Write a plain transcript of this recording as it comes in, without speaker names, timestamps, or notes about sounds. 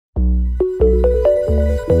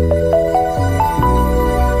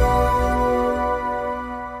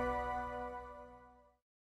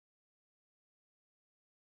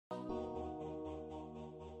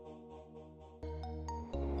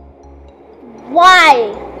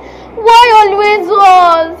Why? Why always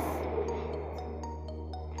us?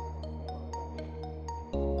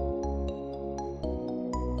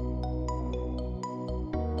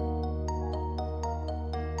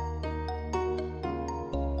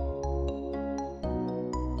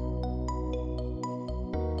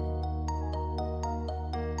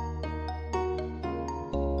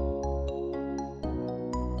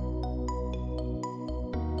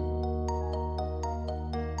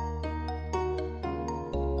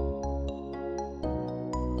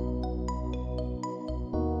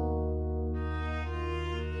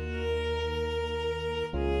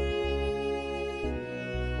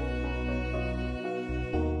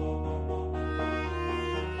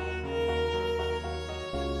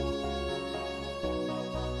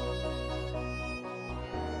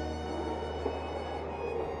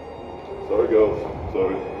 Sorry, girls.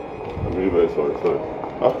 Sorry. I'm really very sorry. Sorry.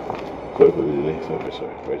 Huh? Sorry for the delay. Sorry, very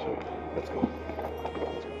sorry. Very sorry. Let's go.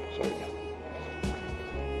 Let's go. Sorry again.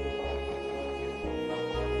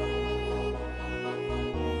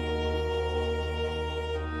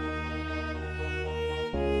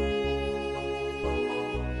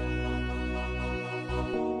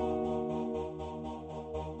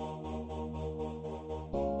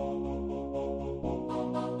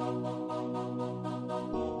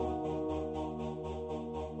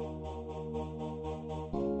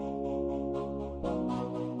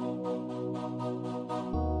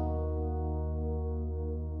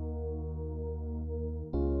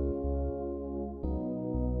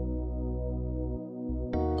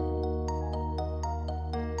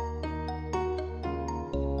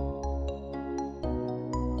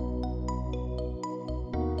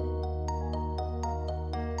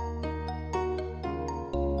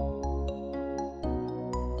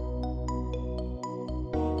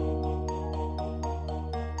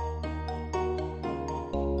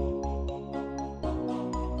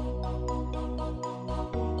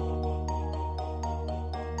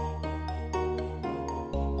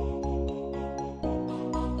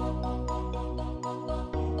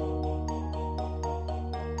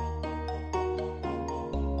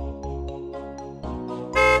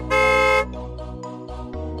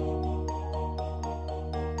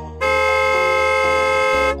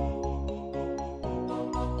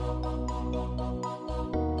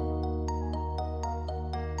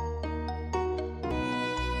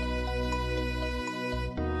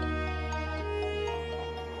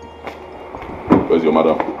 Where's your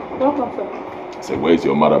madam? Welcome, sir. I said, where's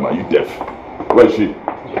your madam? Are you deaf? Where is she?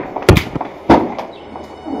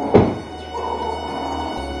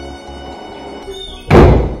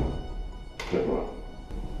 Deborah.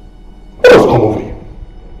 What has come over you?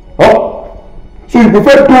 Huh? So you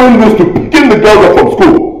prefer doing this to picking the girls up from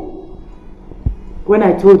school? When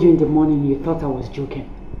I told you in the morning, you thought I was joking.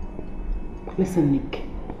 Listen, Nick.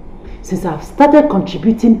 Since I've started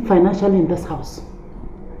contributing financially in this house,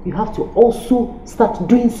 you have to also start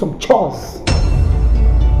doing some chores.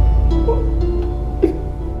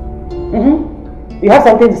 You have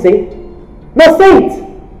something to say? No, say it!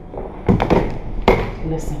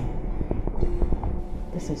 Listen,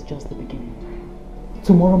 this is just the beginning.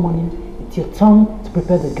 Tomorrow morning, it's your turn to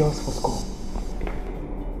prepare the girls for school.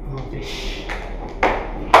 Rubbish.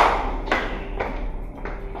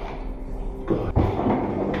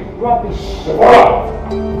 Rubbish.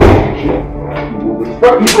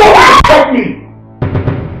 You respect me!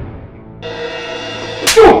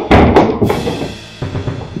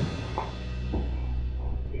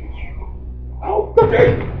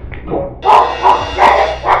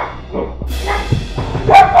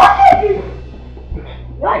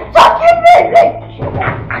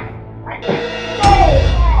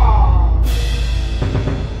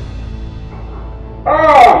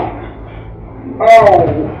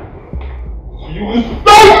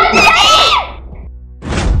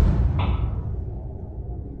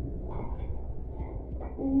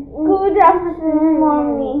 Good afternoon,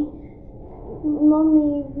 Mommy.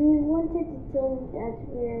 Mommy, we wanted to tell you that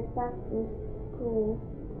we're back from school.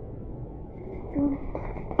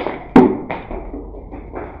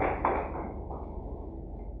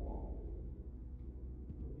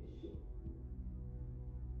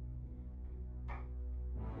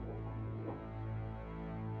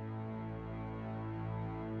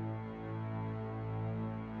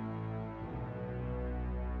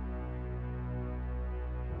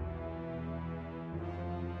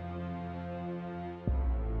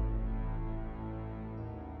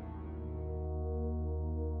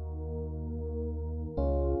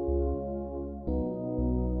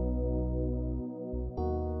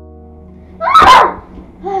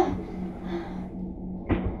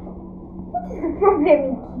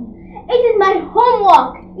 It is my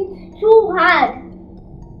homework. It's too hard.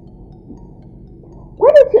 Why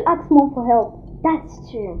don't you ask Mom for help?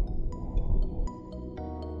 That's true.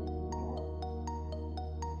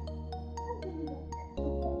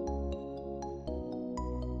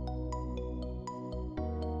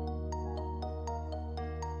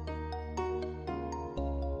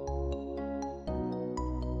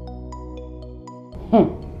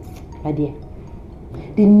 My dear,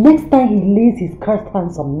 the next time he lays his cursed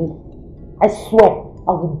hands on me, I swear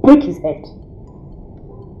I will break his head.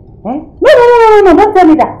 Eh? No, don't tell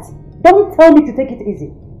me that. Don't tell me to take it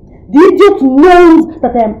easy. The idiot knows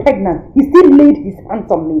that I am pregnant. He still laid his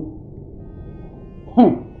hands on me.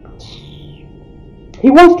 He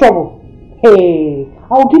wants trouble. Hey,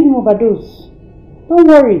 I'll give him overdose. Don't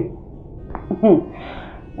worry.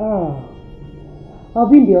 I'll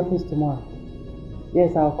be in the office tomorrow.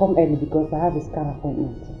 Yes, I'll come early because I have a scan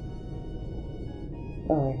appointment.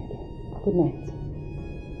 Alright. Good night.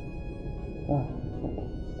 Oh, okay.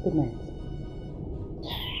 Good night.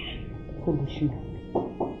 Foolish man.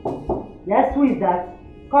 Yes, who is that?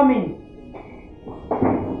 Come in.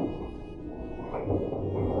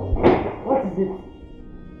 What is it?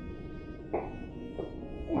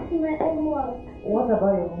 It's my homework. What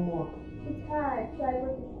about your homework? It's hard, so I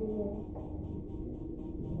wrote it to you.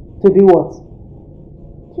 To do what?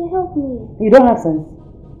 To help me. You don't have sense.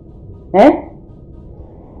 Eh?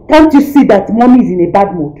 Can't you see that mommy is in a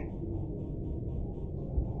bad mood?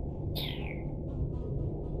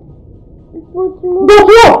 But Mom... But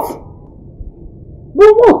what?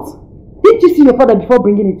 But what? Didn't you see your father before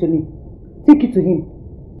bringing it to me? Take it to him.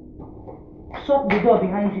 Shut the door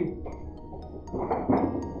behind you.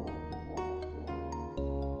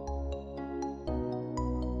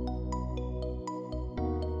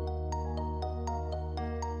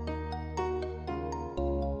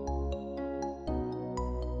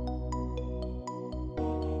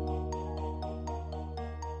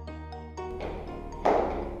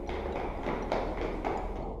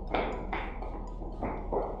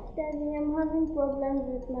 Daddy, I'm having problems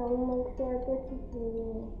with my homework, so I brought it to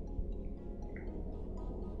you.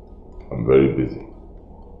 I'm very busy.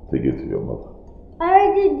 Take it to your mother. I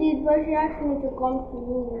already did, but she asked me to come to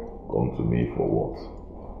you. Come to me for what?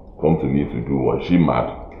 Come to me to do what? Is she mad?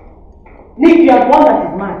 Nick, you are the one that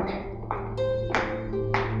is mad.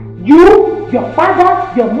 You, your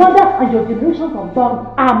father, your mother, and your generations of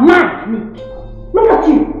them are mad, Nick. Look at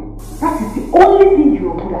you. That is the only thing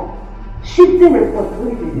you are good at. Shifting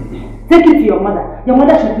responsibilities. Take it to your mother. Your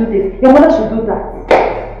mother should do this. Your mother should do that.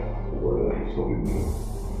 Why are you disturbing me?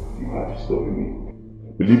 You are disturbing me.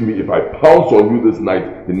 Believe me, if I pounce on you this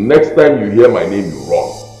night, the next time you hear my name, you run.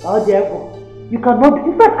 Oh, therefore, you cannot.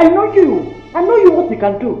 In fact, I know you. I know you what you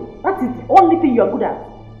can do. That is the only thing you are good at.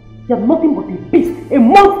 You are nothing but a beast, a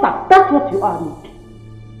monster. That's what you are, Nick.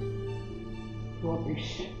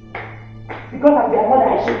 Rubbish. Because I'm your mother,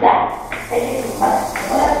 I should die. I hate your mother.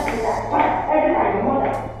 Your mother should die. Every time your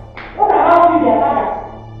mother. What about you, your father?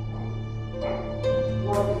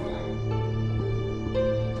 Rubbish.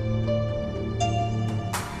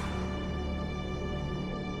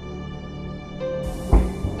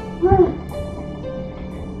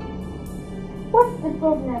 What's the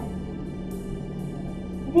problem?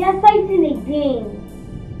 They are fighting again.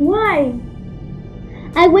 Why?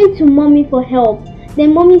 I went to Mommy for help.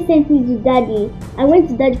 Then Mommy sent me to Daddy. I went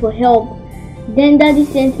to Daddy for help. Then Daddy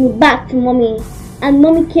sent me back to Mommy. And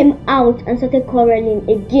Mommy came out and started quarreling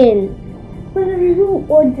again. But I don't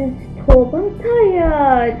want to stop. I'm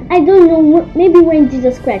tired. I don't know. Maybe when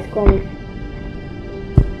Jesus Christ comes.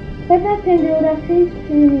 By that time they would have finished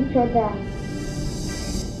killing each other.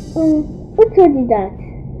 Who told you that?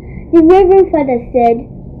 The Reverend Father said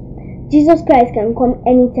Jesus Christ can come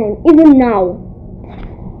anytime, even now.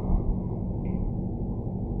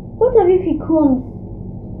 What if he comes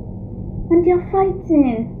and they are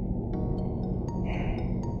fighting?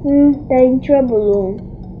 They're in trouble,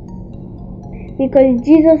 because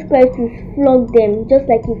Jesus Christ will flog them just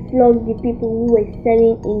like he flogged the people who were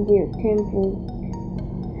selling in the temple.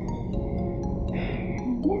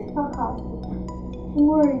 Let's pack up.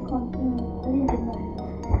 Tomorrow we continue. Leave the night.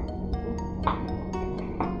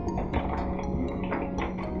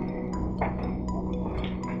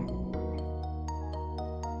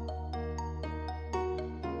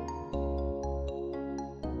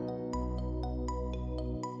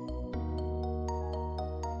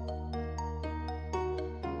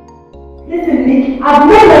 Listen, Nick, I've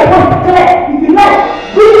made my point clear. If you like,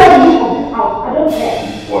 bring that move from this house. I don't care.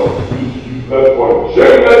 What? That's what?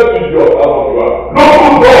 Shameless idiot out of your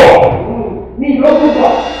local door! Me, local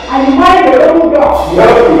door. I mind the local door. You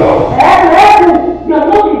have to now. You are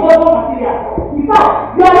not the bottom of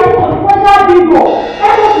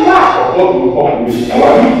See,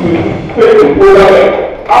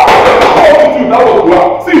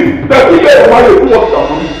 13 years of marriage, do what you can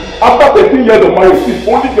do. After 13 years of marriage, see,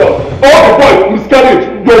 only girls, all the boys miscarriage.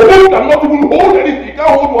 Your phone cannot even hold anything. You can't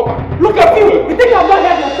hold water. Look at you. You think I've not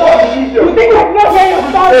heard your story? You think I've not heard your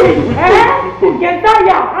story? Yes,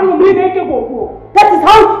 I'm going to go. That is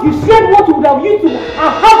how you shared what you would have used to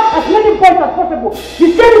have as many boys as possible. You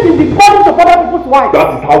shared it in the bodies of other people's wives. That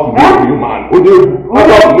is how to be a real man. How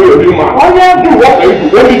to be a real man. You what can you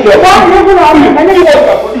do? Only girls.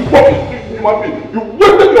 You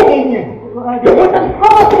wasted your whole womb.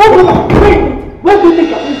 Where do you think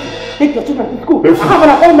you're going to take your children to school? I have an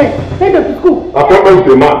appointment. Take them to school. Appointment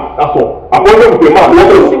with a man. That's all. Appointment with a man. Let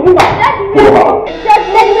us go.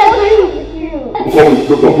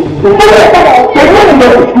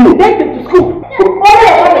 Take them to school.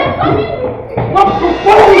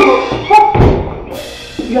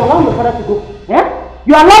 You allow your father to go. Yeah?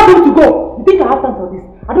 You allow him to go. You think I have time for this?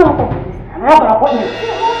 I don't have time for this. I have an appointment.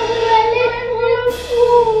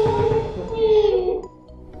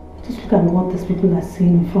 Just look at what these people are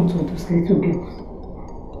saying in front of those little girls.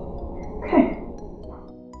 Okay.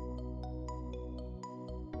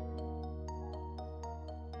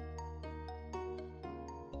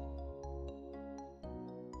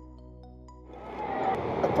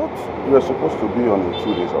 I thought you were supposed to be on the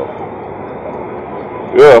 2 days off.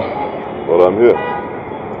 Yeah, but I'm here.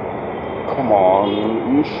 Come on,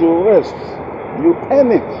 you should rest. You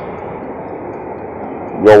earn it.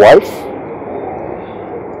 Your wife?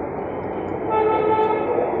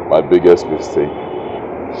 My biggest mistake.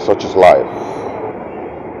 Such is life.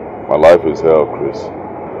 My life is hell, Chris.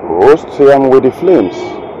 Roast him with the flames.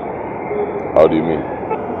 How do you mean?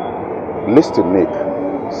 Listen, Nick.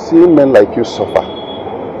 Seeing men like you suffer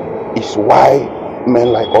is why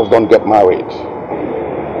men like us don't get married.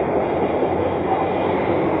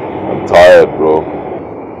 I'm tired, bro.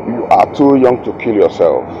 You are too young to kill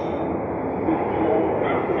yourself.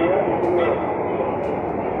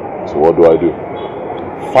 So what do I do?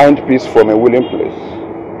 Find peace from a willing place.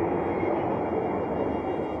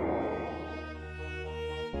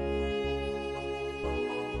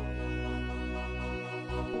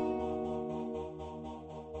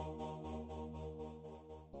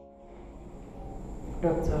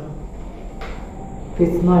 Doctor, if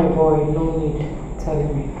it's not a boy, no need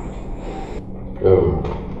telling me.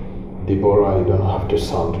 Deborah, you don't have to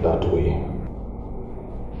sound that way.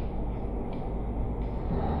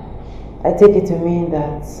 I take it to mean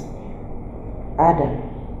that Adam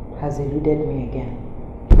has eluded me again.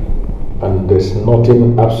 And there's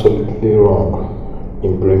nothing absolutely wrong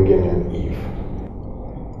in bringing in Eve.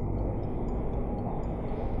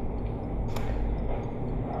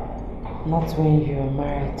 Not when you're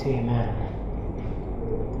married to a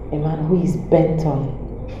man who is bent on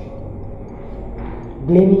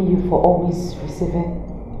blaming you for always receiving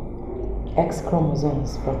X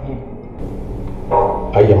chromosomes from him.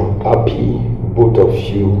 I am happy both of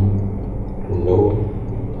you know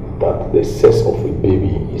that the sex of a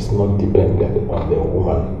baby is not dependent on the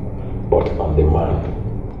woman, but on the man.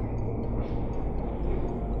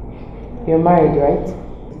 You're married, right?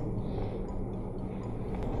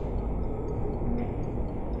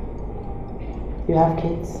 You have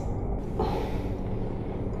kids?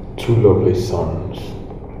 2 lovely sons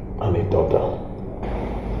and a daughter.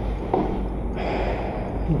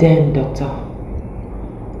 Then, doctor,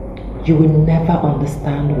 you will never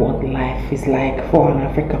understand what life is like for an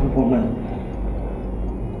African woman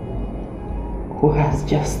who has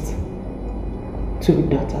just 2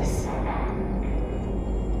 daughters.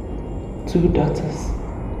 2 daughters.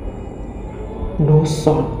 No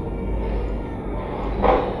son.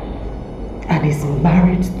 And is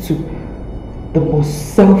married to the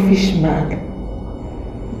most selfish man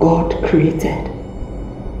God created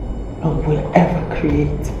and will ever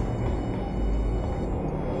create.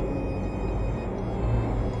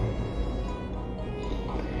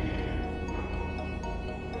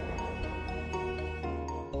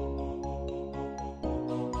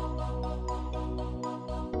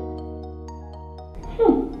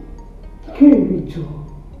 Hey, Joe.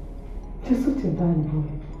 You're such a bad boy.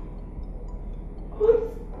 What?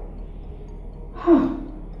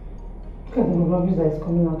 Look at the rubbish that is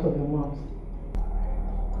coming out of your mouth.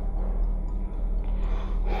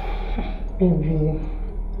 Baby,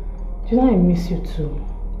 do you know I miss you too?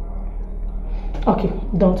 Okay,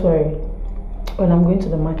 don't worry. When I'm going to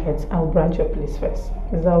the market, I'll branch your place first.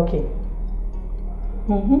 Is that okay?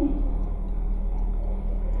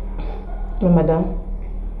 No, madam.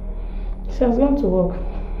 She has gone to work.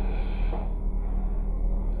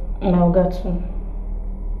 And I'll get to.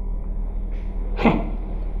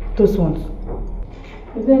 Those ones.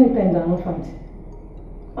 Is there any time that I'm not fighting?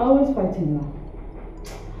 I'm always fighting now.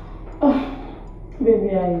 Oh, baby,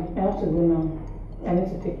 I have to go now. I need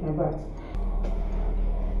to take my bath.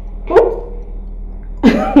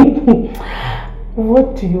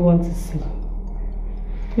 What do you want to see?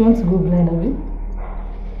 You want to go blind, Abby?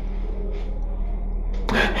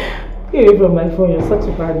 Get away from my phone, you're such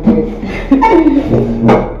a bad boy.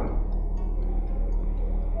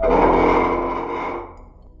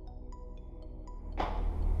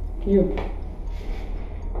 You.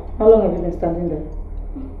 How long have you been standing there?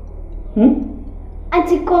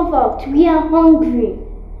 Auntie Comfort, we are hungry.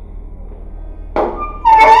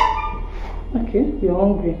 Okay, you're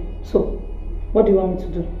hungry. So, what do you want me to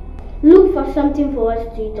do? Look for something for us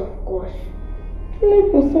to eat, of course.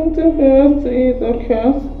 Look for something for us to eat,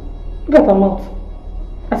 okay? Look at her mouth.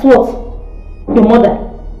 As what? Your mother?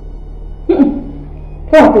 Go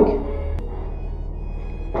and cook.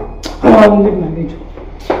 I will leave my bed.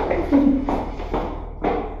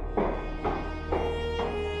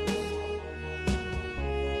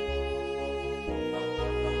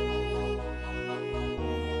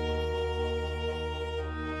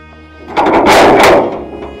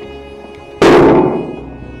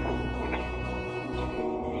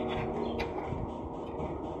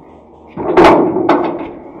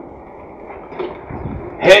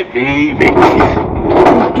 Hey, baby. What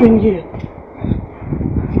are you doing here?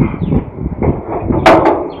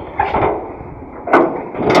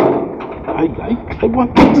 I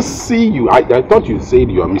wanted to see you. I thought you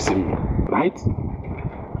said you are missing me, right?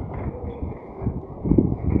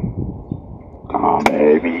 Come on,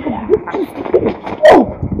 baby.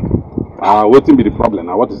 What will be the problem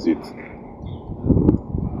now? What is it?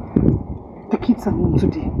 The kids are home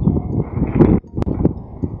today.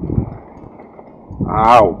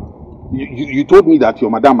 How? You told me that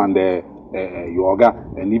your madam and your oga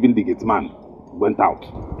and even the gate man went out.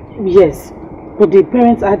 Yes, but the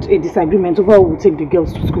parents had a disagreement over who will take the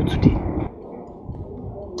girls to school today.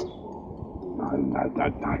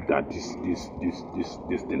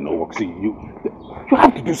 This thing no work. See, you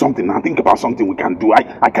have to do something now. Think about something we can do.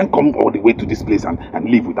 I can't come all the way to this place and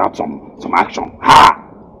leave without some action. Ha!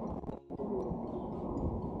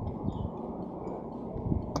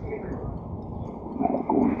 No,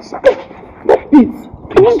 go inside. Please,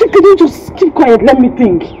 can you just keep quiet? Let me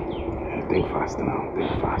think. Think fast now.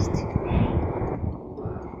 Think fast.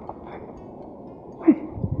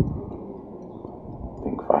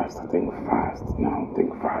 Think fast now.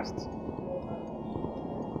 Think fast.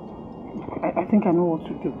 I think I know what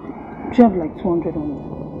to do. Do you have like 200 on you?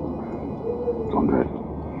 200?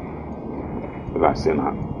 Did I say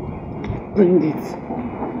that? Bring it.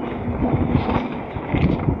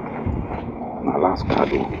 My last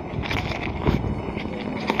card.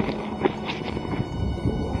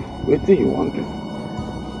 What do you want to do?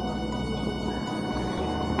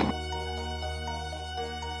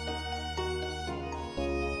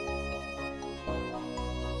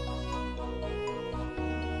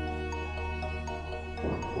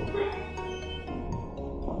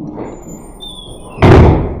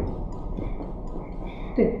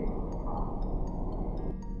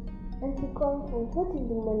 Auntie Comfort, what is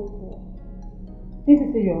the money for? If you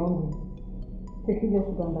say you're hungry, take you just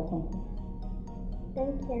to go and buy something.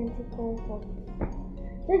 Thank you, Auntie Comfort.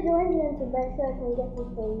 Just you want me to buy so I can get it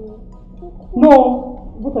for you? No,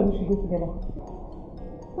 both of you should go together.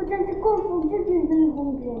 But Auntie Comfort, just is very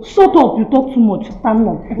hungry. Shut up, you talk too much. Stand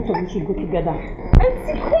up, both of you should go together.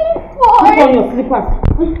 Auntie Comfort! Put on your slippers.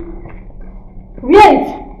 Wear it.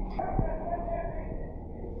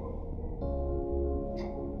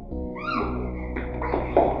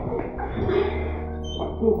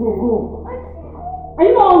 Go. Are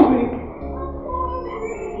you not hungry?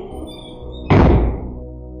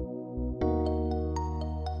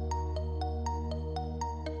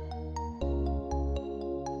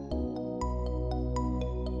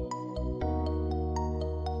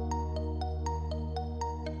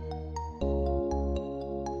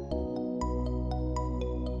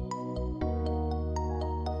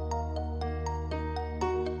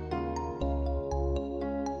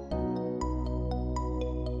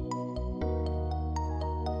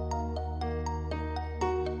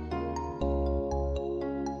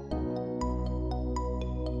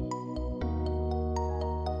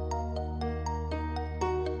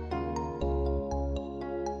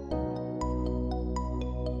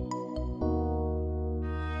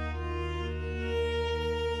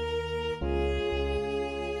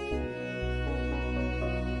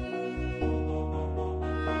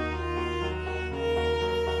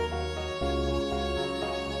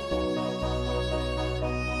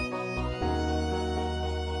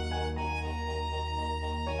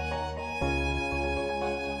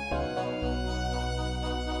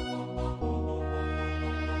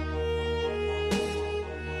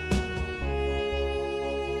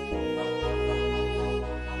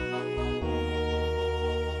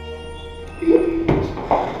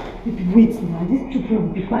 Wait now, these children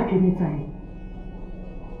will be back anytime.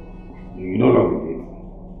 You don't love it.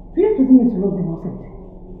 You have to mean to love them outside.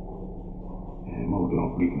 Mom,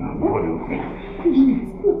 don't speak now before you think.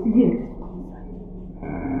 Please, not yet.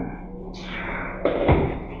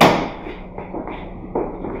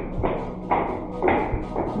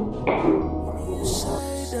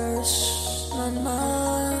 Outsiders, Mama,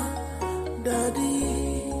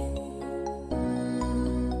 Daddy,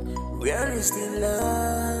 where is the love?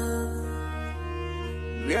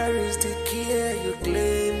 Where is the care you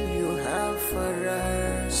claim you have for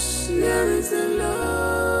us? Where is the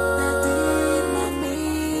love? Daddy, Mommy,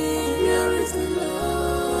 where is the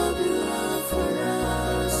love you have for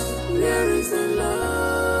us? Where is the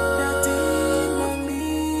love? Daddy,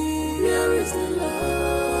 Mommy, where is the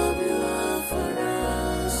love you have for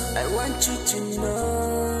us? I want you to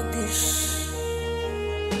know this.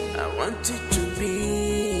 I want it to be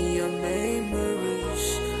your memories.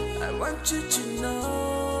 I want you to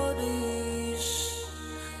know this.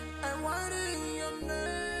 I want it in your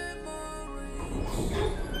memories.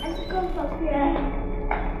 Let's come up here.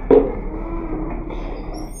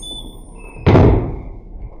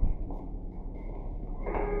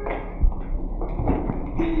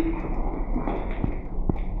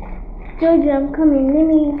 Jojo, I'm coming. Let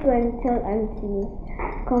me go and tell Auntie.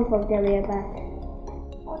 Comfort that we are back.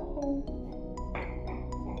 Okay.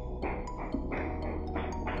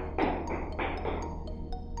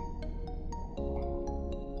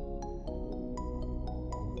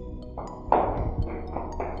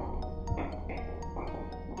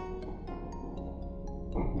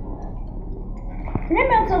 Let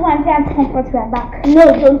me also go and tell Comfort we are back. No,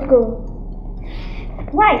 don't go.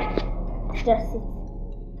 Why? Just sit.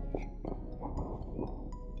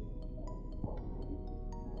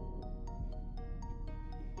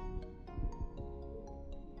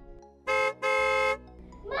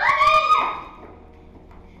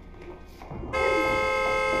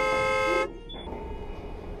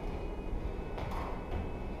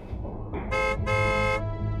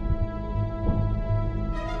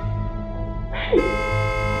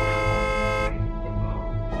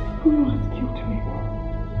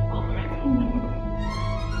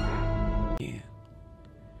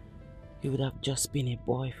 You would have just been a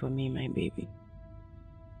boy for me, my baby.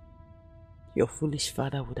 Your foolish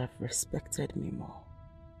father would have respected me more.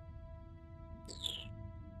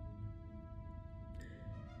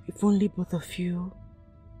 If only both of you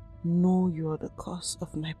know you are the cause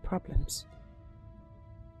of my problems,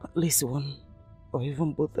 at least one or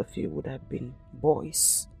even both of you would have been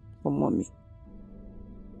boys for mommy.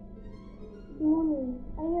 Mommy,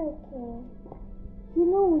 are you okay? You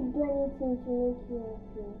know we'll do anything to make you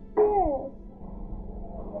happy. Yes.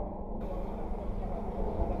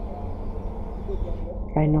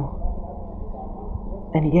 I know.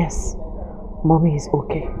 And yes, mommy is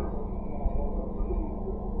okay.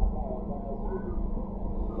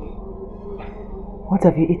 What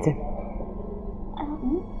have you eaten?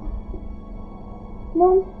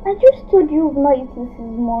 Mom, I just told you we've not eaten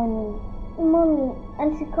since morning. Mommy,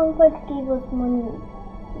 Auntie Comfort gave us money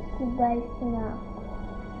to buy snacks.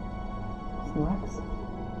 Snacks?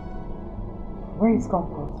 Where is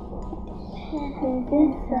Comfort? She's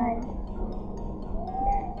inside.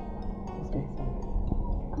 Let's go inside.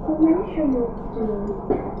 But my show what to do.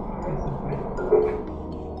 Yes, I'm fine.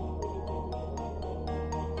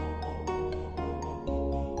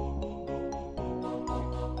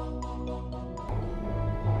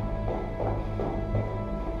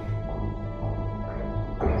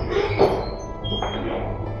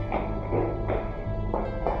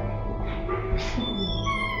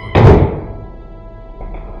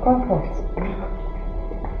 Comfort.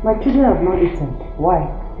 My children have not eaten. Why?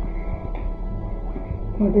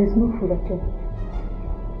 No, there's no food at all.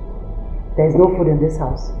 There is no food in this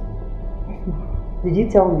house. Yes, ma'am. Did you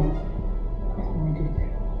tell me? Yes, ma'am, I did.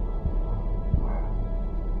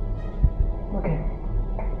 Okay.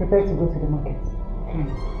 Prepare to go to the market.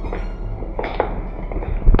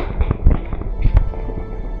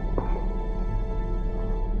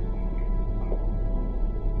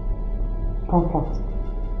 Comfort.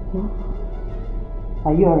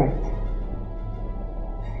 Are you alright?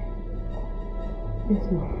 Yes,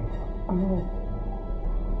 ma'am. I'm alright.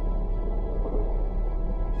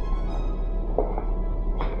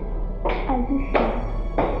 Are you sure?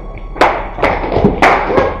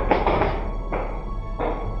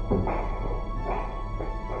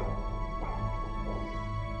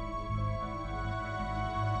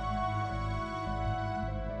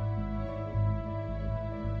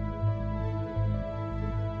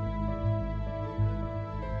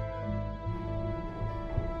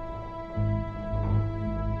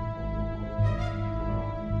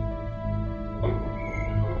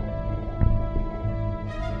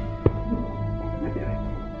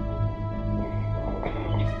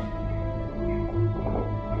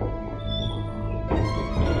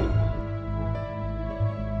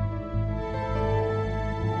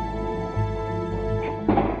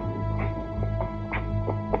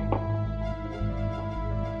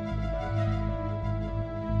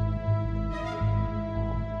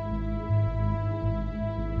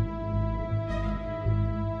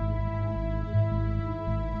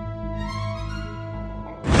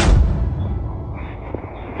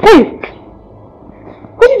 Hey!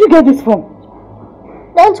 Where did you get this from?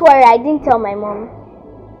 Don't worry, I didn't tell my mom.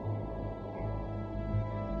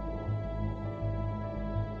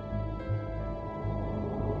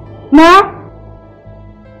 Ma?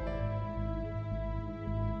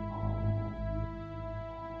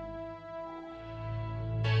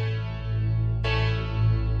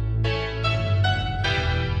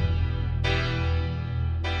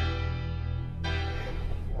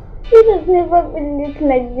 It has never been lit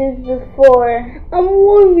like this before. I'm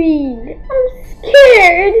worried. I'm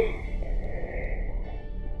scared.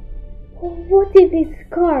 What if his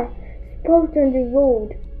car spoiled on the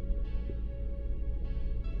road?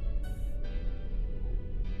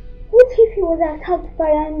 What if he was attacked by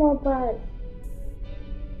animal bats?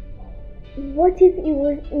 What if he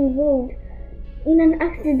was involved in an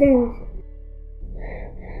accident?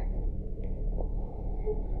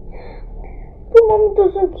 But Mom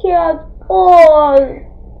doesn't care at all.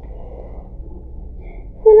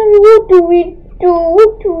 Finally, what do we do?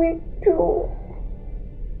 What do we do?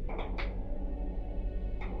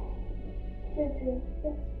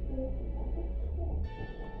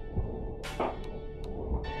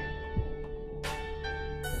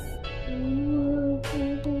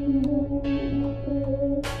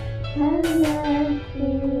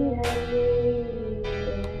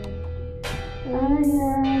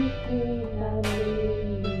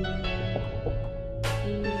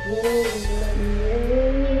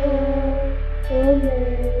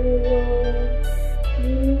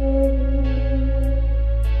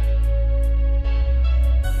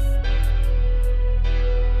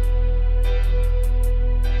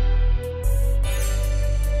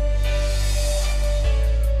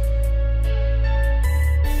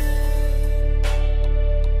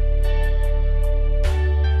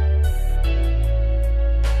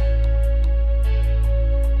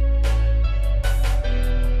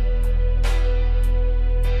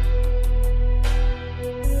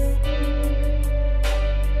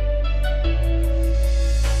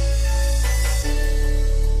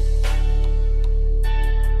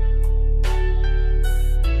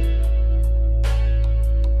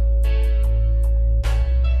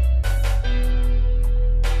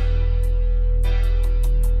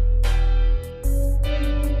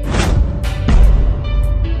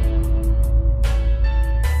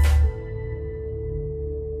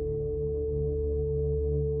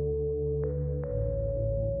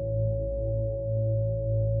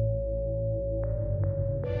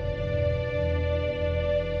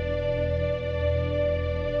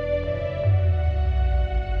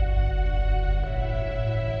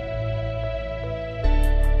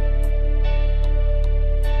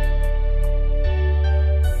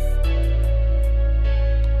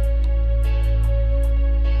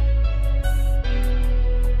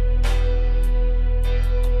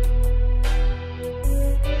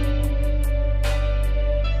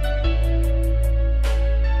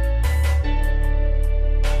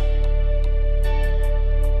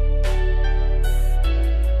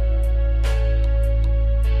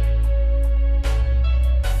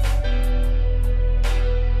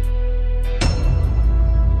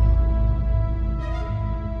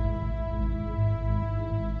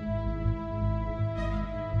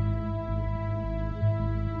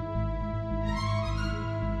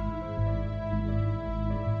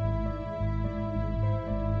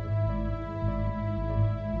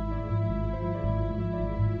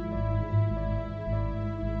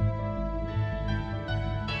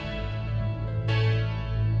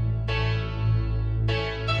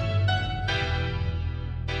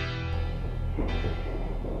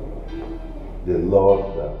 The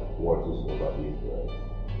Lord that watches over Israel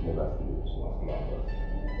never sleeps nor slumbers.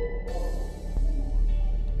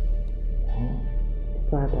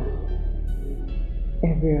 Father,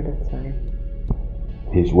 every other time.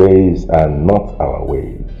 His ways are not our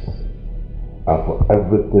ways. And for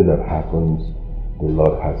everything that happens, the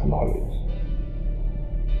Lord has knowledge.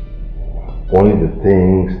 Only the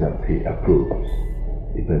things that He approves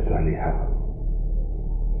eventually happen.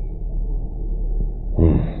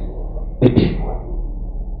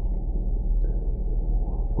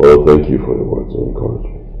 Well, thank you for the words of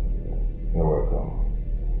encouragement. You're welcome.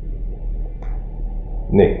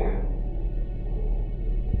 Nick,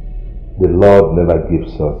 the Lord never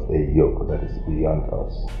gives us a yoke that is beyond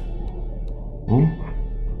us.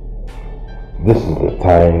 This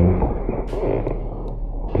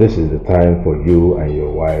is the time for you and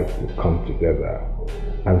your wife to come together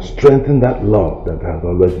and strengthen that love that has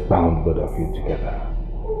always bound both of you together.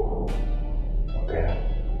 Okay?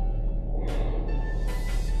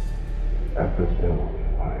 Everything will be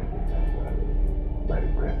fine by the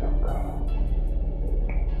grace of God.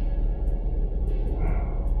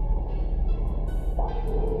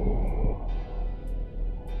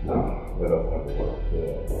 No, let us have a word.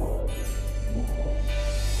 Yeah.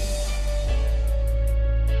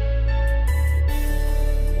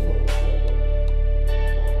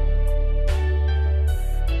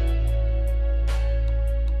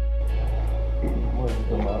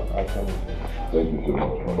 Thank you so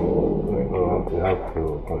much. You have to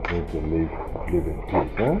continue to live in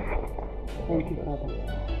peace, huh? Thank you, Father.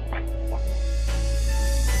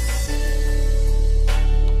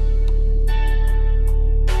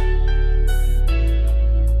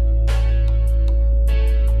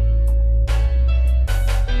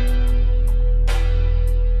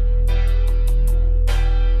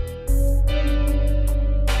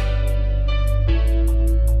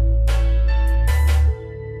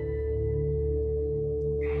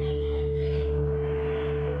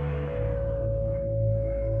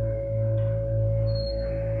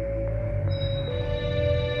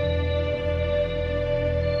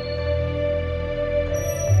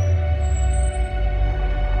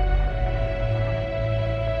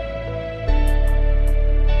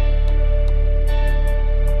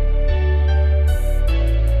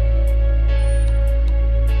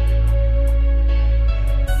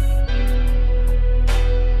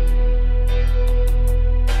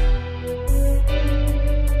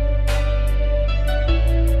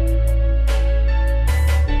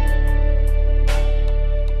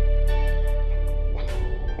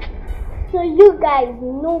 So you guys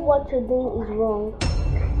know what you're doing is wrong.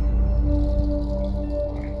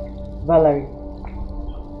 Valerie,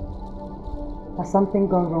 has something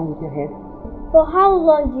gone wrong with your head? For how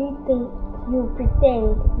long do you think you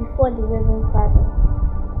pretend before the Reverend Father?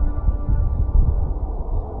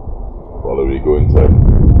 Valerie, go inside.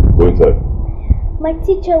 Go inside. My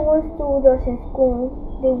teacher once told us in school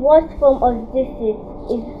the worst form of deceit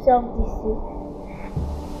is self-deceit.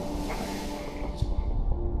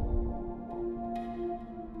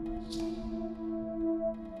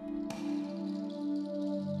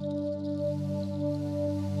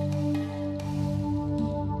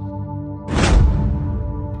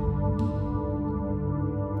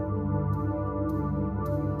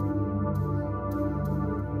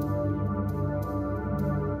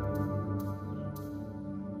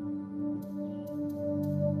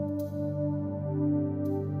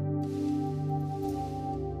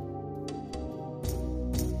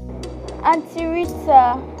 Auntie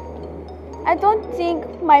Rita, I don't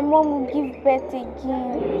think my mom will give birth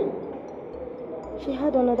again. She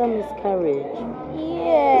had another miscarriage.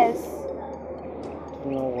 Yes.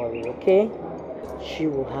 No worry, okay? She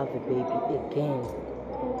will have a baby again.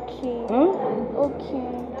 Okay. Okay.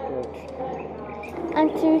 Good.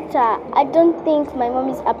 Auntie Rita, I don't think my mom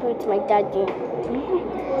is happy with my daddy.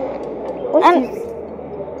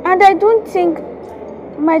 And I don't think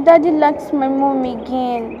my daddy likes my mom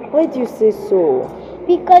again. Why do you say so?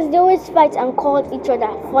 Because they always fight and call each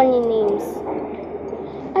other funny names.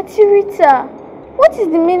 Auntie Rita, what is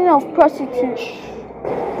the meaning of prostitute?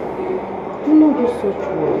 Do not use such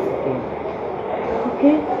words again.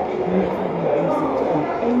 Okay? Never use it on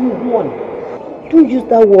anyone. Don't use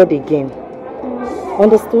that word again.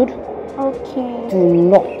 Understood? Okay. Do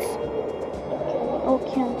not.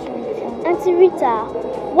 Okay, Auntie Rita. Auntie Rita,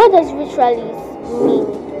 what does ritualist mean?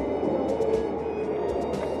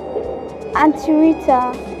 Auntie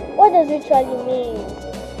Rita, what does ritually mean?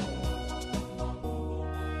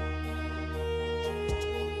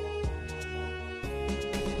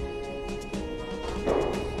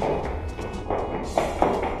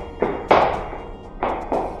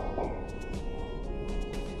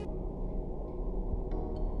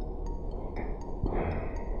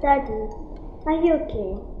 Daddy, are you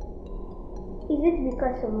okay? Is it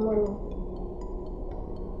because of money?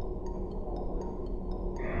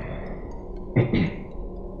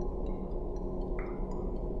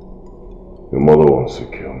 Your mother wants to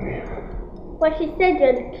kill me. But she said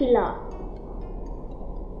you're the killer.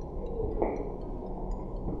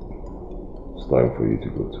 It's time for you to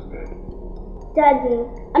go to bed. Daddy,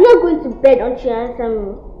 I'm not going to bed until you answer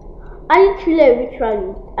me. Are you truly a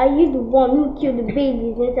ritualist? Are you the one who killed the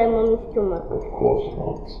babies inside mommy's stomach? Of course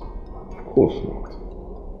not. Of course not.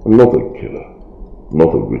 I'm not a killer. I'm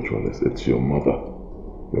not a ritualist. It's your mother.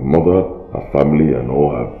 Your mother, her family, and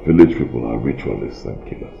all her village people are ritualists and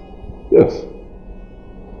killers. Yes.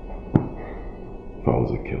 If I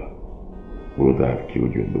was a killer, would I have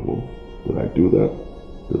killed you in the womb? Did I do that?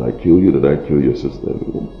 Did I kill you? Did I kill your sister in the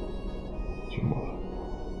womb? It's your mother.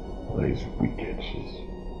 Mother is wicked. She's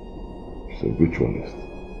a ritualist.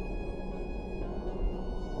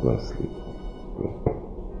 Go and sleep.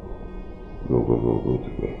 Go to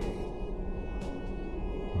bed.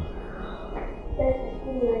 That's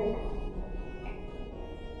good night.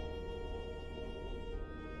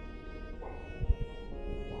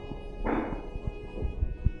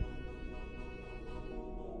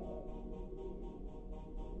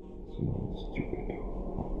 Stupid.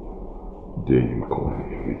 Dare you call me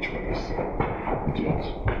a ritualist? Idiot.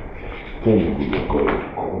 Tell me who you call me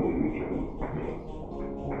a ritualist.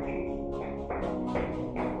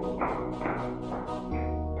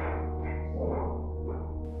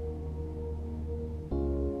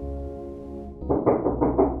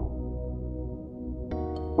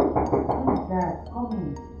 Dad, come in.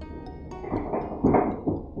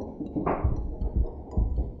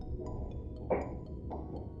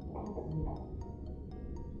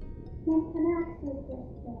 Mom, can I ask you a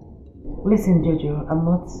question? Listen, Jojo, I'm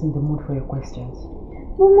not in the mood for your questions.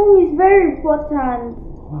 But Mom, is very important.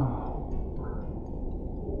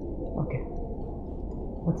 Okay.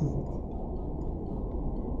 What is it?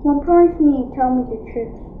 Mom, promise me you tell me the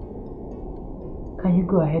truth. Can you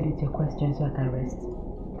go ahead with your questions so I can rest?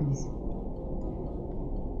 Please.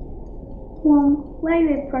 Mom, why are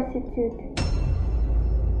you a prostitute?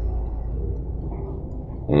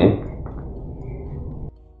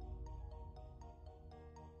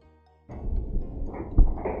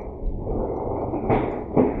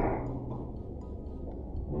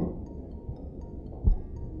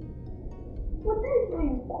 What is what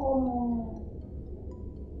you call Mommy?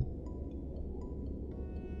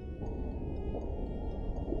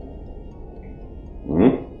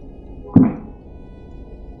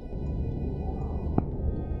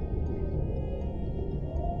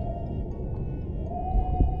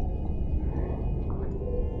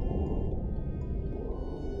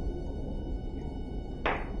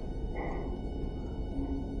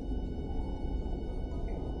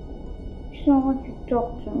 She don't want to talk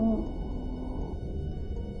to me.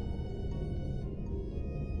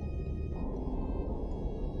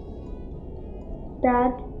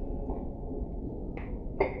 Dad?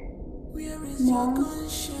 Mom?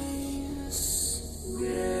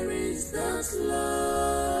 Where is that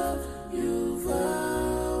love you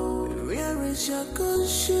vowed? Where is your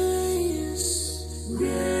conscience?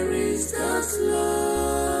 Where is that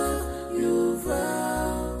love you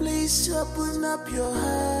vowed? Please open up your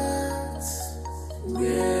heart.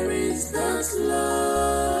 Where is that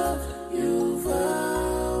love you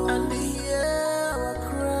vowed? And hear our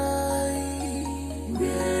cry.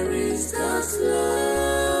 Where is that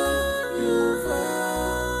love you vowed?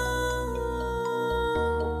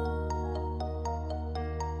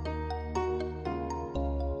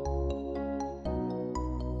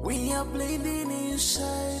 We are bleeding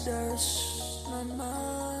inside us,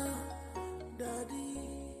 Mama, Daddy.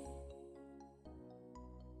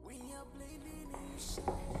 We are bleeding inside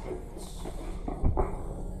us.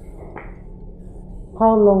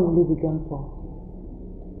 How long will you be gone for?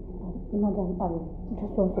 Madam, I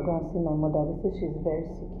just want to go and see my mother. They say she's very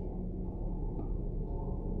sick.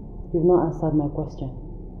 You've not answered my question.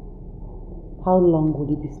 How long will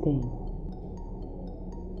you be staying?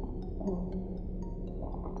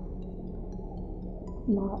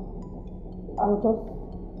 Ma, I'll just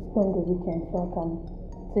spend the weekend so I can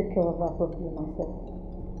take care of her properly myself.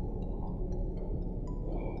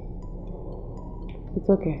 It's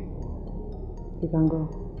okay. You can go.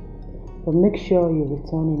 But make sure you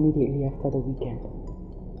return immediately after the weekend.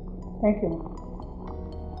 Thank you, Ma.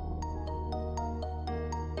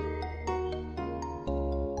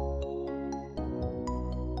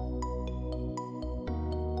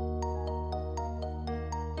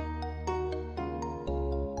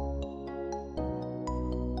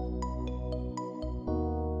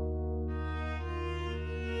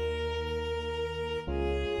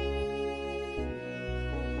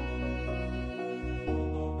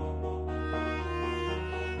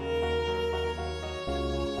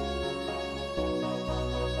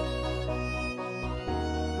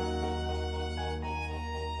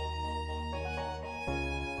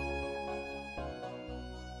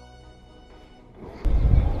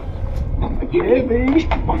 Baby,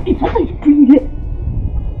 what are you doing here?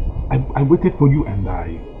 I waited for you and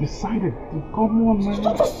I decided to come on, man.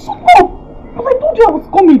 Shut up! As I told you I was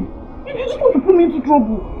coming. You just want to put me into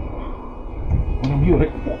trouble. When I'm here,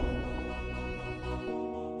 right?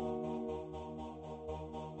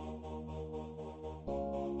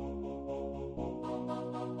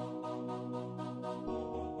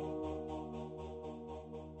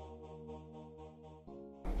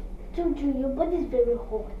 Jojo, your body is very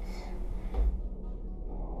hot.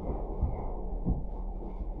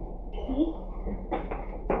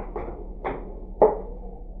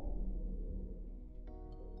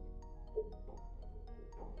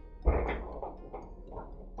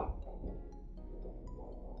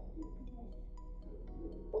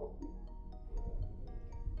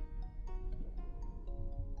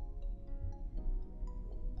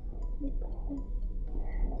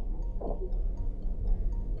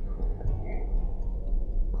 Okay.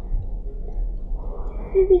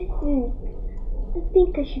 very sick. I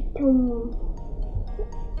think I should tell Mom.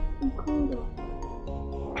 I'm coming back.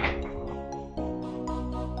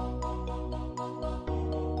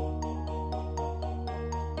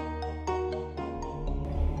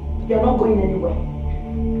 You're not going anywhere.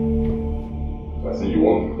 I see you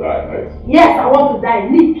want to die, right? Yes, I want to die.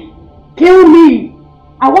 Nick, kill me.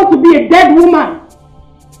 I want to be a dead woman.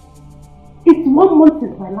 It's 1 month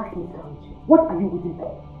since my last miscarriage. What are you waiting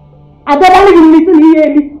for? I don't even listen here.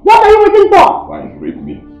 What are you waiting for? Fine, rape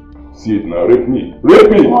me. See it now, rape me. Rape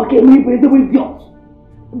me! Okay, me is the idiot.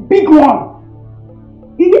 Big one.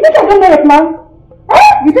 You think I don't know your plan?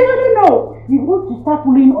 Eh? You think I don't know? You want to start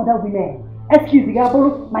fooling other women. Excuse me,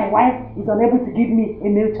 Gaboro, my wife is unable to give me a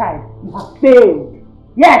male child. You have failed.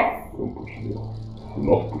 Yes! Don't push me. Do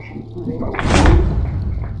not push me.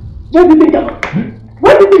 Where do you think I'm going?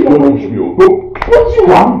 Where do you think I'm Don't going? push me. Don't. What you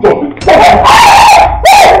want?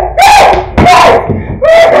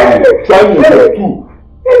 Try me again, too.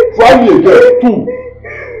 Try me again, too.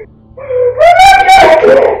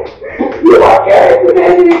 You are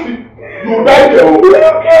killing me! You will die there.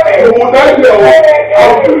 You will die there.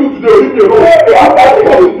 I'll kill you today. Leave me alone. I'm not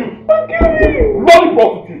prostitute. Not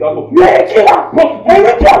prostitute. That's what you are. You're a killer.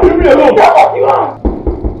 Prostitute. Leave me alone. That's what you are.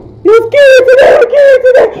 You kill me today. You kill me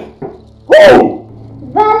today. Who?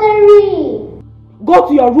 Valerie! Go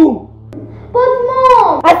to your room. But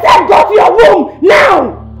Mom! I said go to your room now.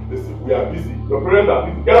 Listen, we are busy. Your parents are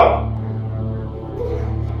busy. Get out.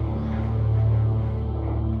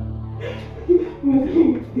 You kill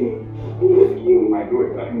me today. I know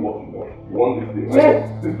exactly what you want. You want this thing, right?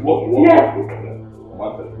 Yes. This is what you want. Yes. Come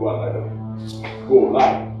on, go and lie down. Go,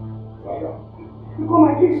 lie. Lie down. You come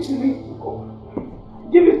and give it to me. Go.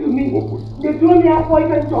 Give it to me. Open. They told me I'm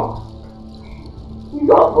poison job. It's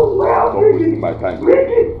open. Where I'll Stop bring wasting it. my time. Bring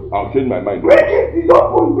it. I'll change my mind. Bring it. It's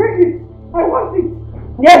open. Bring it. I want it.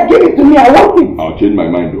 Yes, give it to me. I want it. I'll change my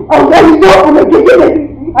mind though. I'll tell you open. Give it.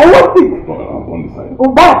 I want it. I'm on the side.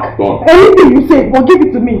 Go back. Done. Anything you say, but give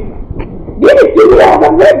it to me. Give it to me.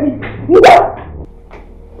 I'm ready. No.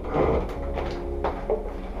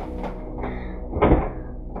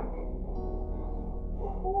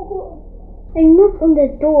 I knocked on the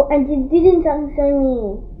door and they didn't answer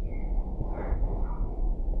me.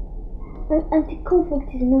 And Auntie Comfort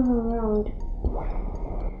is not around.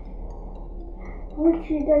 What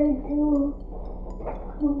should I do?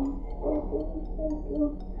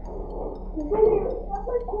 Really, am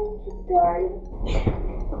I going to die?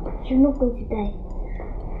 You're not going to die.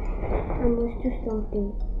 I must do something.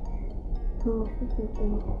 What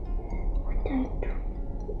do I do?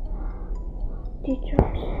 Teachers.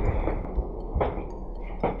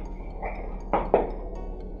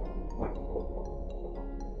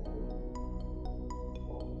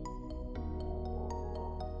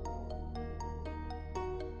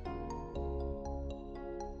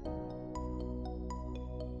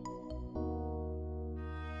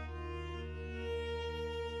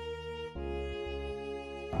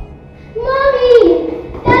 Mommy!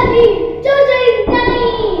 Daddy! Jojo is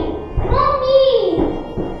dying! Mommy!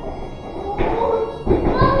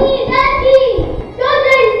 Mommy!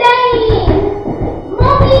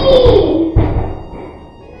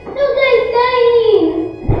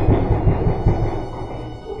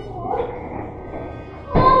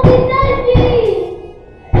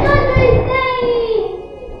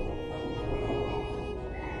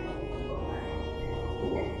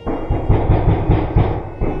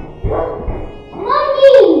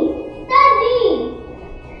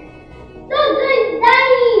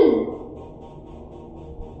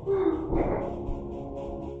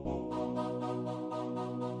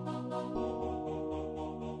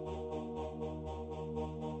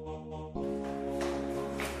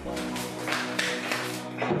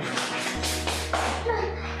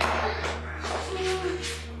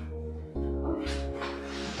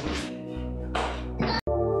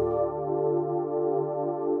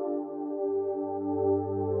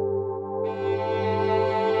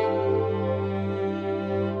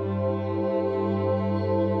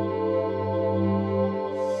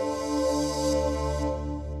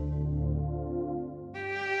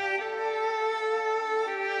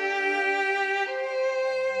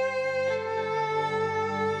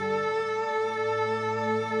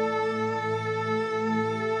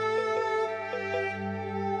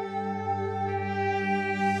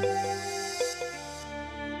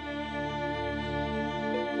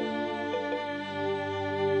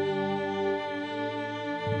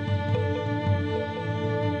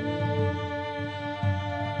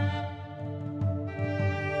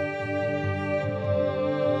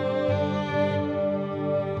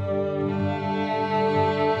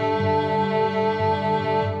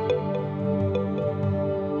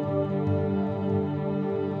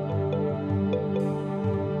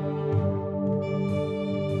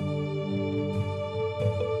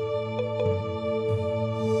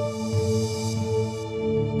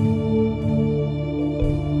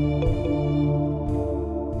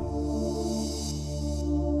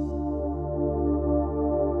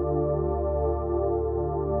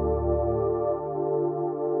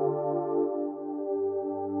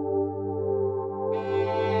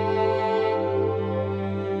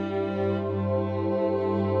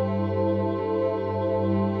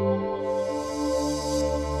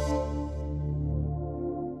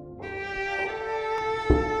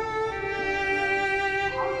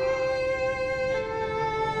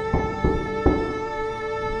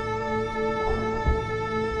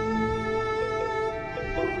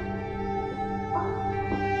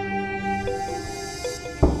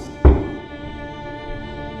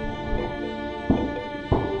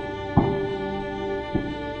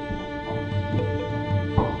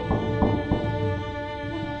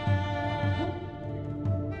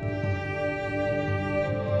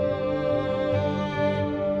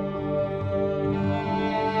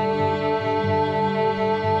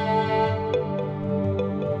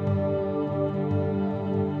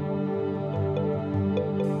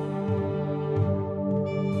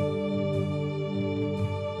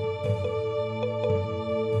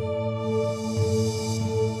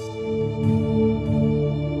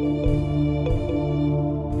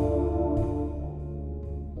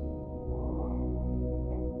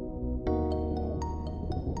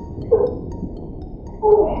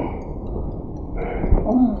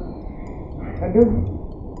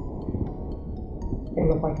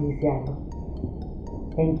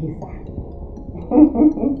 Thank you, sir.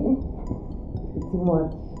 It's too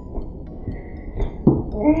much.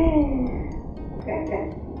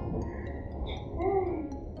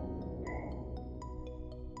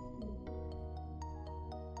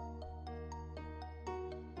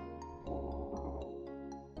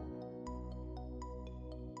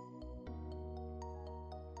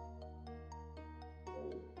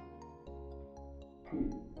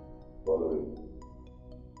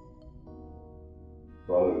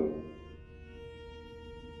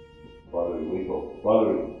 Valerie, wake up.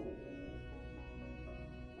 Valerie.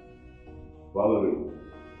 Valerie.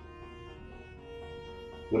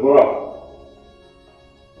 Deborah.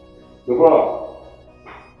 Deborah.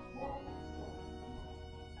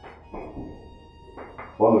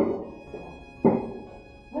 Valerie.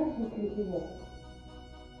 Why is she sleeping here?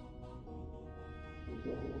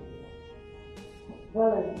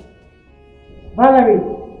 Valerie. Valerie.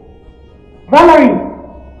 Valerie.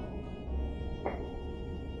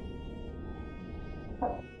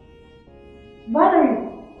 Valerie!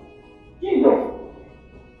 Jesus!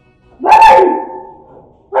 Valerie!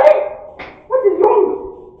 Valerie! What is wrong?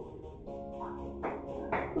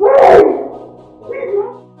 Valerie! What is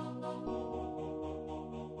wrong?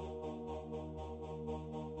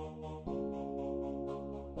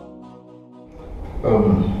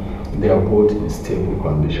 They are both in stable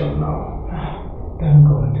condition now. Thank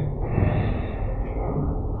God.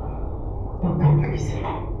 Doctor, please.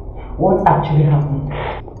 What actually happened?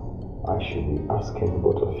 I should be asking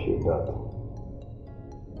both of you that.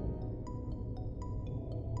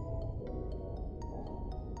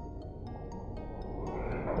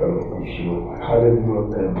 If you hadn't brought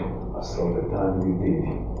them as of the time you did,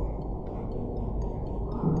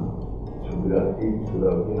 it would have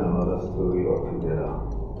been another story altogether.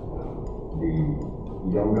 The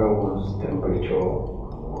younger one's temperature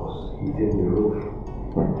was hitting the roof.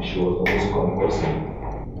 She was almost convulsing.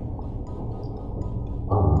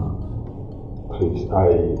 Please, I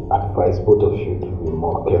advise both of you to be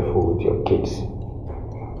more careful with your kids.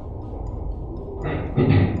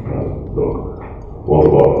 Look, what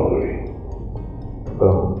about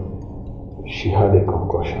Valerie? She had a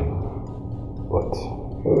concussion, but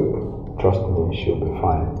trust me, she'll be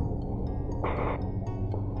fine.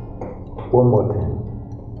 One more thing,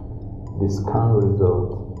 the scan result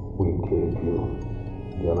we gave you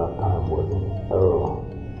the other time was an error.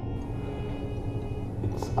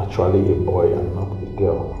 It's actually a boy and not a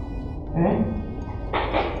girl.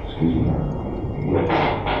 Excuse me. Yes.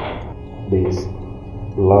 This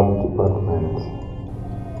lab department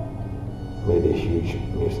made a huge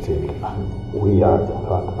mistake, and we are, in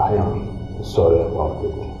fact, I am sorry about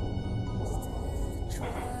it.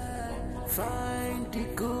 Find the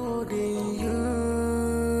good in you,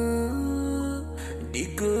 the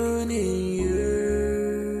good in you.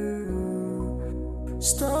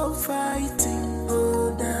 Stop fighting,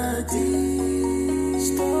 oh daddy.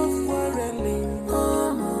 Stop quarreling,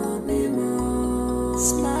 oh mommy, mo.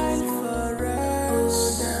 Smile for us,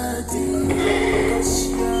 oh daddy. 'Cause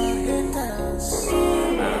your haters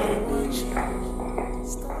are watching.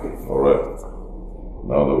 Alright.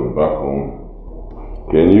 Now that we're back home,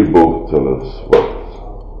 can you both tell us what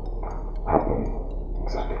happened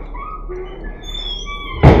exactly?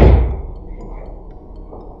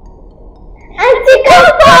 Auntie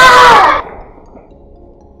Papa!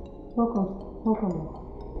 Welcome.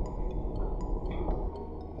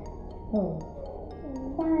 Oh.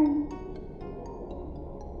 Fine.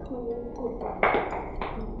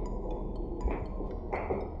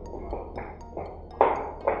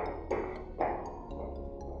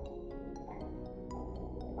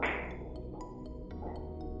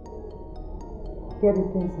 Get the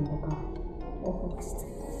things in the car.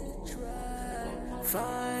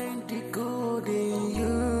 Find the good in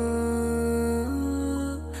you,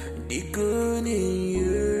 the good in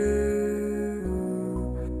you.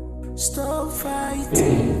 Stop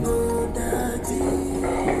fighting, oh daddy.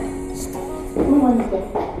 Who is that?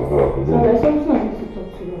 There's something I need to talk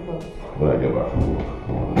to you about. When I get back from work.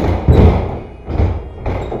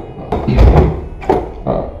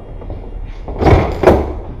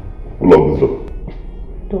 Who locked this door?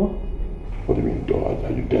 Door? What do you mean door?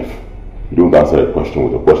 Are you deaf? You don't answer that question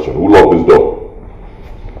with a question. Who locked this door?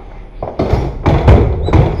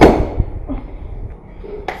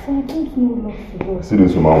 So I don't know lock the door. See,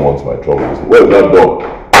 this woman wants my trouble. Where's that door?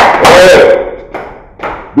 Hey!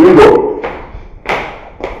 Bingo!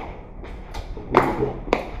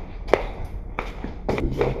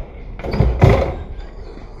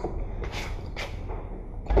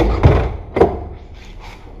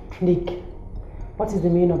 Nick, what is the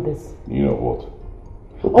meaning of this? You know what?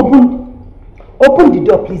 Open the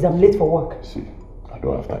door, please. I'm late for work. See, I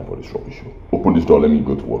don't have time for this rubbish. Open this door, let me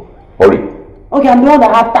go to work. Hurry. Okay, I'm the one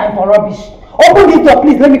that have time for rubbish. Open this door,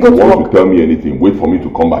 please. Let me go to work. Don't tell me anything. Wait for me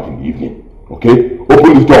to come back in the evening. Okay?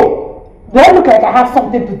 Open this door. Do I look like I have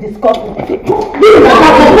something to discuss with you?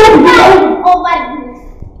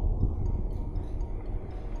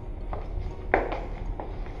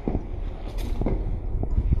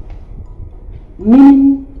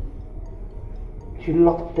 Meaning you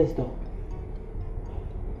locked this door.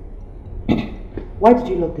 Why did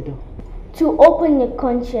you lock the door? To open your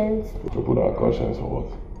conscience. Open our conscience or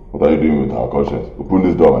what? What are you doing with our conscience? Open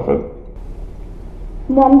this door, my friend.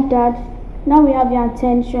 Mom, Dad, now we have your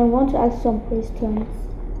attention. We want to ask some questions.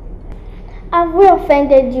 Have we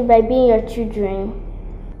offended you by being your children?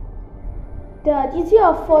 Dad, is it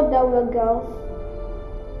our fault that we're girls?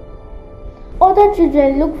 Other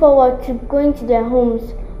children look forward to going to their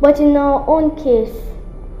homes, but in our own case,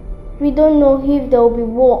 we don't know if there will be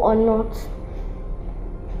war or not.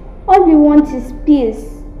 All we want is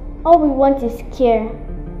peace. All we want is care.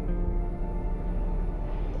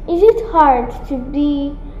 Is it hard to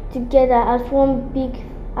be together as one big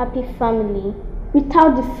happy family?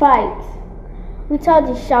 Without the fight, without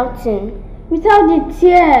the shouting, without the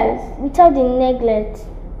tears, without the neglect.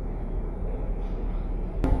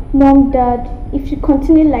 Mom, Dad, if you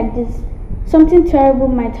continue like this, something terrible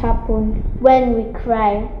might happen. When we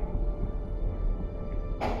cry.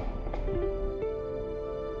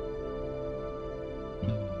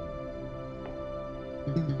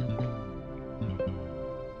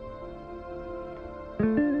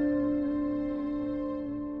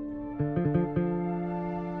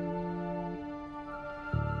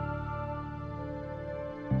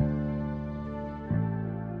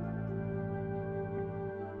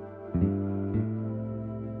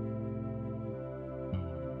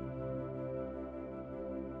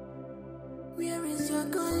 Where is your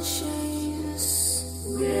conscience?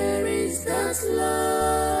 Where is that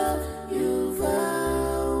love you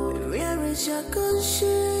vowed? Where is your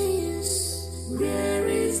conscience? Where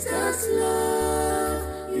is that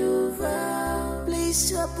love you vowed?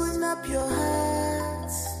 Please open up your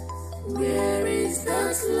heart. Where is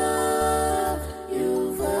that love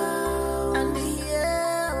you vowed? And hear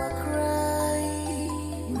our cry.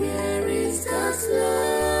 Where is that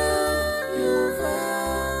love you vowed?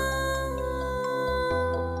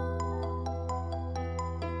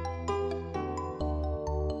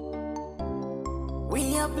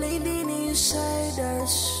 We are bleeding inside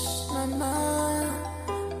us, Mama,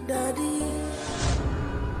 Daddy.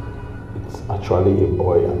 It's actually a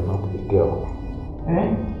boy and not a girl.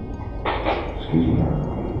 Eh? Excuse me.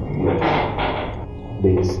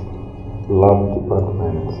 This love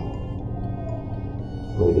department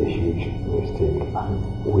made a huge mistake,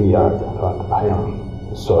 and we are, in fact, I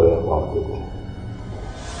am sorry about it.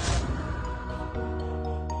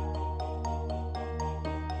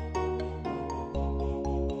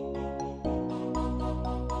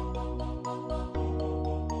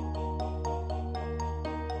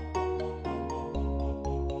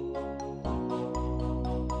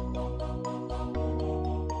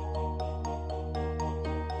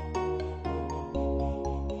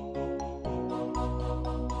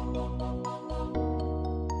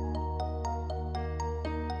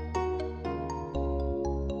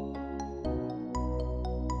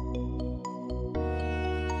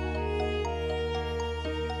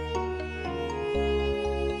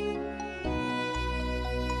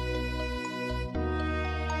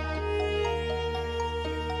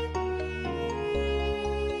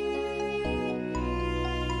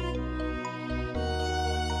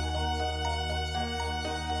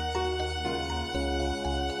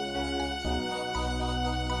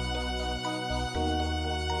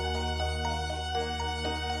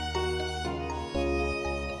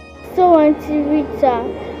 So, Auntie Rita,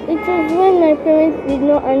 it was when my parents did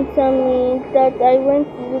not answer me that I went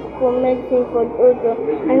to look for medicine for Jojo,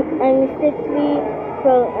 and I mistakenly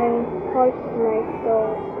fell and hurt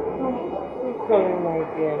myself. I'm sorry, my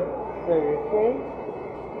dear. Sorry, okay?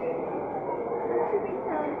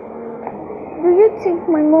 Do you think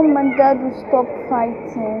my mom and dad will stop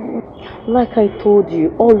fighting? Like I told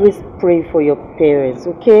you, always pray for your parents,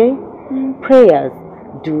 okay? Prayers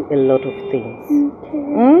do a lot of things.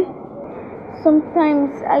 Okay.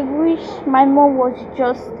 Sometimes I wish my mom was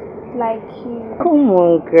just like you. Come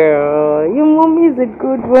on, girl. Your mom is a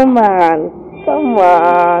good woman. Come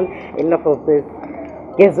on. Enough of this.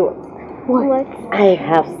 Guess what? What? I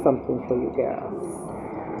have something for you, girls.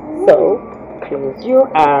 So, close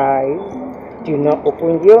your eyes. Do not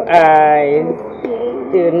open your eyes.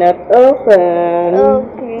 Okay. Do not open.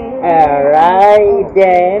 Okay. Alright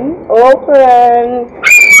then, open.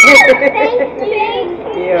 Thank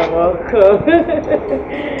you. You're welcome.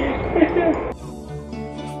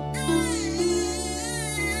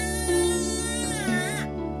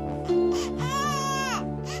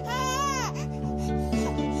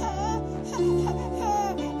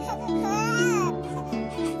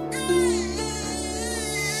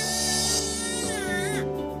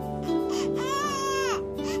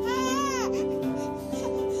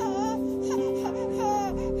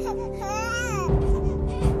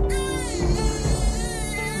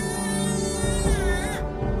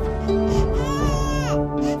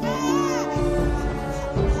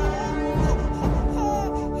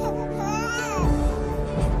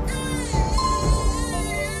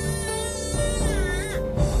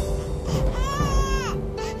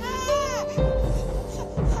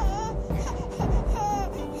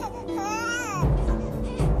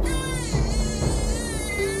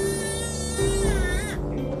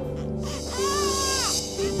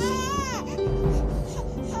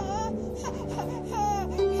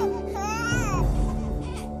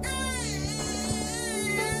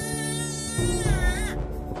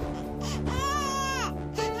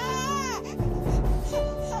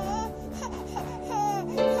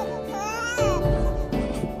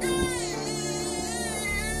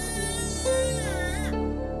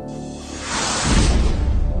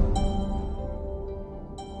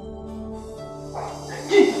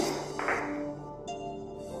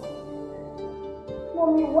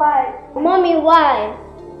 Mommy, why?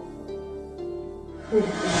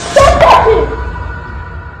 Stop talking!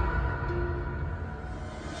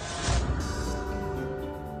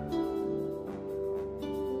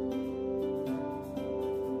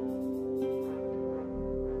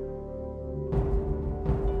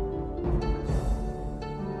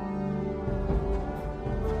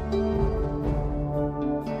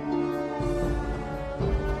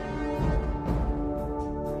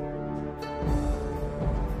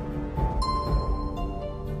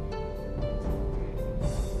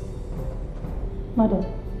 Madam.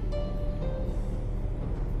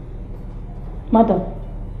 Madam.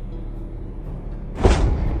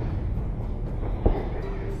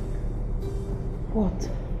 What?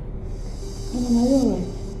 Madam, are you alright?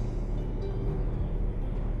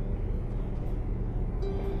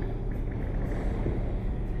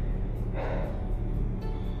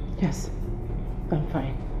 Yes, I'm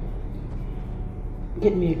fine.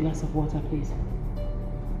 Get me a glass of water, please.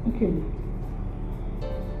 Okay.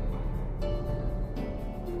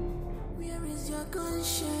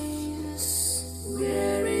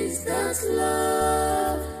 Where is that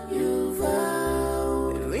love you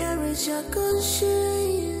vowed? Where is your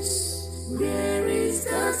conscience? Where is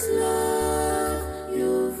that love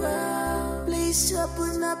you vowed? Please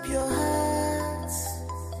open up your heart.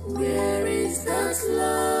 Where is that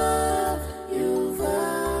love you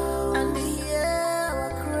vowed? And hear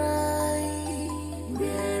our cry.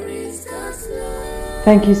 Where is that love?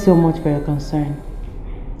 Thank you so much for your concern.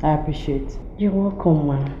 I appreciate. You're welcome,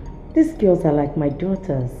 Ma. These girls are like my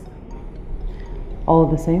daughters. All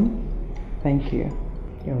the same, thank you.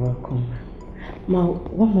 You're welcome, Ma. Ma,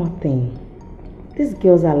 one more thing. These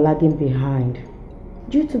girls are lagging behind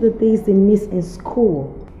due to the days they miss in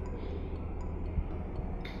school.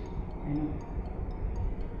 I know.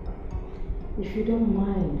 If you don't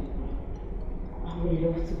mind, I would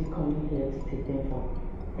love to be coming here to take them for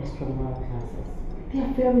extramural classes. They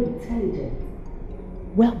are very intelligent,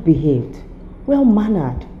 well-behaved,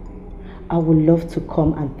 well-mannered. I would love to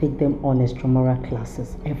come and take them on extramural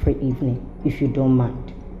classes every evening, if you don't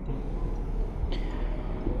mind.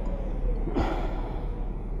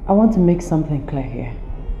 I want to make something clear here.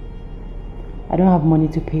 I don't have money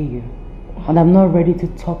to pay you, and I'm not ready to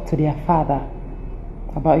talk to their father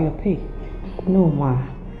about your pay. No, Ma.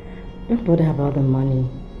 Don't bother about the money.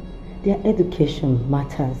 Their education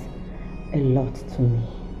matters a lot to me.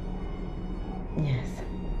 Yes.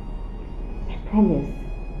 I promise.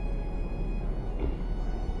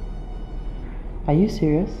 Are you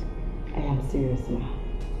serious? I am serious, Ma.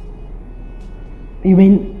 You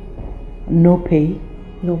mean no pay?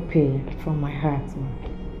 No pay, from my heart, Ma.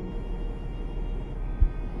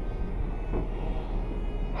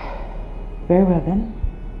 Very well then.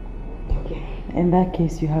 Okay. In that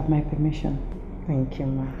case, you have my permission. Thank you,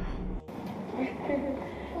 Ma.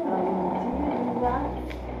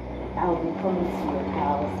 I'll be coming to your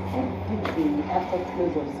house every day after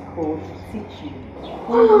close of school to teach you.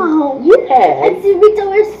 Wow! Yes! Auntie Rita,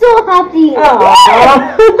 we're so happy!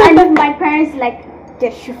 Aww. And if my parents like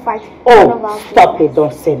they should fight. Oh, stop it.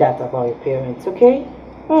 Don't say that about your parents, okay?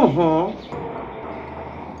 Mm-hmm.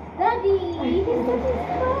 Daddy,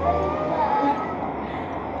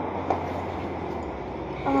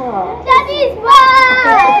 Oh. Daddy's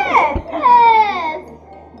back!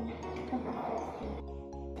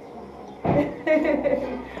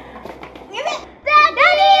 Yes!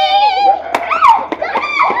 Daddy!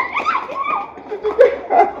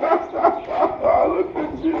 Look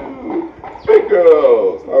at you. Big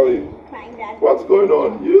girls. How are you? Fine, Dad. What's going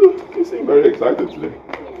on? You seem very excited today.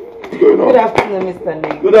 What's going on? Good afternoon, Mr.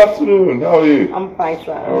 Nick. Good afternoon. How are you? I'm fine,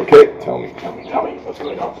 sir. Okay, tell me. What's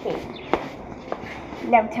going on?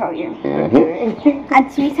 Let me tell you.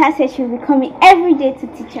 Aunt Rita said she'll be coming every day to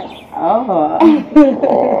teach us. Oh.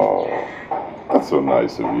 Oh, that's so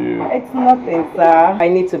nice of you. It's nothing, sir. I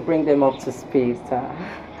need to bring them up to speed, sir.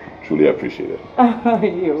 Truly appreciate it.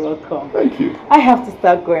 You're welcome. Thank you. I have to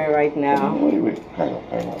start going right now. Wait. Hang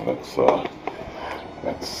on.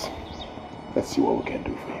 Let's see what we can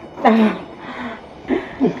do for you.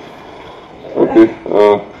 Okay.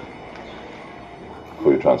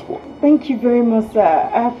 For your transport. Thank you very much, sir.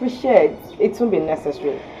 I appreciate it. It won't be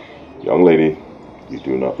necessary. Young lady, you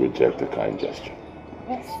do not reject a kind gesture.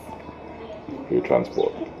 Yes. For your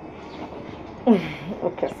transport.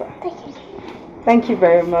 Okay, sir. Thank you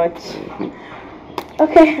very much.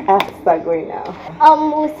 Okay, I have to start going now.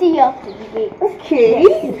 We'll see you after the gate. Okay,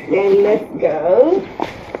 then let's go.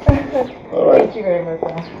 All right. Thank you very much,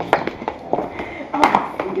 sir.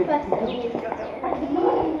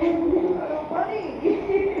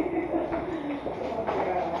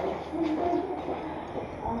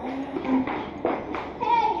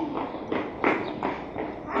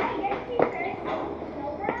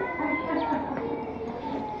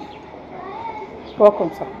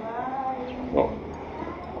 Welcome, sir. Oh.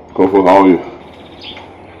 Kofo, how are you?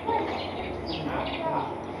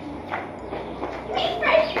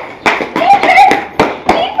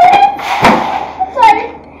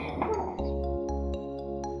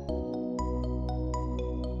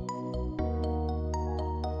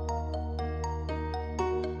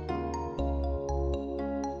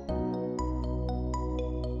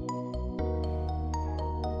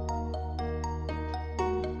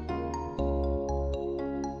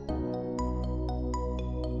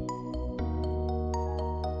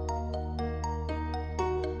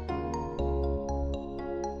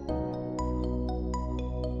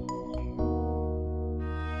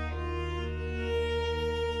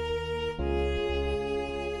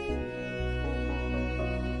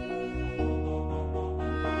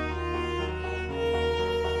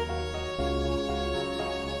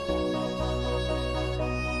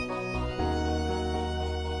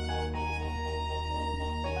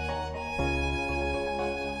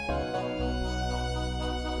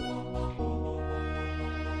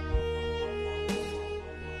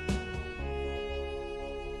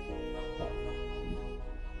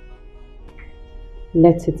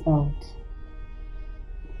 Let it out.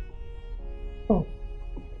 Oh,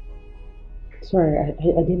 sorry, I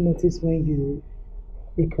didn't notice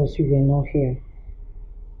because you were not here.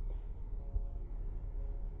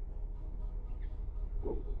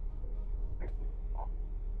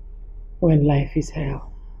 When life is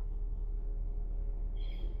hell,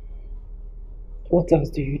 what else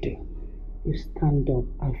do? You stand up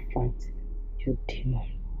and fight your demon.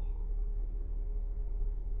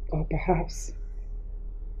 Or perhaps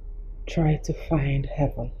try to find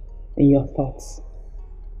heaven in your thoughts.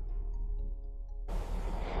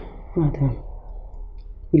 Madam,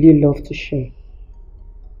 will you love to share?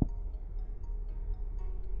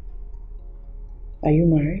 Are you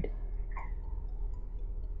married?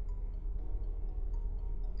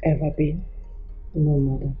 Ever been? No,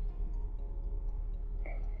 madam.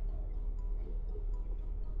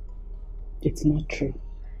 It's not true.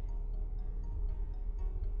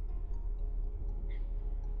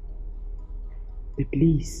 The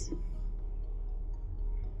bliss,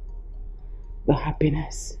 the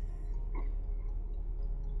happiness,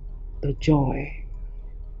 the joy,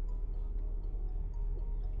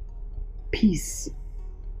 peace,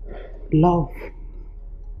 love,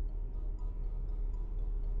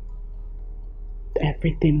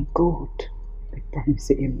 everything good they promise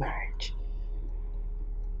it in marriage.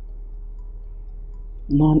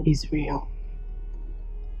 None is real.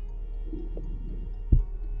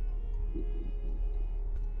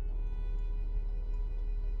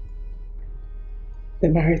 The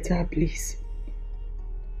marital bliss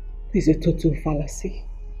is a total fallacy.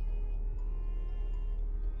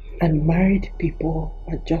 And married people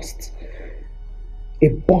are just a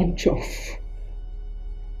bunch of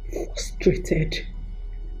frustrated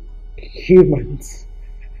humans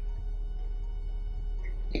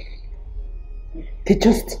They're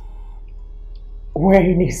just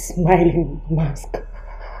wearing a smiling mask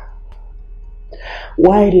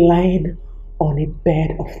while lying on a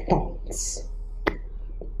bed of thorns.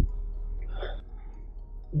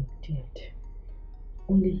 Indeed,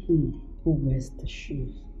 only he who wears the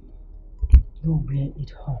shoes knows where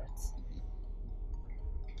it hurts.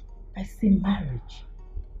 I see marriage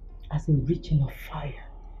as a reaching of fire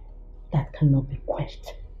that cannot be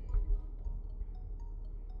quenched.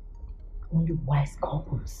 Only wise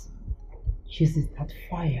couples uses that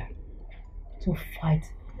fire to fight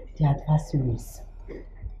their adversaries.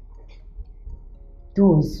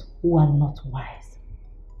 Those who are not wise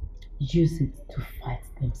use it to fight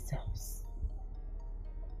themselves.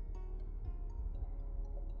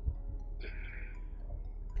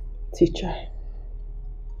 Teacher,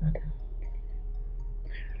 Madam,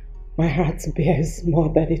 my heart bears more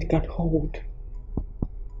than it can hold.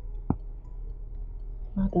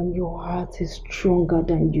 Madam, your heart is stronger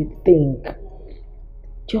than you think.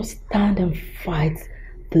 Just stand and fight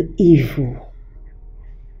the evil.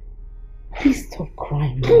 Please stop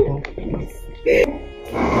crying, Madam, please.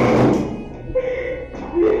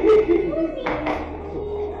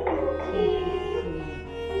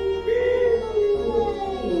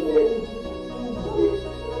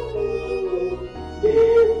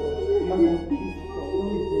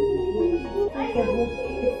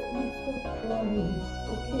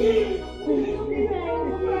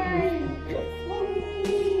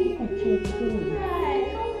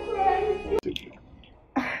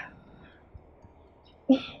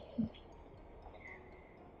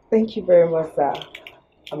 Thank you very much, sir.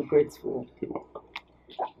 I'm grateful.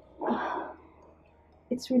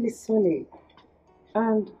 It's really sunny,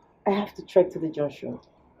 and I have to trek to the junction.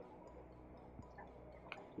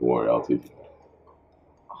 Don't worry, I'll take you.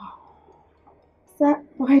 Sir,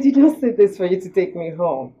 why did you say this for you to take me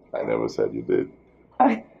home? I never said you did.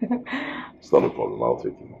 It's not a problem, I'll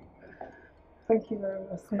take you home. Thank you very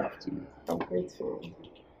much, sir. I'm grateful.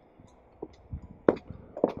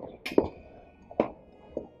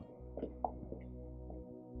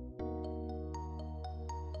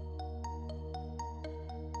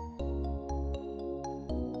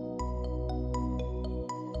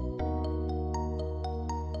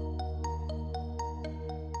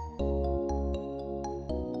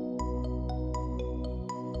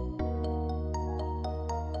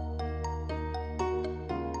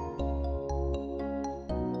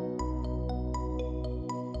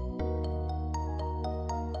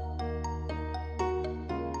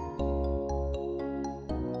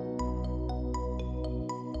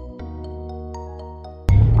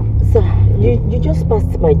 You just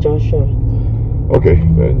passed my junction. Okay,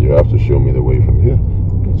 then you have to show me the way from here.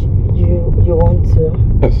 You want to?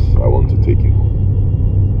 Yes, I want to take you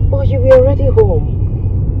home. Oh, you were already home.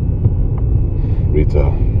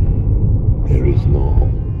 Rita, there is no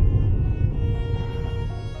home.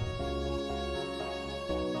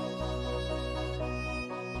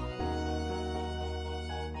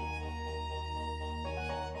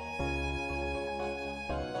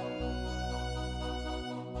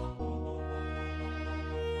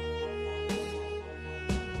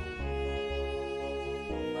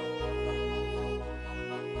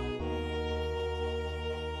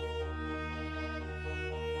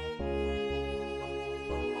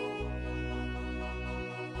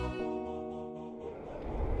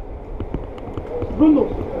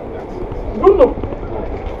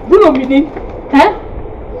 Bruno, meaning? Eh?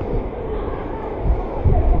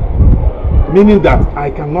 Meaning that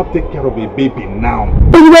I cannot take care of a baby now.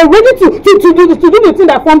 But you were ready to do the thing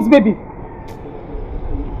that forms baby.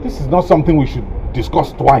 This is not something we should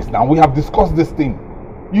discuss twice now. We have discussed this thing.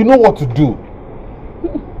 You know what to do.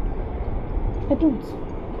 I don't.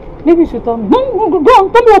 Maybe you should tell me. Go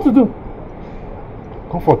on, tell me what to do.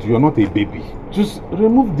 Comfort, you're not a baby. Just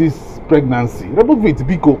remove this pregnancy. Remove it,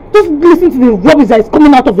 Biko. Just listen to the rubbish that is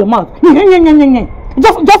coming out of your mouth.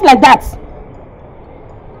 Just like that.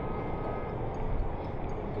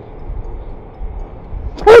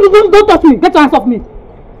 Hey, don't touch me. Get your hands off me.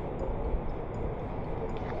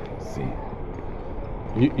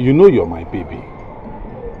 See, you know you're my baby.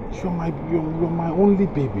 You're my only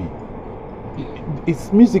baby.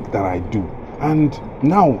 It's music that I do, and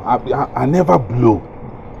now I never blow.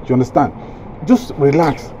 Do you understand? Just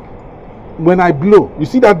relax. When I blow, you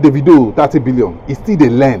see that Davido 30 billion, it's still they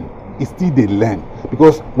learn.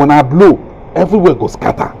 Because when I blow, everywhere goes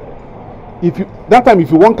scatter. If you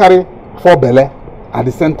want carry 4 belle at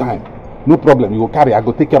the same time, no problem. You go carry, I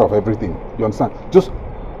go take care of everything. You understand? Just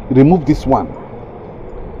remove this one.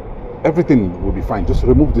 Everything will be fine. Just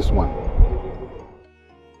remove this one.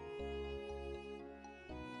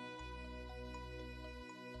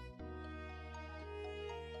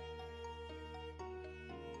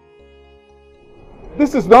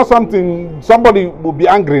 This is not something somebody will be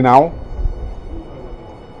angry now.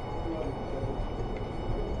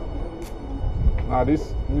 Now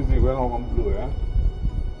this music will not come blow, yeah?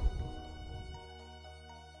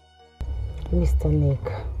 Mr. Nick,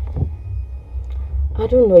 I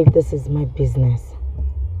don't know if this is my business,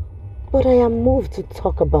 but I am moved to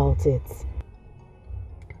talk about it.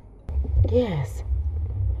 Yes,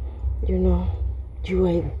 you know, you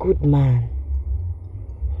are a good man.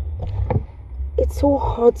 It's so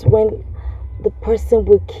hard when the person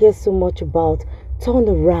we care so much about turn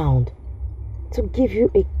around to give you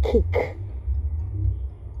a kick.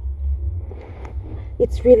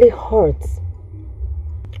 It really hurts.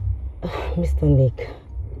 Mr. Nick,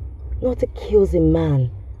 nothing kills a man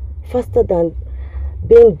faster than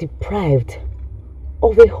being deprived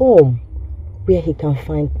of a home where he can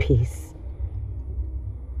find peace.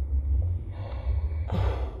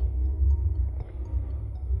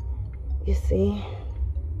 You see,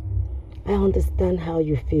 I understand how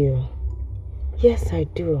you feel. Yes, I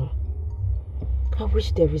do. I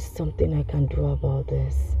wish there is something I can do about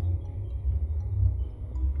this.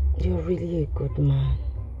 You're really a good man.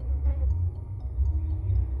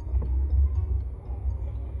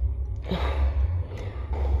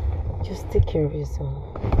 Just take care of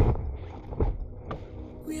yourself.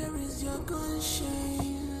 Where is your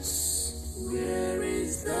conscience? Where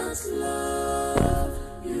is that love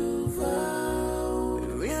you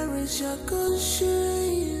vowed? Where is your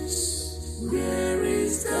conscience? Where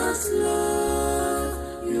is that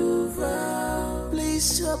love you vowed?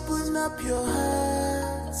 Please open up your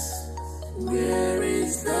heart. Where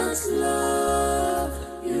is that love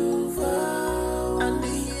you vowed? And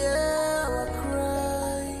hear our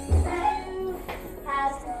cry.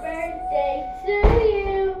 Happy birthday to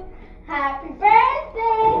you. Happy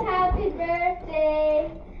birthday, happy birthday.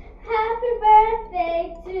 Happy birthday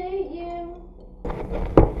to you.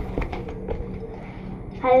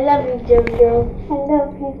 I love you, Jojo. I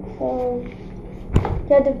love you too.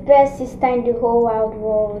 You're the best sister in the whole wide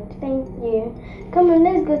world. Thank you. Come on,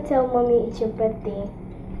 let's go tell mommy it's your birthday.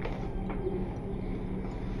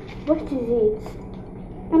 What is it?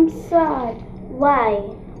 I'm sad. Why?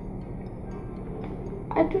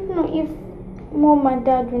 I don't know if mom and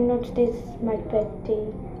dad will know this is my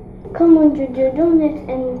birthday. Come on, Jojo, don't let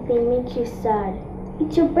anything make you sad.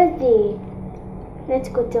 It's your birthday. Let's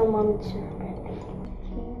go tell mommy it's your birthday.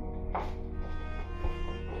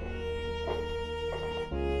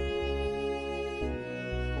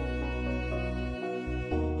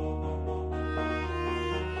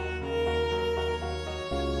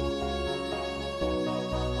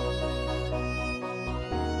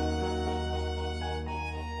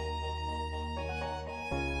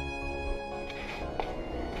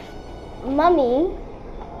 Mommy,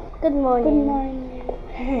 good morning. Good morning.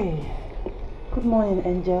 Hey, good morning,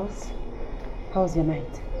 angels. How's your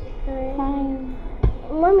night? Fine.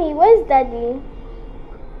 Mommy, where's Daddy?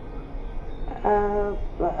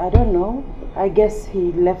 I don't know. I guess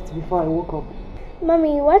he left before I woke up.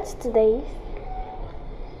 Mommy, what's today?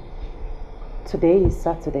 Today is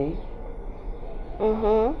Saturday.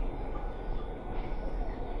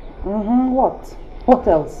 What? What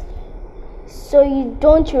else? So you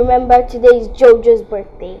don't remember today is Jojo's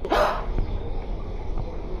birthday?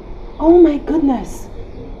 Oh my goodness.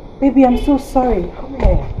 Baby, I'm so sorry. Come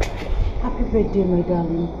here. Happy birthday, my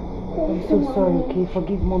darling. I'm so sorry, okay?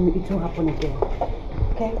 Forgive mommy. It won't happen again.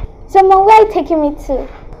 Okay? So mom, where are you taking me to?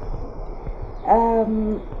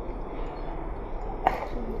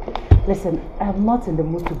 Listen, I'm not in the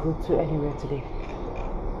mood to go to anywhere today.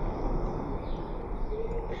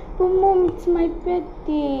 But mom, it's my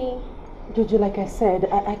birthday. Jojo, like I said,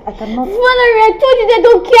 I cannot... Valerie, I told you they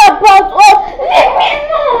don't care about us. Leave me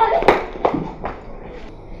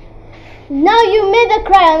alone. Now you made her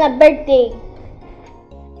cry on her birthday.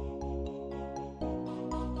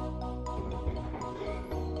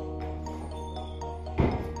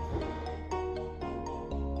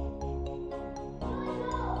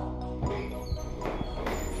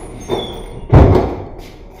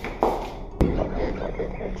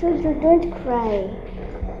 Jojo, don't cry.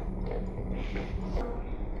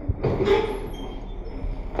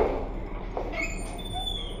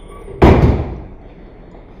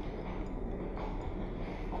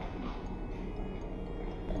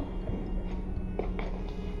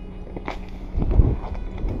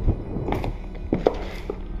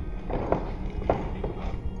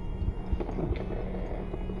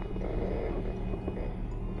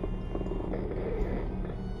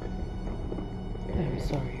 I'm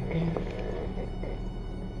sorry, okay?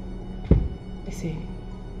 You see,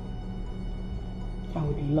 I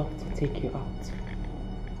would love to take you out.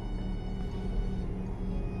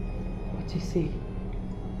 But you see,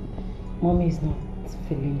 Mommy is not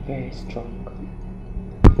feeling very strong.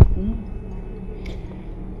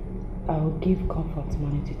 I'll give Comfort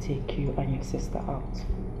money to take you and your sister out.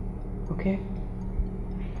 Okay?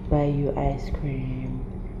 Buy you ice cream,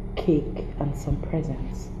 cake, and some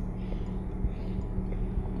presents.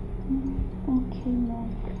 Okay,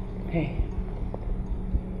 Mom. Hey.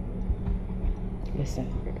 Listen.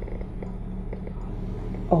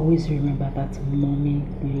 Always remember that Mommy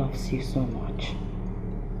loves you so much.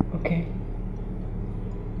 Okay?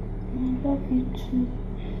 I love you too.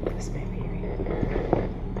 Yes, baby.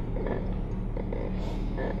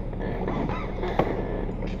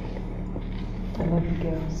 I love you,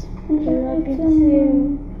 girls. I love you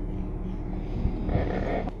too.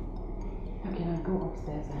 Okay, now go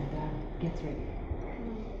upstairs and get ready.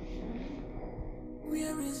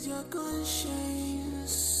 Where is your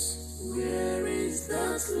conscience? Where is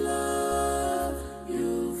that love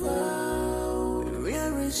you vowed?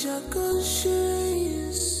 Where is your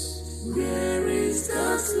conscience? Where is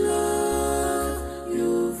that love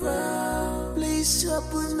you vowed? Please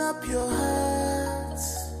open up your heart.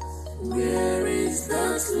 Where is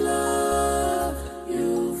that love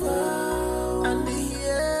you vowed? And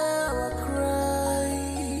hear our cry.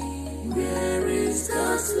 Where is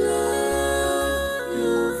that love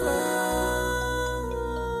you vowed?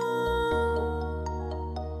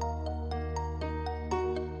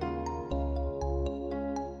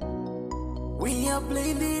 We are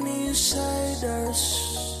bleeding inside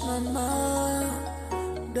us, Mama,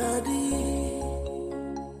 Daddy.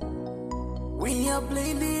 We are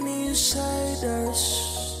bleeding inside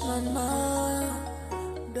us, Mama,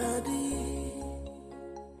 Daddy.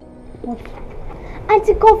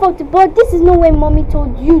 Auntie Comfort, but this is not when Mommy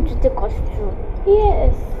told you to take us to.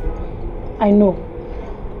 Yes. I know.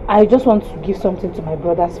 I just want to give something to my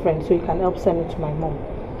brother's friend so he can help send it to my mom.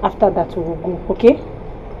 After that, we will go, okay?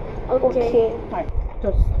 Okay. Alright,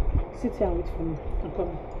 just sit here and wait for me. I'm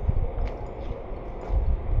coming.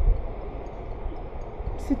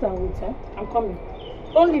 Sit and wait, eh? I'm coming.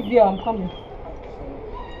 Don't leave here, I'm coming.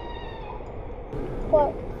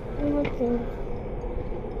 What? Nothing.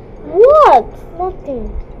 What?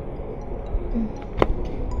 Nothing.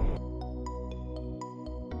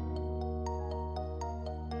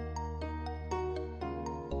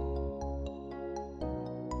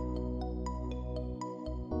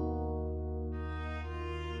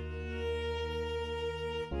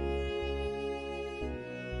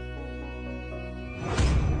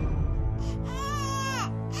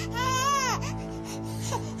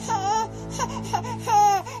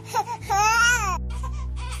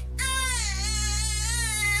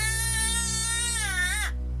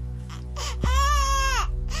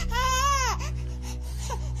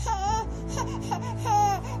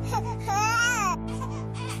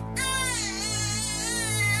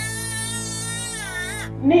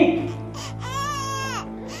 Nick!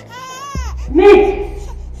 Nick!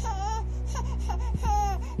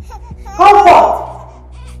 Comfort!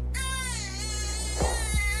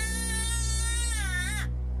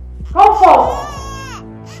 Comfort!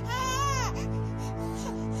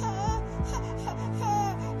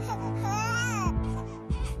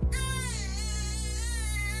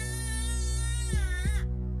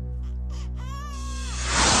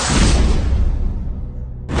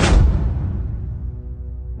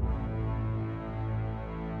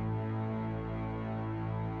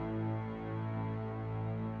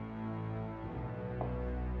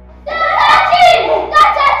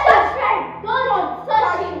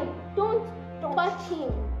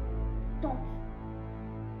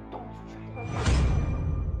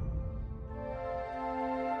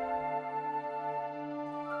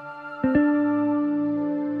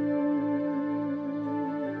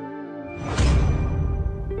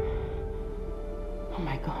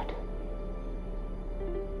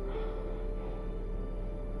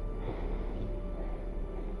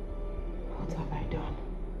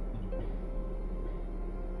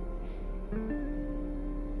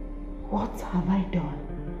 What have I done?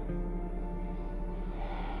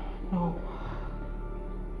 No.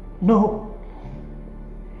 No.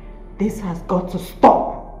 This has got to stop.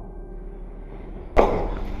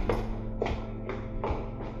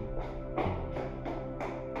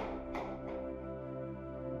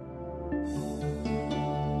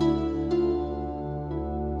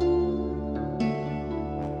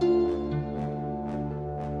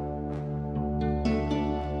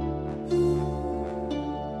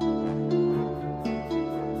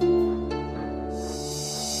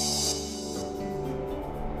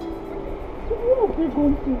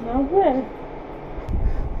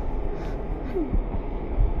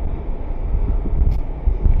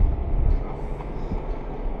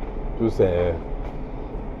 Just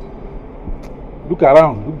look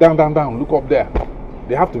around, look down, look up there.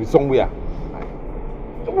 They have to be somewhere.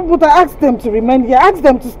 But I asked them to remain here. I asked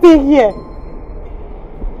them to stay here.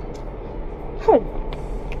 Hey.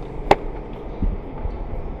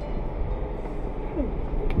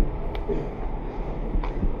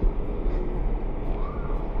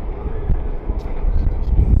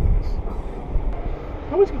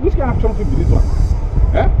 Which kind of something is this one?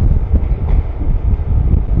 Eh?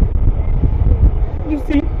 You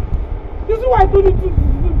see why I told you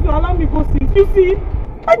to allow me go since. You see?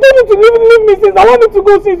 I told you to leave me since. Allow me to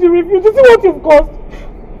go since you refuse. You see what you've caused?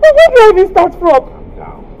 Where do I even start from? Calm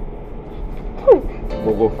down.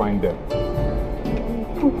 Go find them.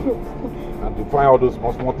 And to find all those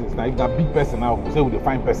small things. Now, if you're a big person now, we say with a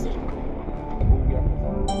fine person.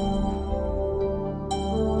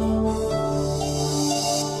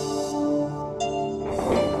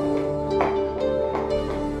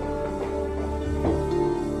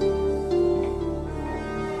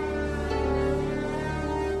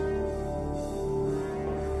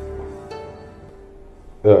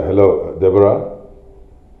 Hello, Deborah.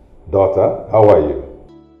 Daughter, how are you?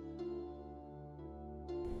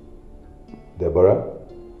 Deborah?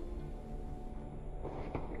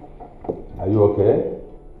 Are you okay?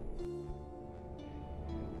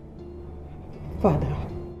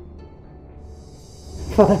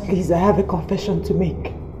 Father, please, I have a confession to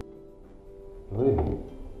make. Really?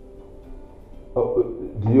 Oh,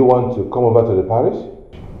 do you want to come over to the parish?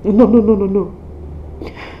 No.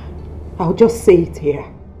 I'll just say it here.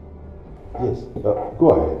 Yes, go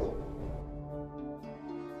ahead.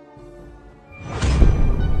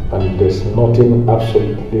 And there's nothing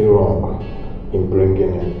absolutely wrong in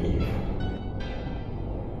bringing in Eve.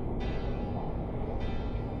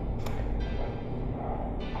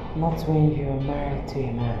 Not when you're married to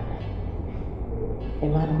a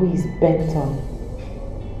man who is bent on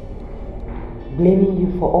blaming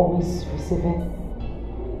you for always receiving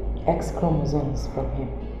X chromosomes from him.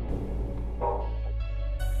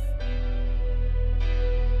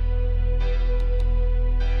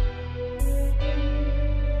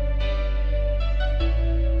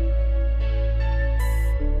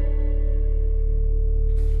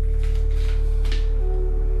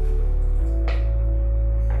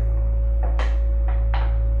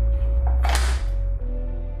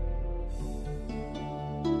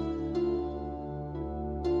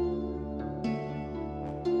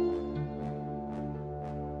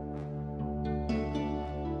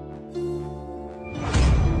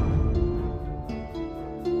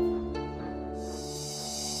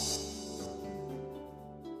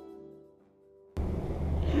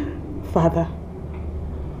 Father,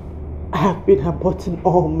 I have been aborting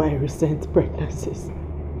all my recent pregnancies.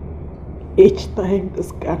 Each time the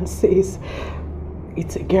scan says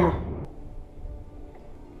it's a girl.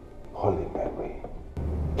 Holy Mary.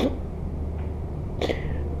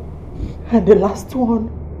 And the last one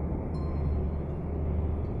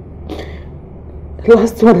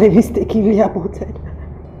I mistakenly aborted.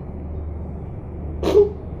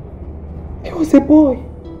 It was a boy.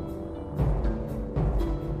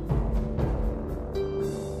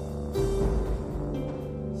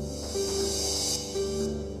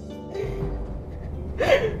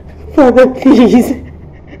 Father, please.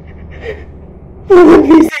 Father,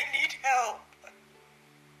 please, I need help.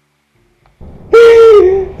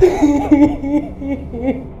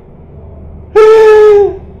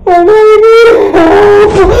 Father, I need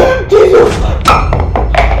help. Jesus.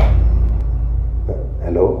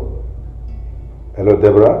 Hello? Hello,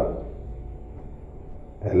 Deborah?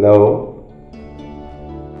 Hello?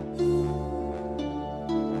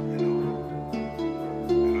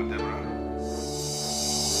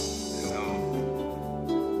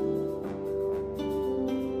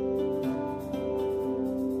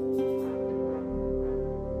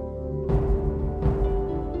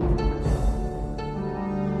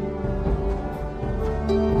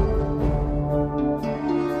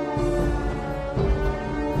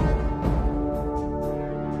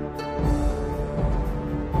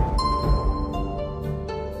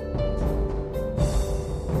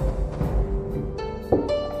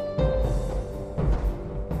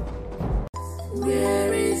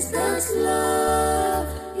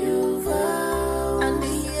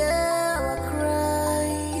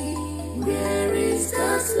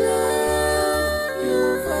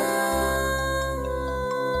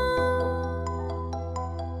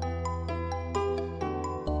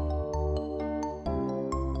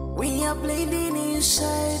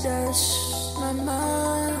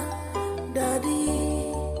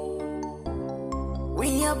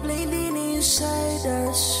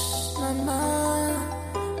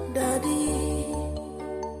 Daddy,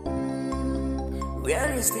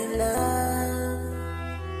 where is the love?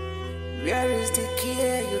 Where is the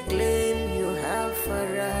care you claim you have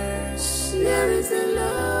for us? Where is the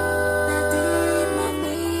love? Daddy,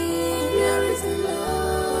 mommy, where is the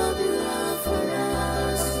love you have for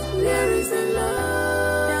us? Where is the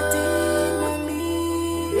love? Daddy,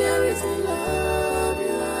 mommy, where is the love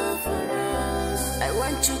you have for us? I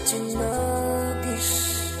want you to know this.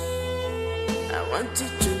 I want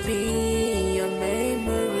it to be in your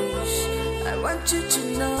memories. I want you to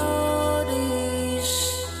know this.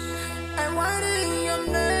 I want it in your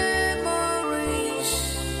memories.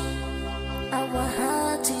 Our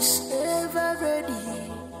heart is ever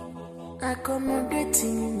ready,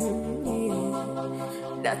 accommodating.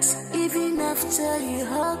 That even after you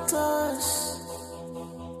hurt us,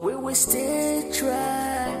 we will still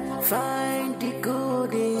try find the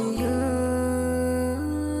good in you.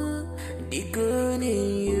 The good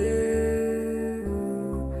in you.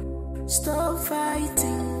 Stop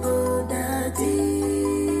fighting, oh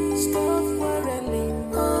daddy. Stop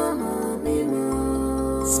quarreling, oh mommy,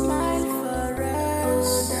 smile for us,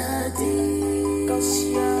 oh daddy. 'Cause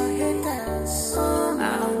your haters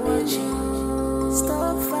are watching.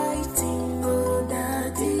 Stop fighting, oh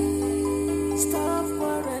daddy. Stop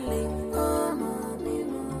quarreling, oh mommy.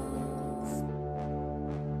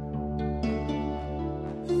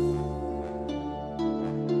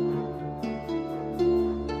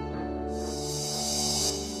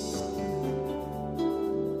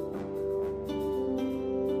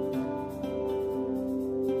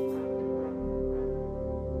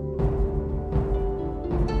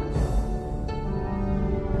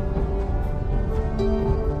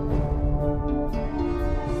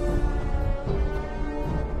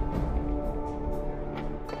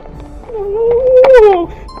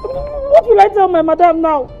 What will I tell my madam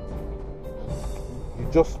now? You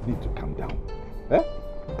just need to calm down. Eh?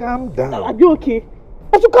 Calm down. Are you okay?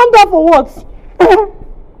 I should calm down for what?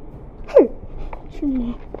 Hey,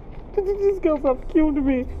 Chima, these girls have killed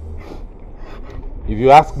me. If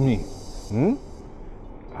you ask me,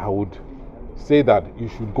 I would say that you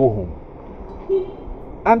should go home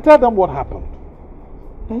and tell them what happened.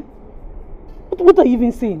 Eh? What are you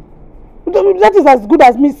even saying? That is as good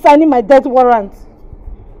as me signing my death warrant.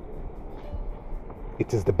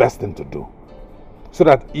 It is the best thing to do, so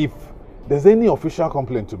that if there's any official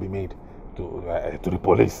complaint to be made to the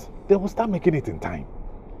police, they will start making it in time.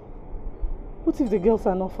 What if the girls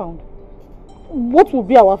are not found? What will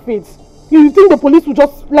be our fate? You think the police will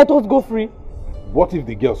just let us go free? What if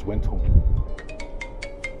the girls went home?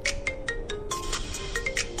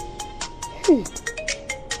 Hey.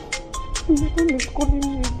 My mom is calling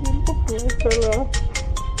me again. What will I tell her?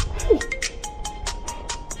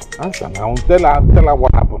 Answer now. Tell her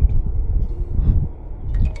what happened.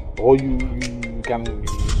 Or you can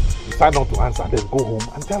decide not to answer, then go home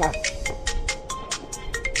and tell us.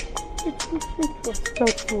 It's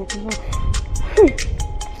that fault now.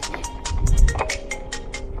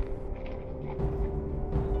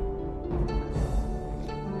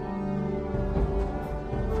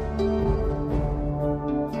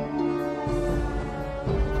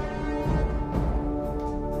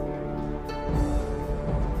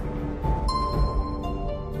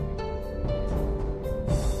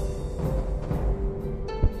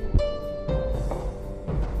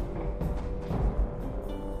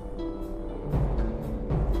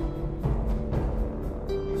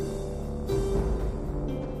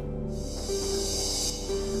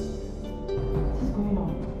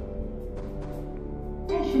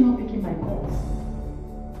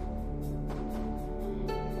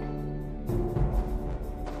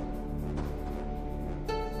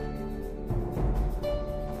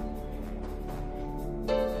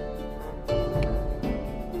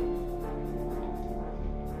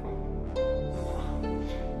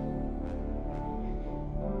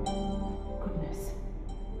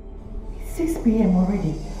 PM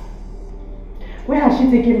already. Where has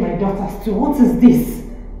she taken my daughters to? What is this?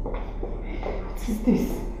 What is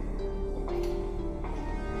this?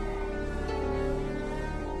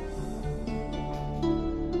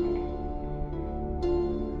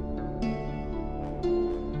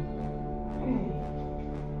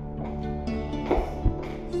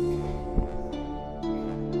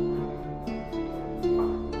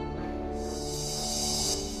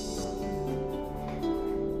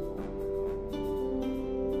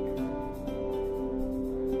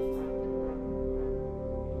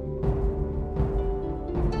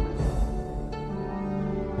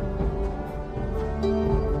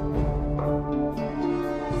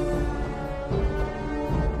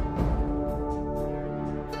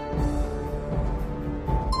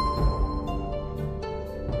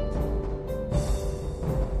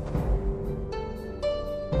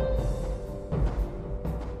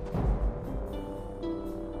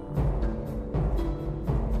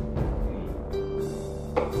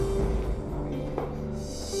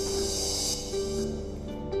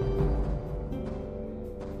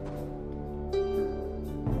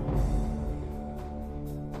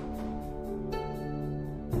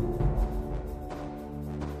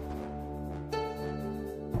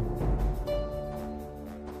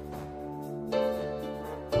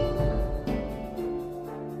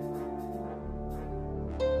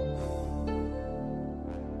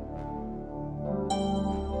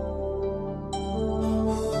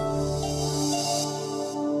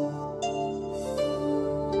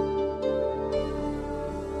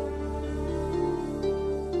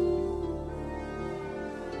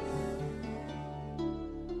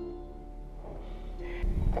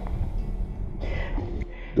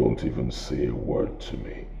 Don't say a word to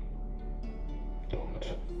me. Don't.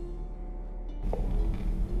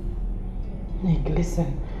 Nick,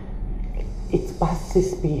 listen. It's past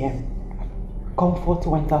 6 p.m. Comfort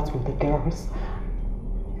went out with the girls.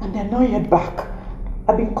 And they're not yet back.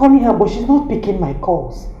 I've been calling her, but she's not picking my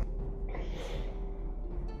calls.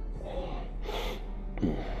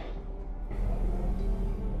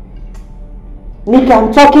 Nick,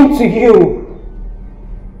 I'm talking to you.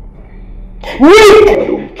 Nick! I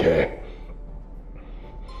don't care.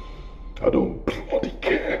 I don't bloody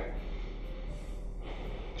care.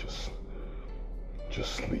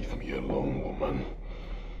 Just leave me alone, woman.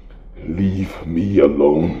 Leave me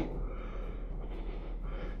alone.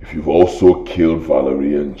 If you've also killed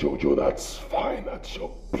Valerie and Jojo, that's fine. That's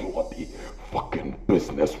your bloody fucking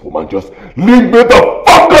business, woman. Just leave me the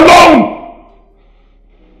fuck alone!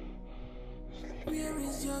 Where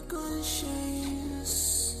is your conscience?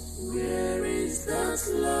 Where is that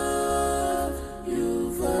love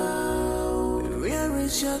you vowed? Where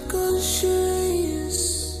is your conscience?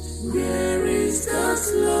 Where is that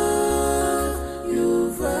love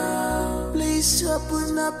you vowed? Please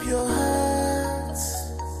open up your heart.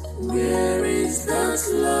 Where is that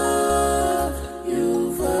love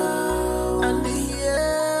you vowed? And hear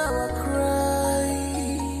our cry.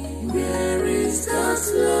 Where is that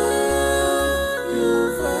love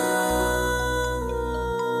you vowed?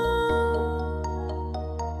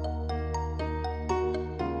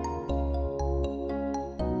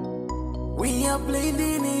 We are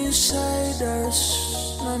bleeding inside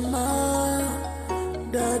us, Mama,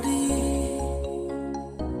 Daddy.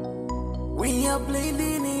 We are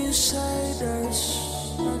bleeding inside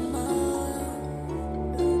us, Mama.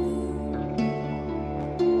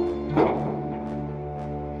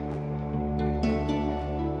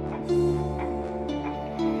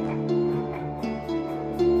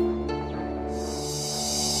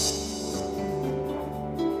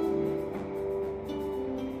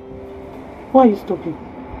 Why are you stopping?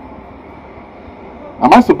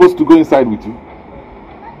 Am I supposed to go inside with you?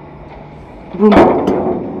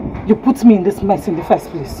 Bruno, you put me in this mess in the first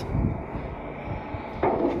place.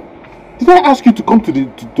 Did I ask you to come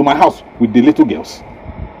to my house with the little girls?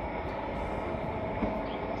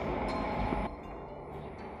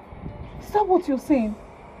 Is that what you're saying?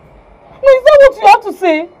 No, is that what you have to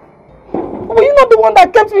say? Were you not the one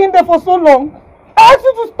that kept me in there for so long? I asked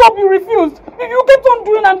you to stop, you refused. You kept on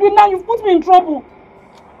doing and doing, now you've put me in trouble.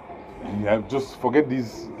 Yeah, just forget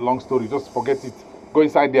this long story, just forget it. Go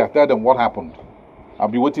inside there, tell them what happened. I'll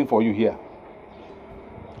be waiting for you here.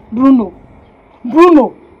 Bruno,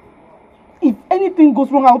 if anything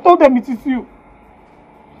goes wrong, I'll tell them it is you.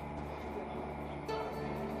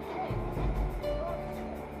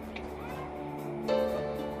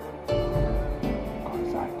 Go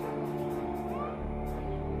inside.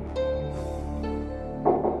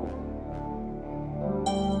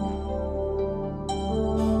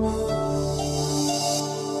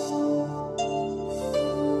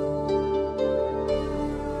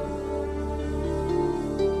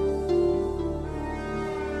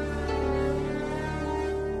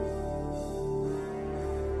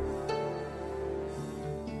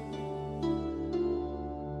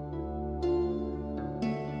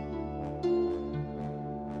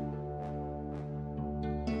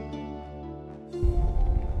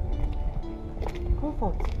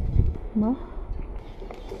 Ma?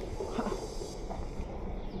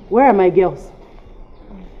 Where are my girls?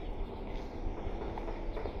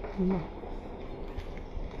 Ma.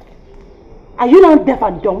 Are you not deaf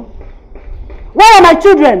and dumb? Where are my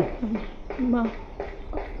children? Ma.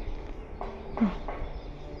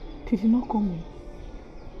 Did you not call me?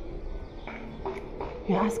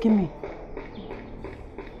 You're asking me.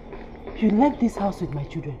 You left this house with my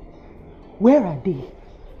children. Where are they?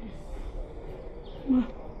 Ma.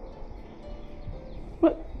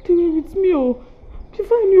 But they were with me, oh.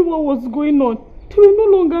 Before I knew what was going on, they were no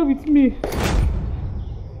longer with me.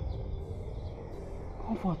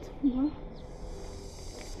 Comfort. Ma.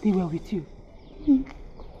 They were with you.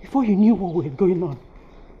 Before you knew what was going on,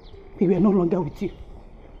 they were no longer with you.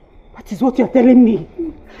 That is what you're telling me.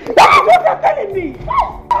 That is what you're telling me!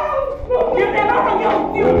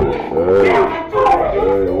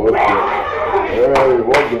 You're not with you!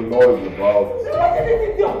 What's the noise about? Look at this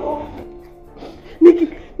idiot! Nikki,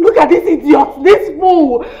 look at this idiot! This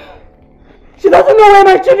fool! She doesn't know where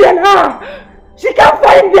my children are! She can't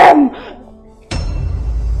find them!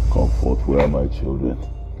 Comfort, where are my children?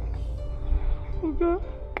 Okay,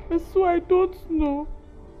 I swear I don't know.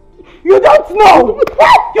 You don't know!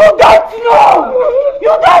 You don't know!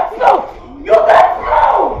 You don't know! You don't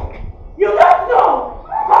know! You don't know!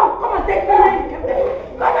 Come and take me!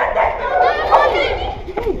 Come and take me!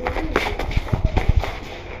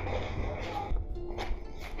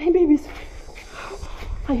 Hey, babies.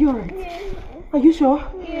 Are you alright? Yes. Are you sure?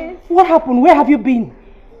 Yes. What happened? Where have you been?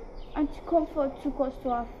 Auntie Comfort took us to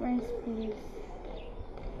our friend's place.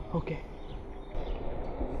 Okay.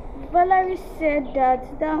 Valerie said that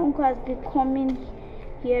uncle has been coming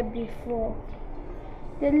here before.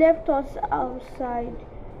 They left us outside.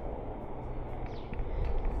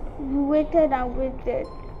 We waited and waited.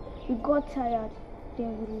 We got tired,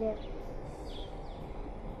 then we left.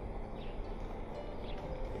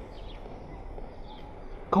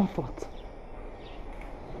 Comfort.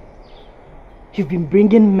 You've been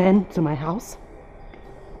bringing men to my house?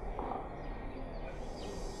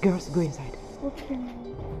 Girls, go inside. Okay.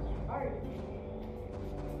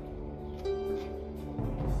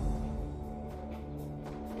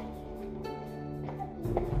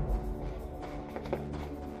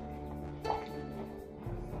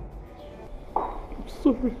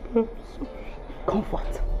 Sorry, I'm sorry.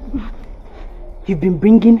 Comfort. You've been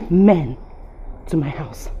bringing men to my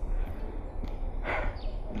house.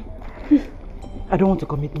 I don't want to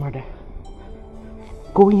commit murder.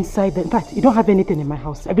 Go inside. In fact, you don't have anything in my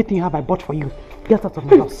house. Everything you have, I bought for you. Get out of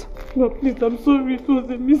my house. No, please, I'm sorry. It was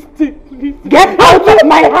a mistake. Please. Get out of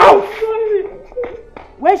my house! Sorry.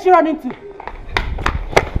 Where's she running to?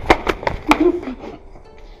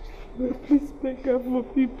 Please beg her for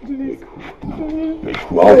me, please. Beg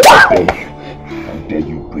you out, beg. How dare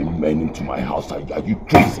you bring men into my house? Are you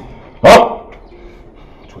crazy? Huh?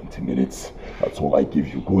 20 minutes. That's all I give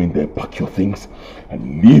you. Go in there, pack your things,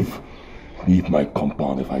 and leave. Leave my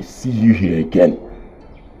compound. If I see you here again,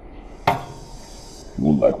 you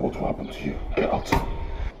won't like what will happen to you. Get out.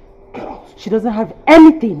 Get out. She doesn't have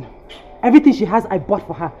anything. Everything she has, I bought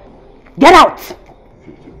for her. Get out!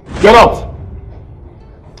 Get out!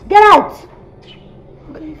 Get out!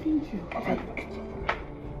 Okay, thank you.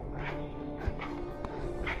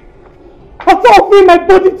 After offering my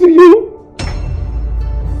body to you!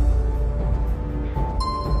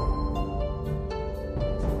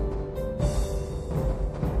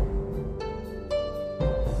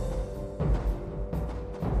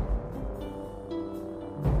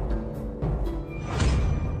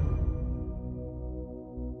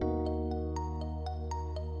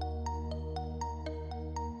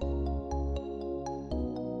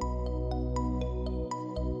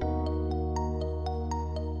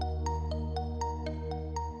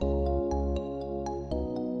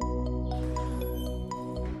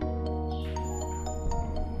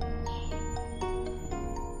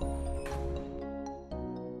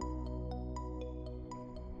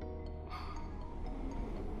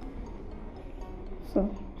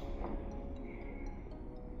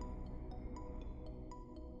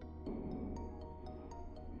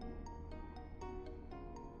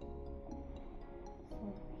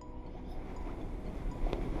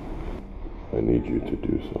 I need you to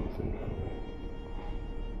do something for me.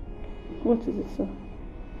 What is it, sir?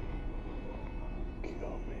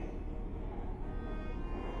 Kill me.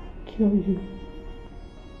 Kill you?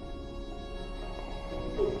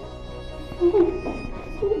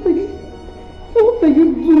 What are you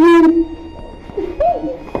doing?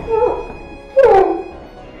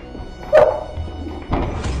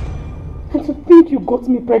 And to think you got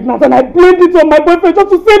me pregnant and I blamed it on my boyfriend just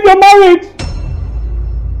to save your marriage!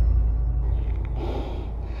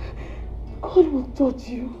 God will judge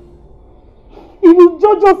you. He will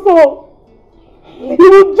judge us all. He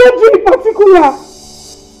will judge you in particular.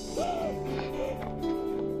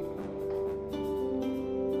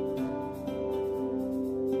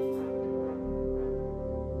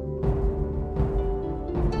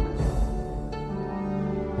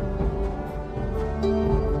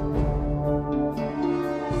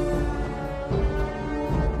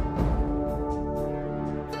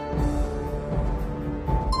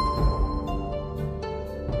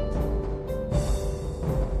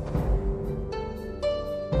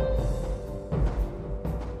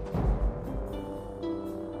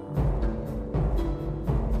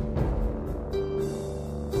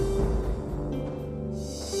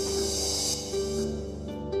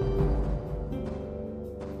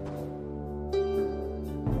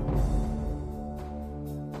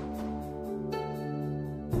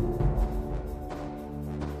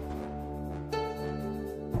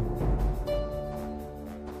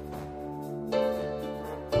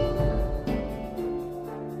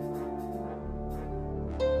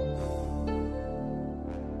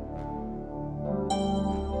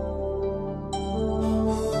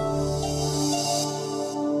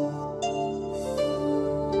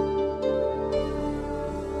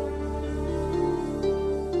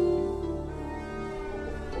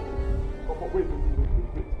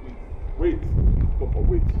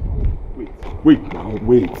 Wait,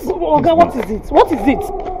 wait. Oga, what is it? What is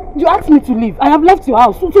it? You asked me to leave. I have left your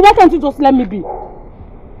house. So why can't you just let me be?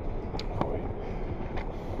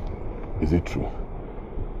 Is it true?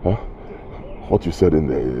 Huh? What you said in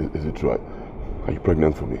there, is it true? Are you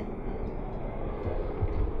pregnant for me?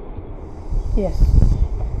 Yes.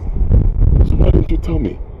 So why didn't you tell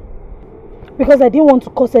me? Because I didn't want to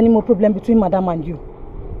cause any more problem between Madam and you.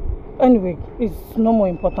 Anyway, it's no more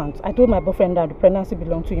important. I told my boyfriend that the pregnancy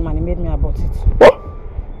belonged to him and he made me abort it. What?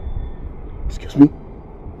 Excuse me?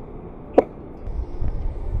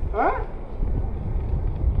 Huh?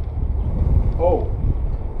 Oh.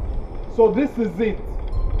 So this is it.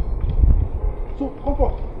 So,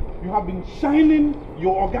 Comfort, you have been shining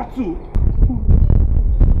your Oga too.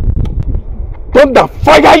 Thunder,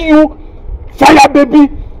 fire you! Fire, baby!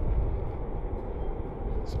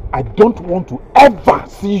 I don't want to ever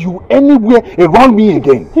see you anywhere around me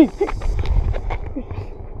again. Please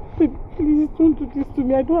don't do this to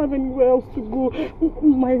me. I don't have anywhere else to go.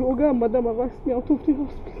 My Oga and Madam have asked me out of the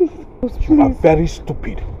house. Please. You are very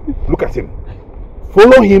stupid. Look at him.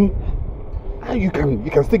 Follow him. You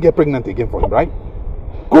can still get pregnant again for him, right?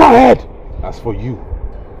 Go ahead. As for you,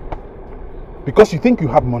 because you think you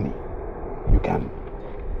have money, you can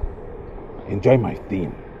enjoy my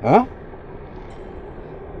theme, huh?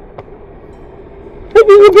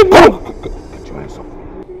 Baby, Come! Get your hands up.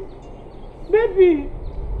 Baby!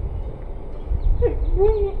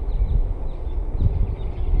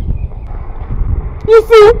 You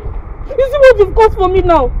see what you've caused for me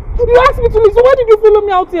now? You asked me to leave, so why did you follow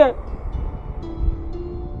me out here?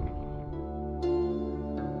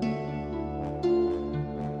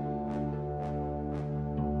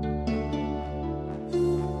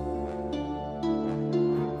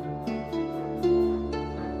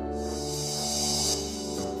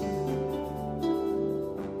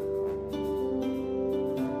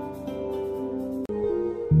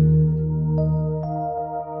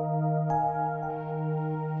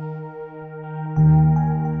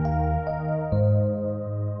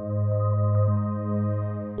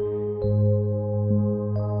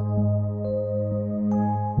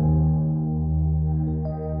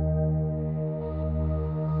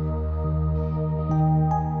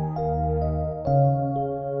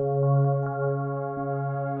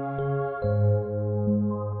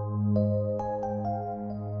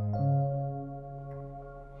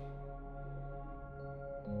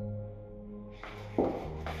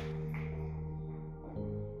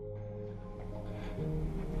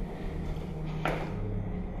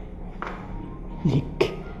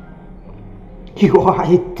 Nick, you are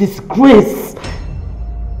a disgrace.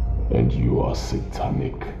 And you are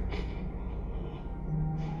satanic.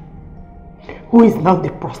 Who is now the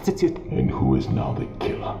prostitute? And who is now the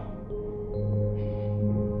killer?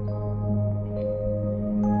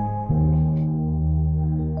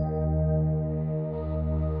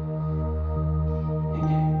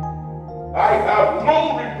 I have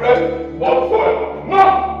no regret whatsoever.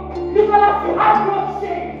 None! Nicholas, you have no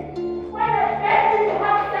shame. When I begged you to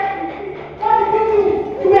have sex with me, what did you do?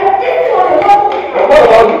 You were thinking on the wrong thing. And what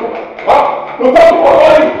about you? Huh? No time for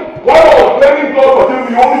lying. While I was letting God forgive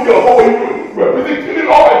the only girl, what were you doing? You were busy killing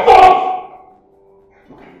all my sons!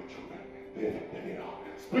 Look at your children. There they are.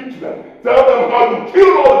 Speak to them. Tell them how you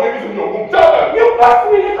killed all the babies in your womb. Tell them! You pushed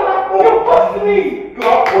me, Nicholas. You pushed me.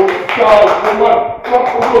 Clap for yourself, woman. Clap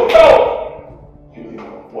for yourself. Killing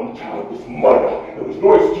one child is murder. There was no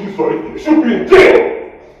excuse for it. You should be in jail.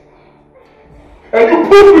 And you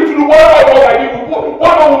pushed me to do whatever I did with one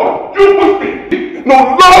woman. You pushed me. No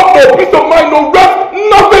love, no peace of mind, no rest,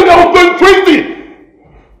 nothing else than crazy.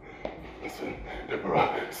 Listen, Deborah,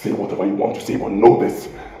 say whatever you want to say, but know this.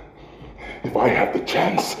 If I have the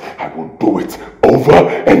chance, I will do it over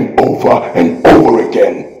and over and over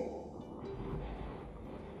again.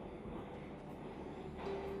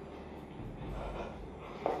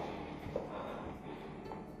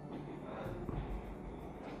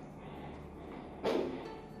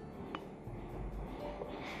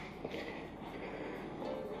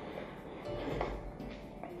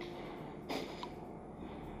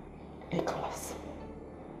 Nicholas.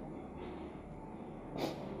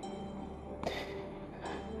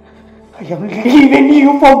 I am leaving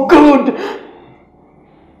you for good.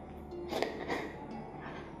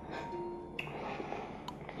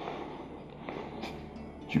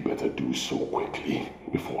 You better do so quickly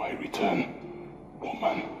before I return,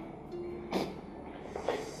 woman.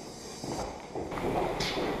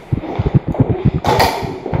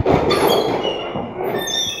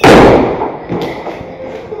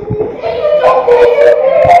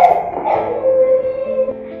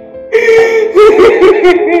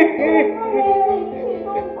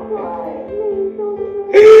 Don't cry. Please don't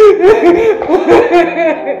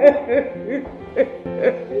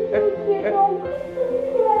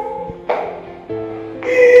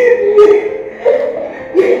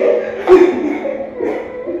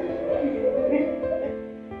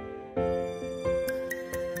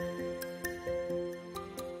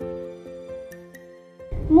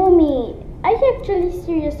Mommy, are you actually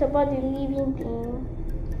serious about the living thing?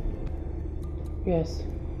 Yes.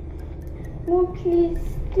 Mom, please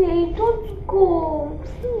stay. Don't go.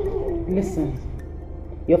 Please. Listen,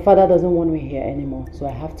 your father doesn't want me here anymore, so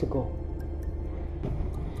I have to go.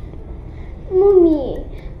 Mommy,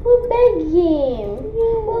 we'll beg him.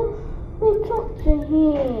 We'll talk to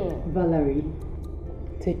him. Valerie,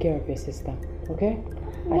 take care of your sister, okay?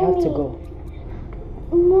 Mommy, I have to go.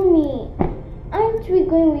 Mommy, aren't we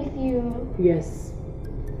going with you? Yes.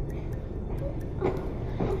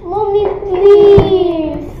 Mommy,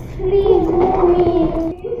 please. Please, Mommy.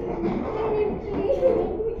 Mommy, please.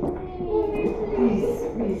 Mommy, please.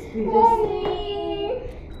 Please,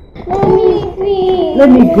 Mommy, please. Let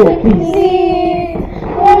me go, please. Please.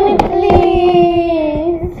 Mommy,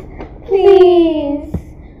 please. Please.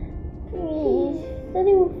 Please.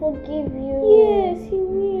 Daddy will forgive you. Yes, he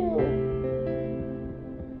will.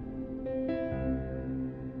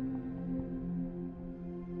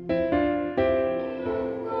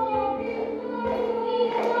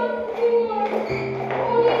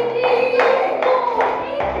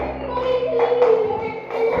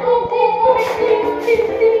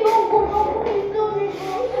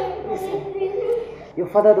 Your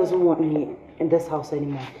father doesn't want me in this house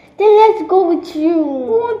anymore. Then let's go with you. I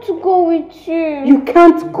want to go with you. You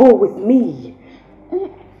can't go with me.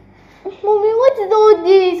 Mommy, what is all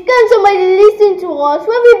this? Can't somebody listen to us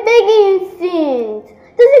when we're begging in sins?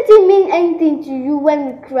 Doesn't it mean anything to you when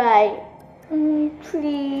we cry?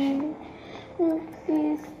 Please.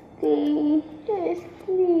 Please stay. Yes,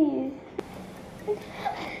 please.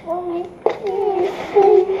 Mommy, please.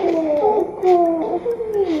 Don't go.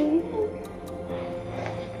 Please.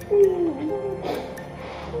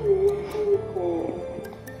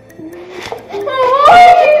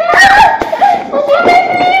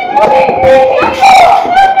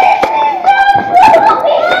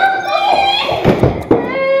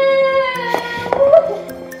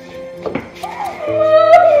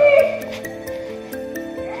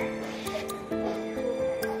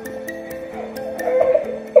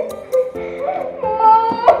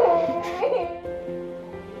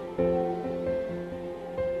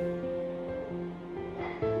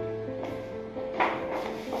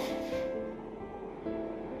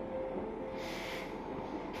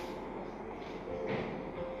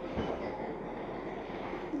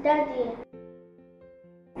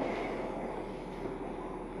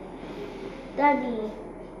 Daddy.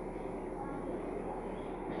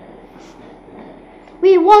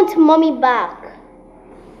 We want Mommy back.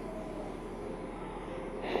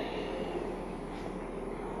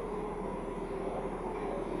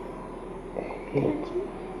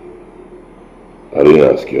 I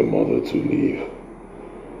didn't ask your mother to leave.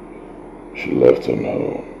 She left on her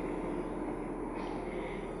own.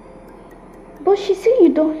 But she said you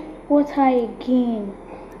don't want her again.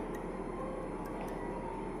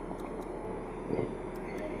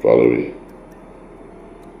 Valerie,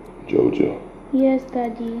 Jojo. Yes,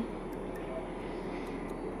 Daddy.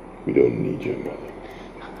 We don't need your mother.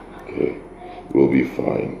 Okay? We'll be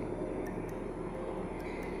fine.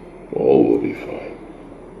 All will be fine.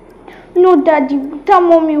 No, Daddy. Without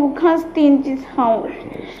Mommy, we can't stay in this house.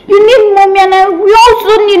 You need Mommy and we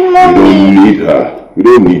also need Mommy. We don't need her. We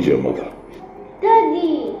don't need your mother.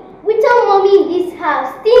 Daddy, without Mommy in this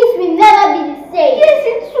house, things will never be the same. Yes,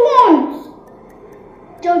 it won't.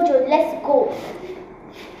 Jojo, let's go.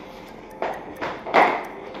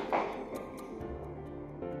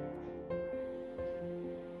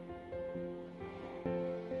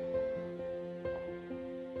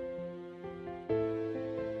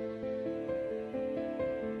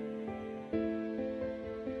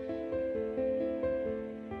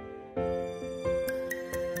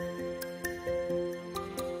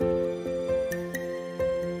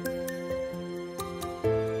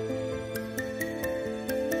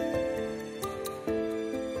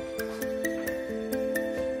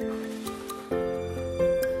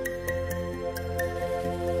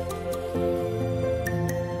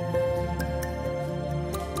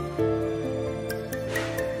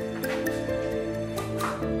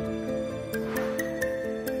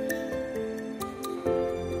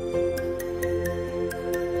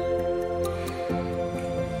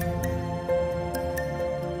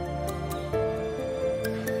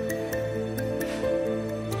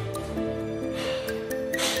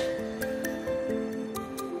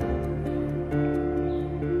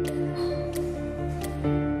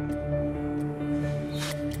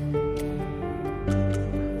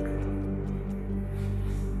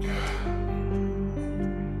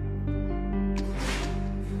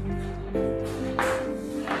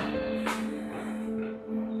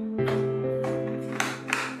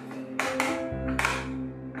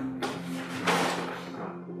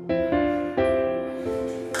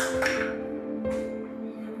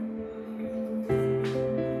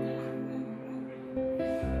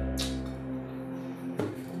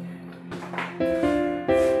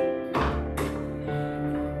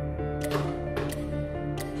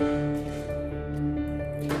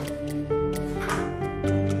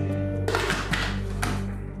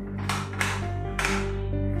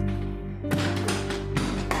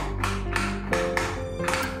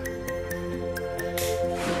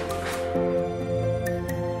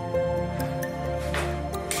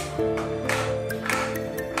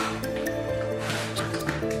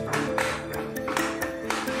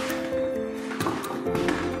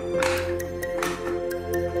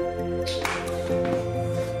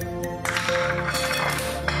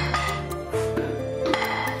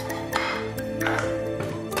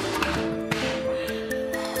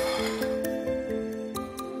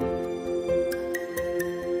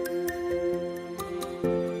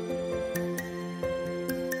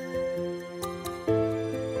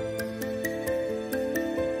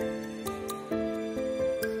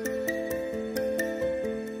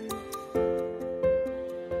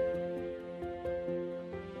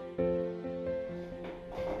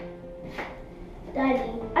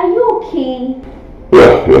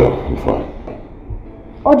 Yeah, I'm fine.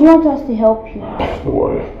 Or do you want us to help you? Don't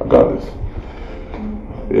worry, I got this.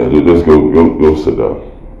 Yeah, just go sit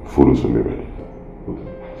down. Food is for me ready.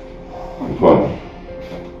 I'm fine.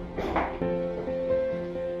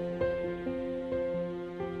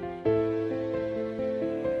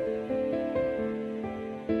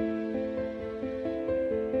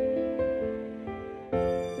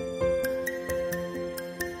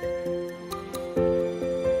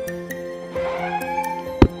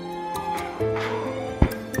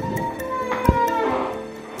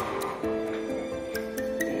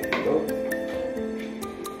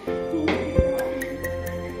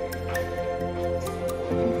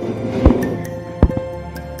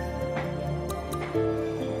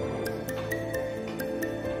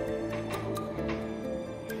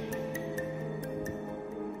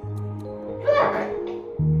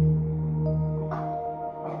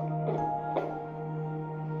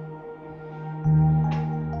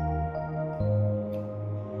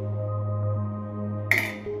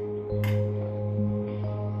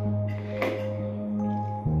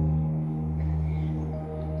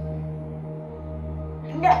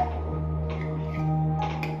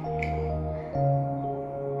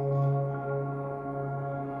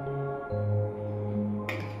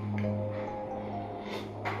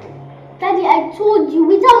 Daddy, I told you,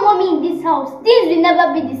 without mommy in this house, things will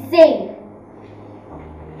never be the same.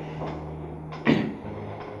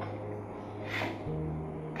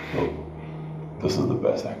 Look, this is the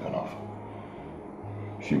best I can offer.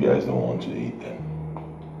 If you guys don't want to eat, then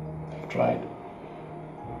I've tried.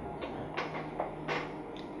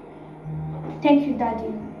 Thank you,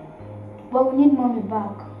 Daddy. But we need mommy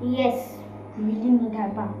back. Yes, we really need her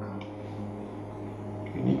back.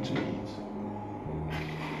 You need to eat.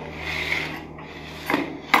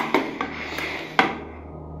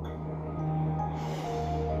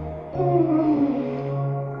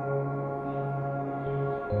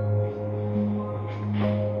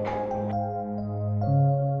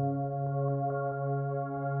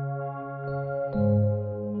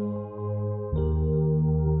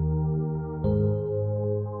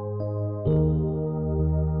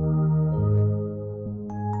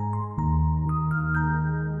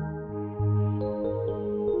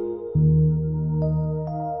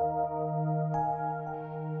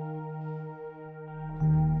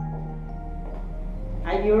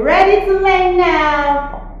 Are you ready to learn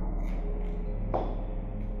now?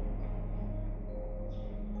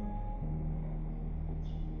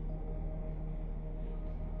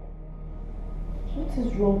 What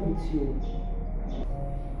is wrong with you?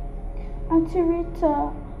 Auntie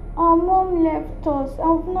Rita, our mom left us.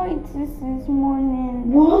 I've not eaten since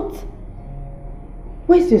morning. What?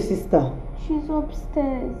 Where's your sister? She's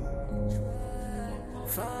upstairs.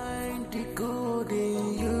 Find the good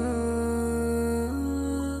in you,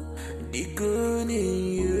 the good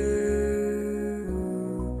in you.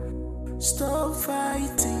 Stop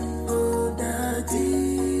fighting, oh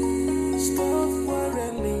daddy. Stop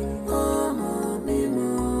quarreling, oh mommy,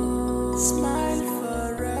 mo. Smile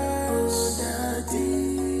for us, oh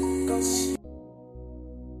daddy. 'Cause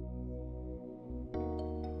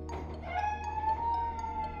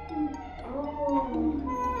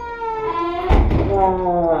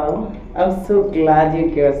Wow, I'm so glad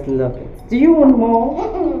you girls love it. Do you want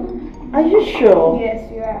more? Are you sure?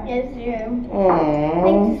 Yes, you are. Yes, you are. Aww.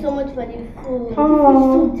 Thank you so much for the food.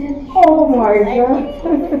 Oh, It's so delicious. oh my I god. like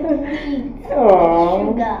it. Aww.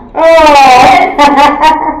 Sugar. Oh.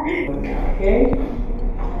 Okay.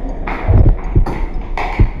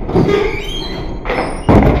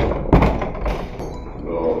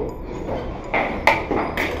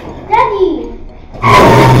 Daddy!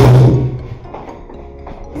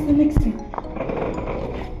 What's the next thing?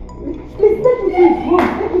 Please, let me see his room.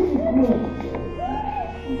 Let me see his room.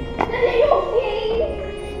 Daddy, are you okay?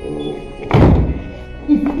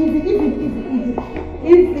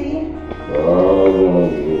 Easy.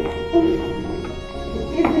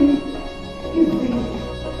 Easy.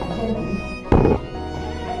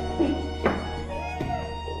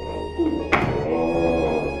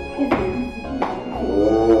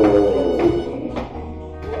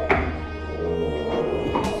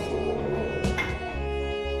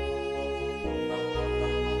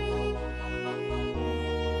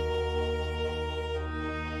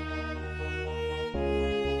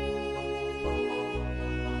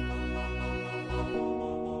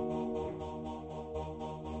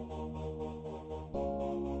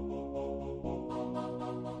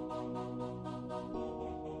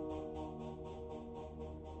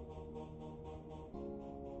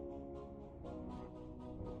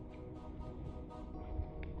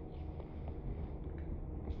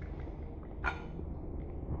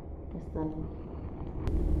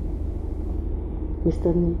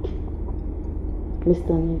 Mr. Nick.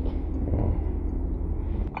 Mr. Nick.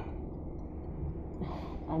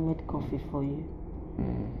 I made coffee for you.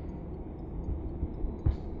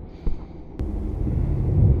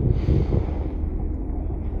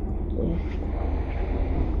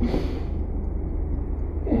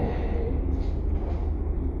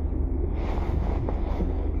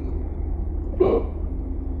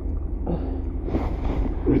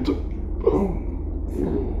 Rita.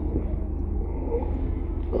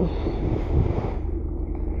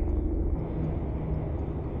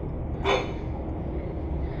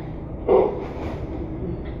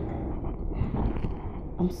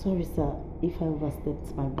 I'm sorry, sir, if I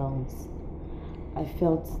overstepped my bounds. I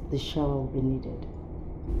felt the shower would be needed.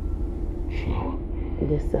 Shower?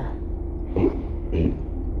 Yes, sir.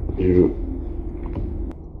 You...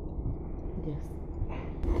 Yes.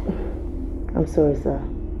 I'm sorry, sir.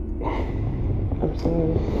 I'm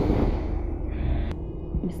sorry.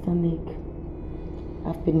 Mr. Nick,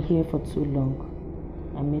 I've been here for too long.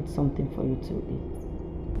 I made something for you to eat.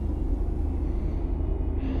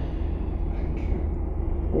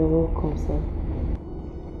 You're welcome, sir.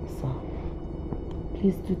 Sir,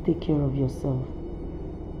 please do take care of yourself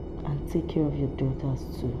and take care of your daughters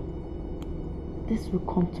too. This will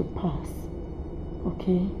come to pass,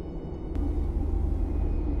 okay?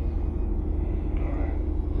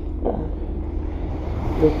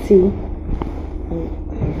 The tea.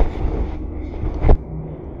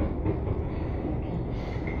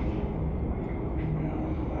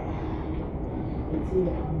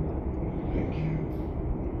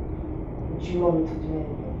 Do you want me to do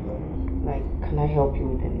anything? Like, can I help you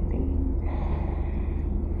with anything?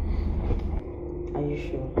 Are you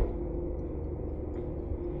sure?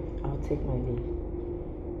 I'll take my leave.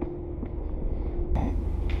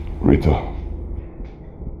 Rita.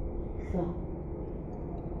 Sir.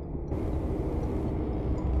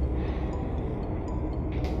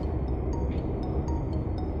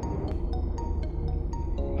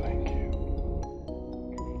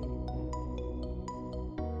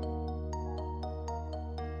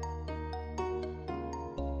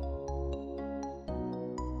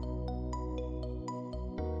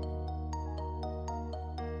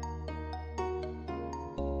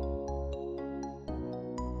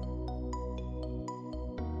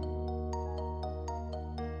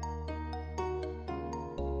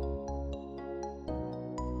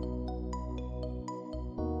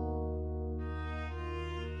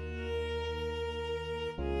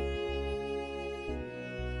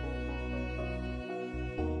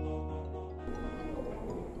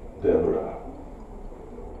 Deborah,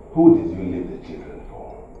 who did you leave the children for?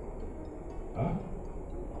 Huh?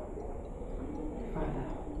 Father,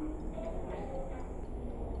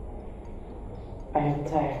 I am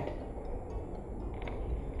tired.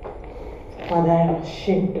 Father, I am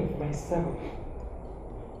ashamed of myself.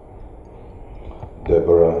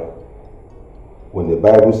 Deborah, when the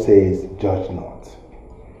Bible says judge not,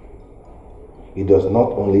 it does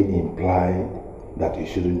not only imply that you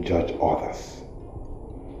shouldn't judge others.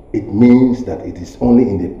 It means that it is only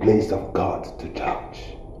in the place of God to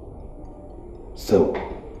judge. So,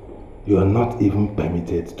 you are not even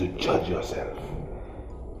permitted to judge yourself.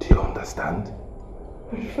 Do you understand?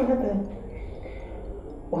 But Father,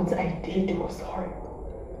 what I did was horrible.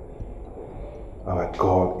 Our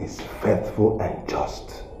God is faithful and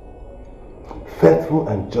just. Faithful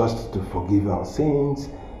and just to forgive our sins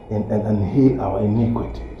and heal our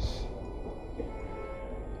iniquities.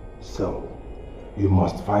 So, you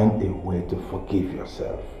must find a way to forgive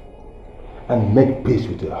yourself and make peace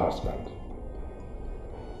with your husband.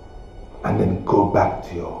 And then go back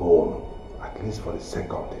to your home, at least for the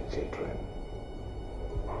sake of the children.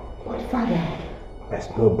 But Father... There's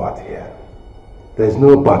no but here. There's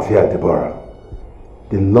no but here, Deborah.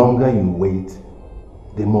 The longer you wait,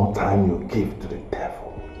 the more time you give to the devil.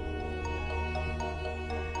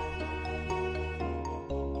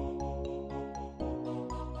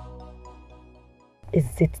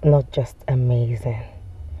 Is it not just amazing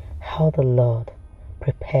how the Lord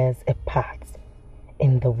prepares a path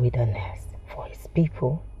in the wilderness for his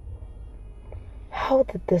people? How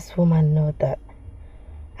did this woman know that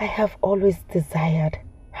I have always desired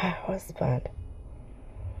her husband?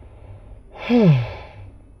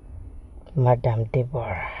 Madam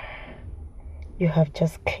Deborah, you have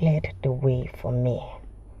just cleared the way for me.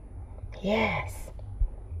 Yes,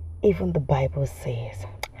 even the Bible says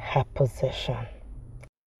her possession.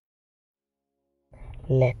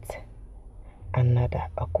 Let another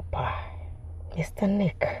occupy. Mr.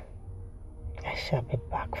 Nick, I shall be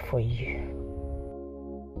back for you.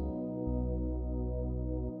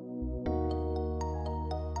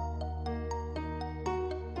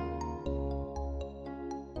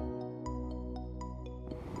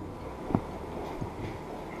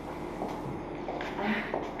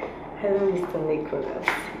 Hello, Mr. Nicholas.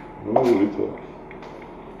 No, Rita.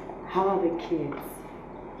 How are the kids?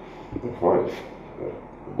 They're fine. They're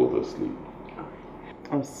both asleep.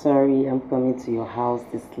 I'm sorry I'm coming to your house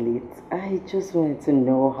this late. I just wanted to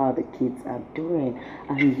know how the kids are doing,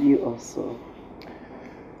 and you also.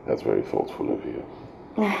 That's very thoughtful of you.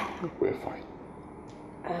 We're fine.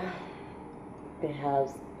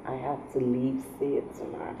 Perhaps I have to leave say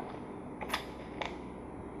tomorrow.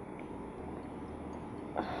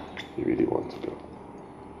 You really want to go?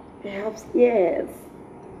 Perhaps yes.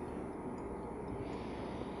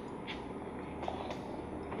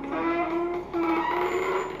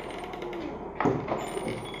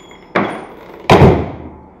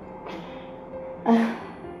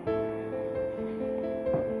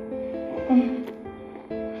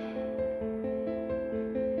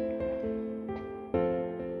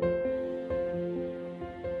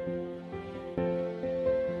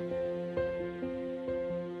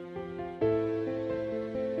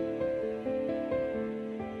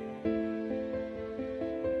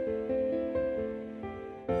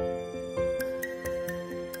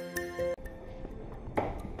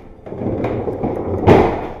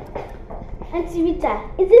 Auntie Rita,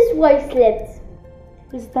 is this where you slept?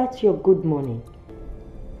 Is that your good morning?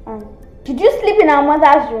 Did you sleep in our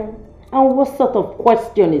mother's room? And what sort of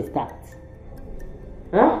question is that?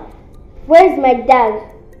 Huh? Where is my dad?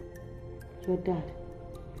 Your dad?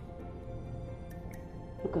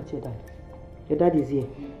 Look at your dad. Your dad is here.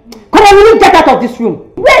 Come on, will you get out of this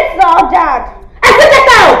room? Where's our dad? I said get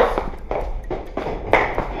out!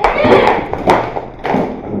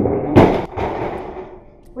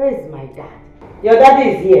 Where is my dad? Your daddy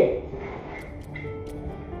is here.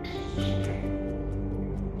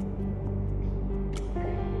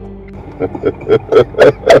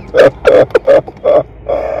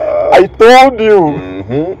 I told you!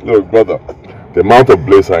 Look, brother, the amount of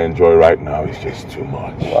bliss I enjoy right now is just too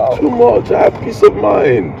much. Wow. Too much. I have peace of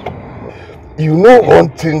mind. You know, one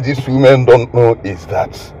thing these women don't know is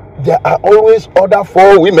that there are always other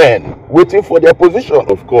 4 women waiting for their position.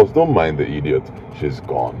 Of course, don't mind the idiot. She's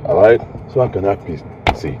gone, alright? So I can have peace.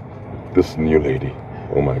 See, this new lady,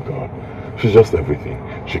 oh my God, she's just everything.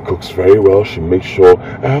 She cooks very well. She makes sure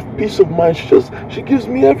I have peace of mind. She gives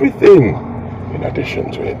me everything. In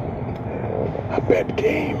addition to it, a bed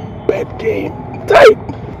game, tight.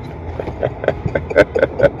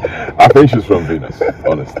 I think she's from Venus,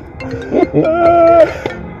 honestly.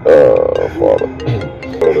 Father.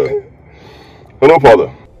 Hello,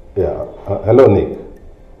 Father. Yeah. Hello, Nick.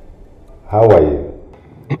 How are you?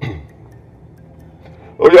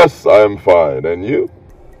 Oh, yes, I am fine. And you?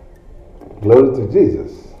 Glory to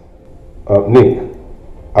Jesus. Nick,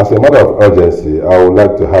 as a matter of urgency, I would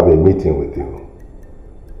like to have a meeting with you.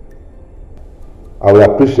 I would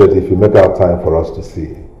appreciate if you make out time for us to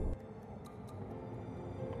see.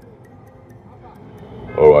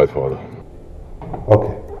 All right, Father.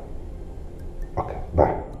 Okay. Okay,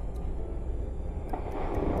 bye.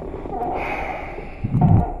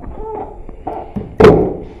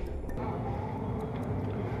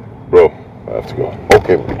 Bro, I have to go.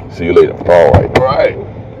 Okay, see you later. All right.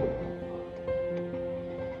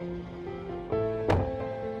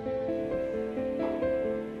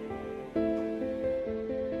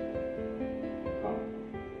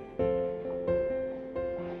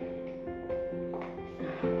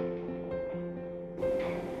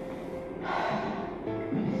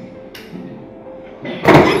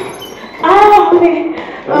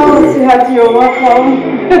 Oh, sweetheart, you're welcome.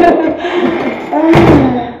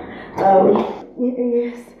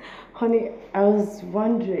 Yes, honey, I was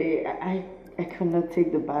wondering, I could not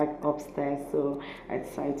take the bag upstairs, so I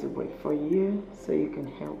decided to wait for you so you can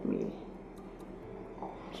help me.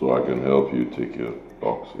 So I can help you take your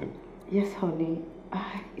box in? Yes, honey.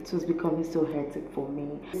 It was becoming so hectic for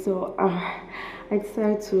me. So I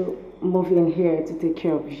decided to move in here to take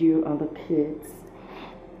care of you and the kids.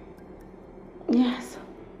 Yes,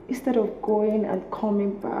 instead of going and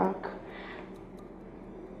coming back.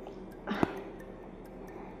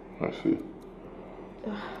 I see.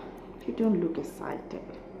 You don't look excited.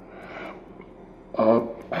 I'm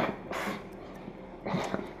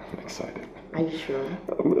excited. Are you sure?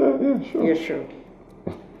 Yeah, sure. You're sure?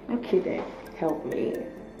 Okay then, help me.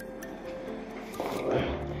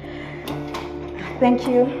 Thank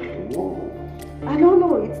you. Whoa. I don't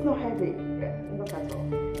know, it's not heavy. Not at all.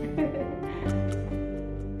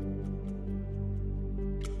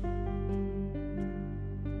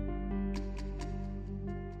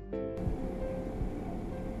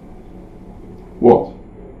 What?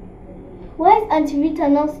 Why is Auntie Rita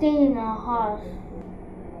not staying in our house?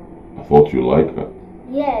 I thought you liked her.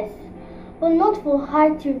 Yes, but not for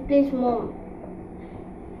her to replace Mom.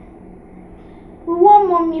 We want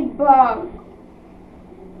Mommy back.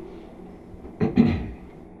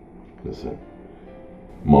 Listen,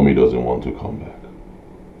 Mommy doesn't want to come back.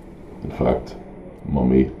 In fact,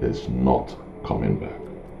 Mommy is not coming back.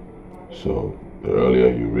 So, the earlier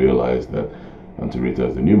you realize that Auntie Rita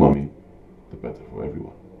is the new Mommy, the better for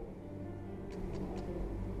everyone.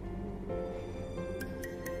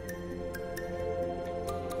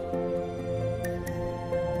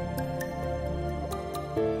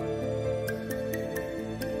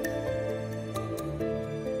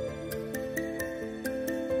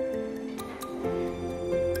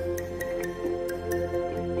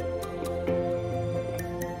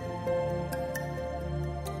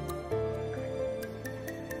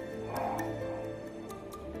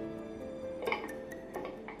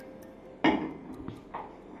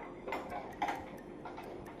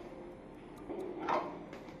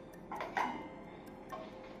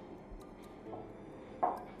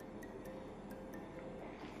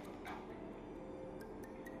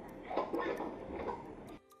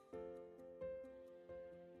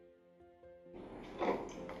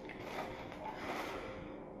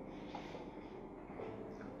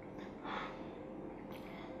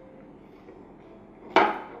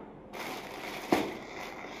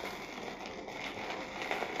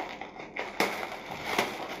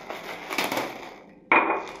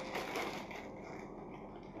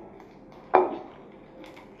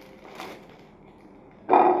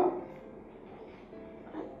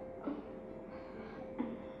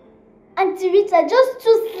 Auntie Rita, just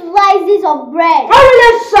 2 slices of bread. How will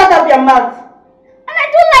you shut up your mouth? And I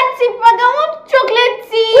don't like tea bag, I want chocolate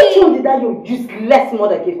tea. Which one did that your useless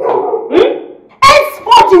mother give to you?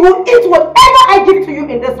 Henceforth you will eat whatever I give to you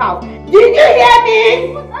in this house. Did you hear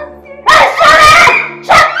me? Hey, shut up!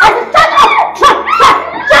 Shut up! Shut up!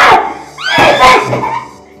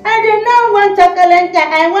 And you now want chocolate,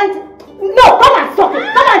 I want... No, come and suck it.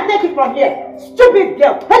 Come and take it from here. Stupid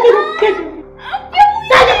girl. Take it.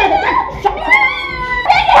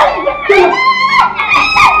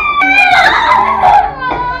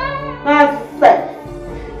 That's it.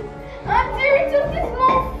 Auntie Rita, please no.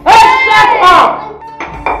 Hey, shut up!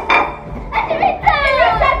 Auntie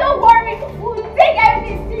Rita, don't worry. We'll take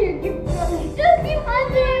everything till you give to me. Just give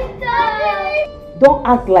Auntie Rita. Don't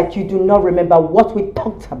act like you do not remember what we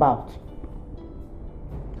talked about.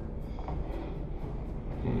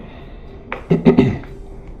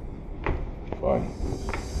 Fine.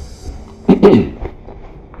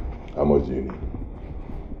 How much do you need?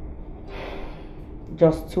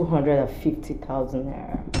 Just 250,000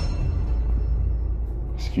 naira.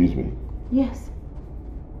 Excuse me? Yes.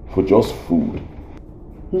 For just food?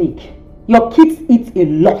 Nick, your kids eat a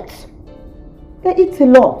lot. They eat a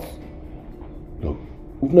lot. Look,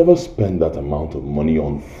 we've never spent that amount of money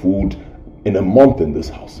on food in a month in this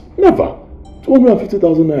house. Never.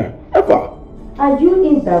 250,000 naira. Ever. Are you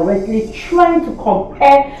indirectly trying to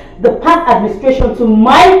compare the past administration to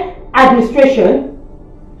my administration?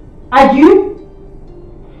 Are you?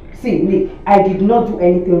 See, Nick, I did not do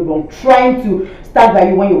anything wrong trying to stand by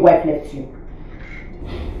you when your wife left you.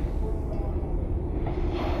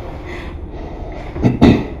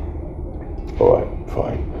 Alright,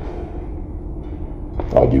 fine.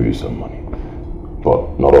 I'll give you some money.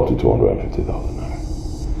 But not up to 250,000 naira.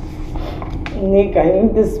 Nick, I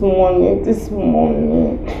need this money.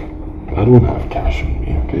 I don't have cash on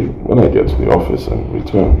me, okay? When I get to the office and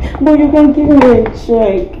return. But you can give me a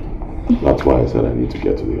check. That's why I said I need to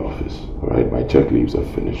get to the office, alright? My check leaves are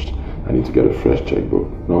finished. I need to get a fresh checkbook.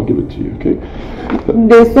 And I'll give it to you, okay?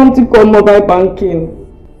 There's something called mobile banking.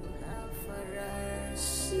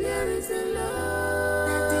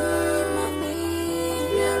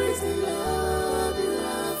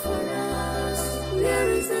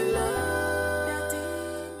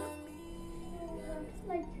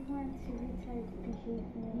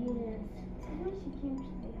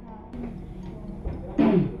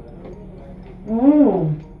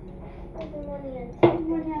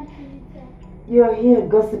 You're here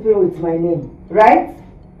gossiping with my name, right?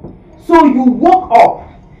 So you woke up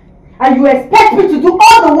and you expect me to do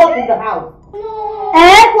all the work in the house? No.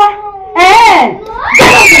 What? No. Get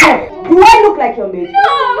out of here. Do I look like your maid?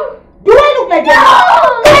 No. Do I look like your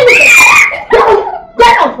maid? No.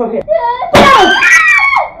 Get out from here. Get out.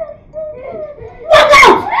 Walk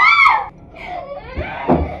out.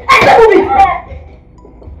 Exit with me.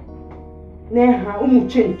 Neha,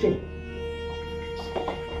 chin.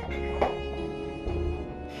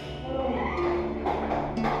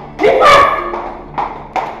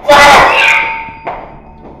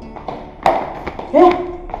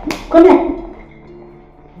 Come here.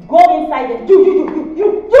 Go inside the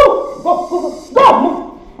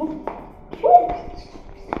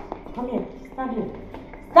Come here. Stand here.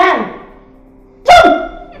 Stand!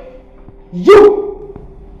 Jump! You!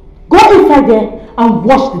 Go inside there and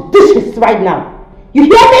wash the dishes right now. You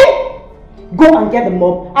hear me? Go and get the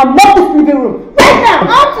mop and mop this living room right now. I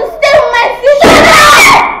want to stay with my sister.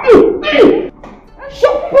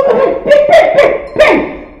 Shut up! Pin!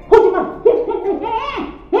 Hold him up.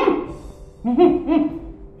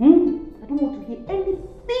 I don't want to hear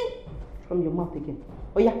anything from your mouth again.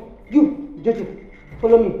 Oh yeah, you, Jojo,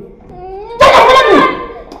 follow me. Jojo, follow me!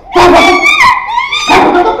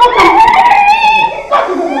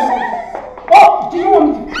 Oh, do you want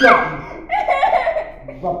me to kill you?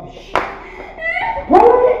 Rubbish.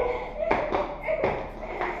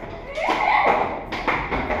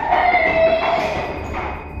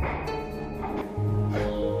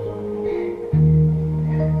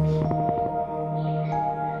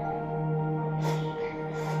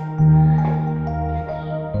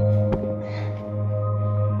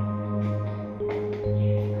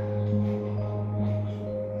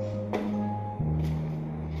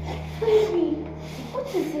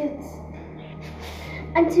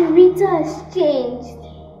 Auntie Rita has changed.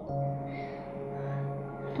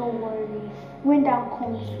 Don't worry. When that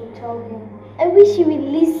comes, we'll tell him. I wish he would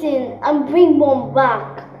listen and bring Mom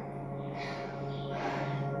back.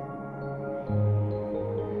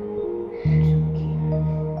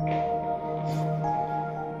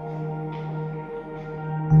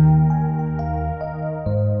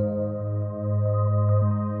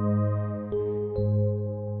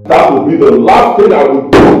 That will be the last thing I will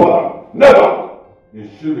do, Father. Never! You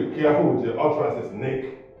should be careful with your utterances,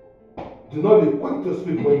 Nick. Do not be quick to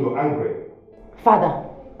speak when you're angry. Father,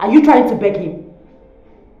 are you trying to beg him?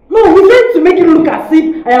 No, he's trying to make it look as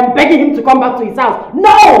if I am begging him to come back to his house.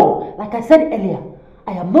 No! Like I said earlier,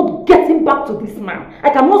 I am not getting back to this man. I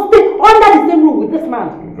cannot stay under the same roof with this man.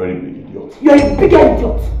 You're a very big idiot. You're a bigger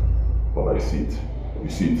idiot. But I see it. You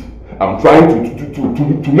see it. I'm trying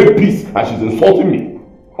to make peace and she's insulting me.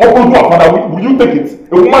 Uncle Joe, Father, will you take it?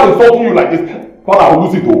 A woman insulting you like this. Father, I will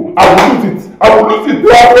lose it, oh. I will lose it. I will lose it.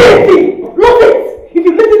 Lose it! If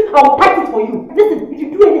you lose it, I will fight it for you. Listen, if you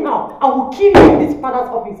do anyhow, I will kill you in this father's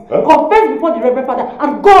office. Huh? Confess before the Reverend Father,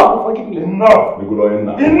 and God will forgive me. Enough,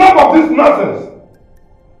 enough of this nonsense!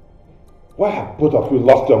 Why have both of you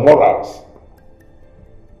lost your morals?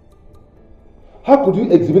 How could you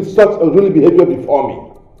exhibit such unruly behavior before me?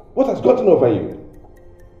 What has gotten over you?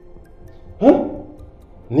 Huh?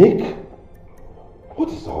 Nick? What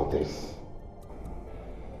is all this?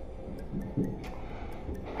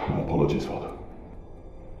 My apologies, Father.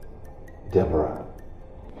 Deborah.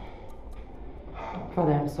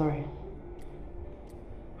 Father, I'm sorry.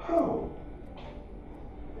 How?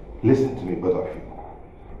 Listen to me, both of you.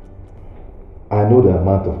 I know the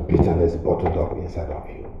amount of bitterness bottled up inside of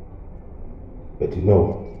you. But you know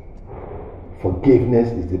what?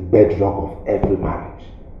 Forgiveness is the bedrock of every marriage.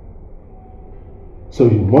 So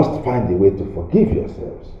you must find a way to forgive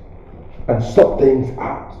yourselves and sort things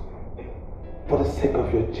out for the sake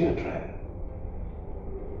of your children.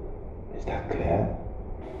 Is that clear?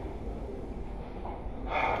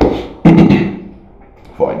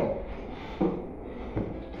 Fine.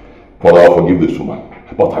 Father, I'll forgive this woman,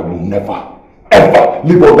 but I will never, ever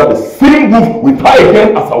live under the same roof with her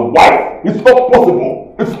again as a wife. It's not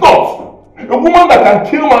possible. It's not. A woman that can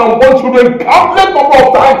kill my unborn children countless number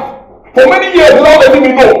of times for many years without letting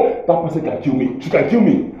me know. That person can kill me. She can kill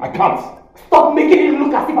me. I can't. Stop making it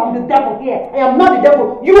look as if I'm the devil here. I am not the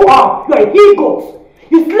devil. You are. You are a he-goat.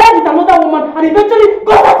 You slept with another woman and eventually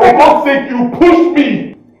got her pregnant. For God's sake, you pushed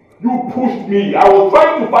me. You pushed me. I was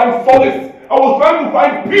trying to find solace. I was trying to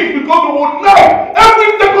find peace because you would die.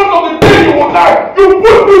 Every second of the day you would die. You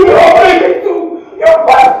pushed me to your face. You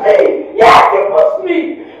pushed me. Yes, you pushed me.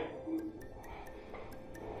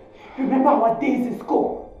 Remember our days in school.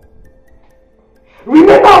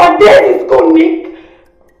 Remember our days in school, Nick.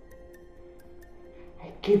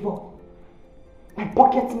 I gave up my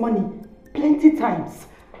pocket money plenty times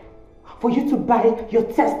for you to buy your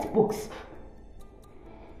textbooks.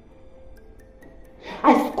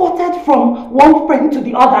 I squatted from one friend to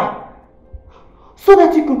the other so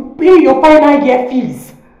that you could pay your final year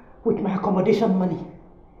fees with my accommodation money.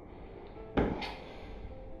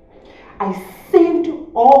 I saved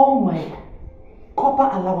all my copper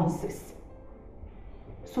allowances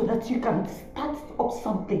so that you can start up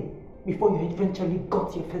something before you eventually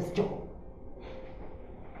got your first job.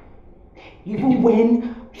 Even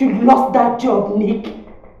when you lost that job, Nick,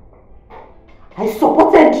 I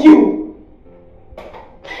supported you.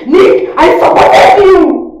 Nick, I supported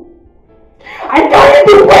you. I carried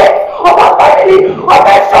the weight of our family on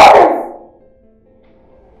my shoulders.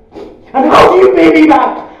 And how do you pay me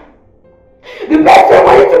back? The best way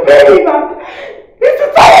for you to pay me back is to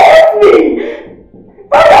turn against me!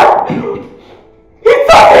 Father! He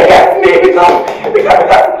turned against me because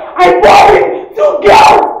I bought him 2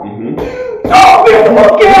 girls! 2 beautiful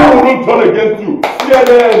girls! Who will turn against you?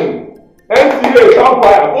 CNN, NTA,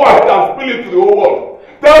 Campfire, go ahead and spill it to the whole world.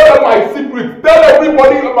 Tell them my secret. Tell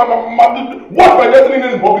everybody what's my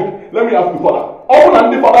destiny in public. Let me ask you, Father. Open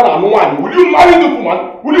and the Father and one. Will you marry this woman?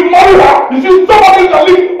 Will you marry her? Is she somebody that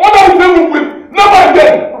live under the same roof with? Never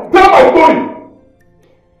again. Tell my story.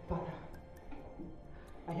 Father,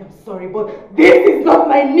 I am sorry, but this is not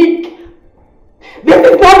my Nick. This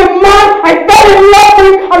is not the man I fell in love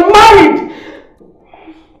with and married.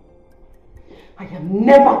 I am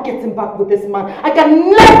never getting back with this man. I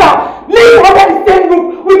can never live under the same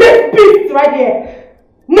roof with this beast right here.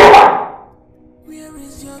 Never! Where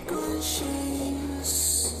is your conscience?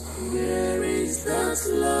 Where is that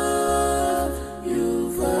love you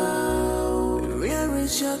vowed? Where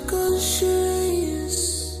is your conscience?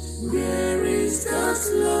 Where is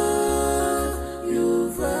that love you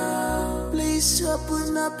vowed? Please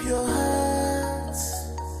open up your heart.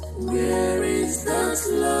 Where is that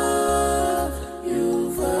love you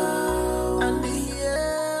vow? And hear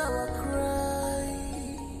our cry.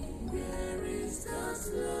 Where is that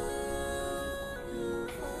love you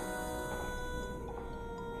vow?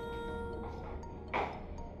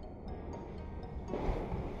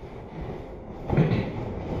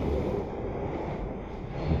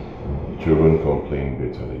 The children complained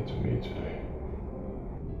bitterly to me today.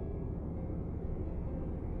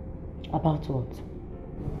 About what?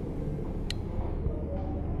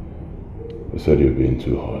 They said you're being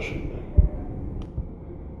too harsh on them.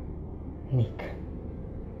 Nick,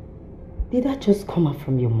 did that just come out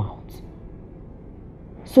from your mouth?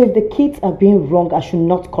 So if the kids are being wrong, I should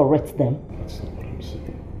not correct them? That's not what I'm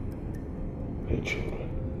saying. They're children.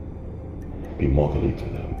 Be motherly to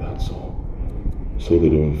them, that's all. So they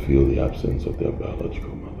don't feel the absence of their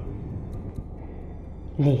biological mother.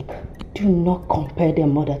 Nick, do not compare their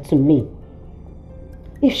mother to me.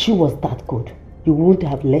 If she was that good, you would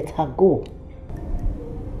have let her go.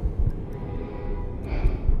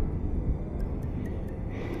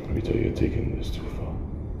 Rita, you're taking this too far.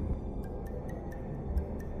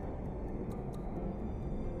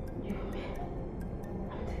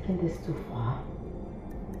 I'm taking this too far.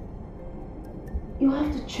 You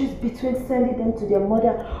have to choose between sending them to their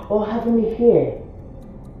mother or having me here.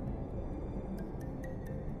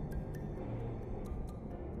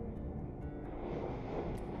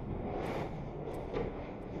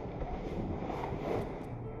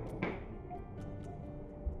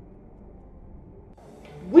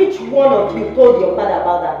 Which one of you told your father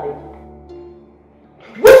about that thing?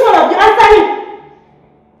 Which one of you? Answer me!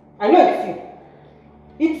 I know it's you.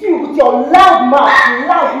 It's you with your loud mouth,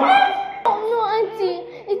 Oh no, Auntie.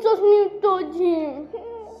 It was me who told him.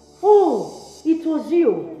 Oh, it was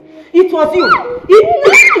you. It was you.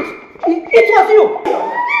 It was you.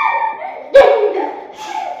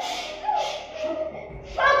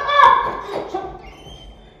 Shut up!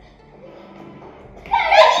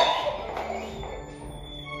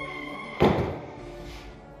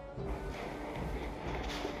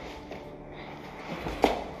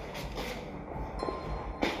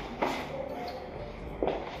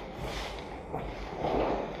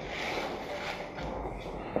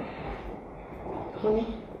 Honey,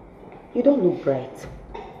 you don't look bright.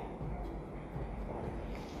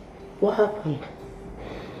 What happened?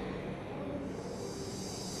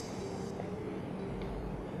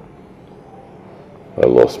 I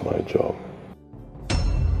lost my job.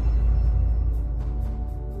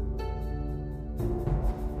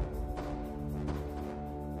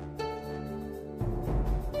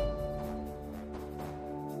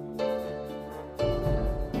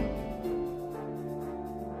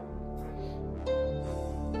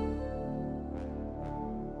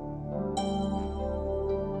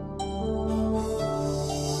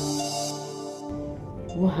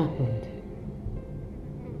 What happened?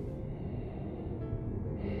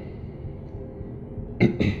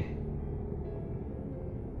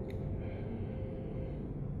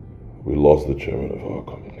 We lost the chairman of our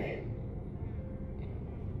company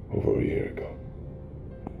over a year ago.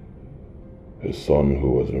 His son,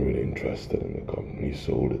 who wasn't really interested in the company,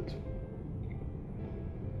 sold it.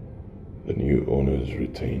 The new owners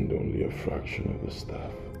retained only a fraction of the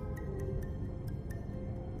staff.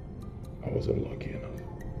 I wasn't lucky enough.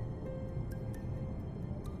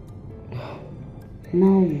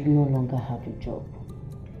 Now you no longer have a job.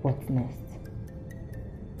 What's next?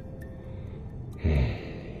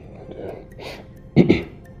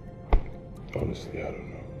 Honestly, I don't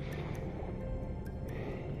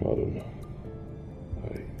know.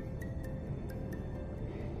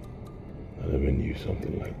 believe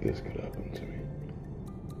something like this could happen to me.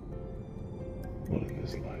 Not in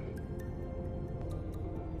this life.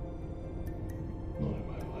 Not in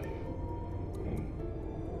my life. And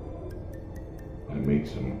I made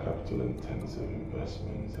some capital-intensive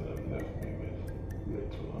investments that have left me with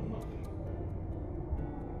little or nothing.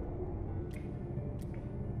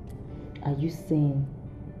 Are you saying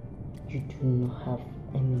you do not have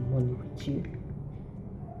any money with you?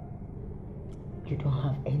 You don't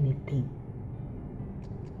have anything?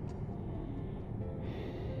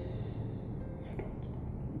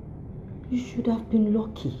 You should have been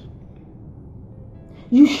lucky.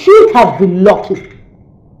 You should have been lucky.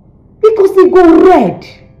 Because it go red.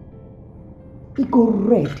 It go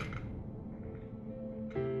red.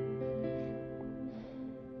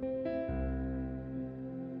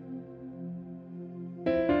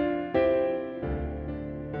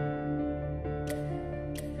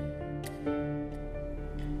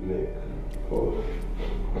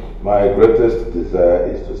 My greatest desire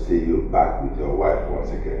is to see you back with your wife once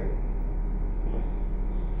again.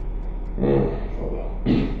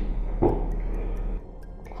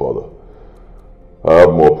 Father, I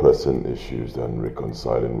have more pressing issues than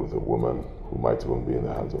reconciling with a woman who might even be in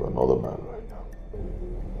the hands of another man right now.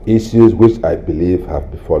 Issues which I believe have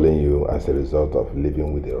befallen you as a result of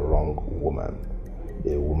living with a wrong woman.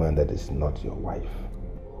 A woman that is not your wife.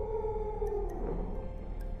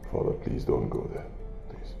 Father, please don't go there.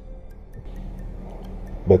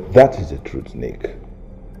 But that is the truth, Nick.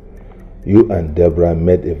 You and Deborah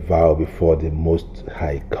made a vow before the Most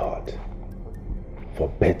High God. For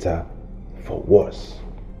better, for worse.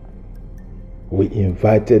 We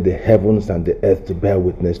invited the heavens and the earth to bear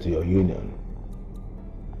witness to your union.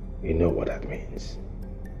 You know what that means.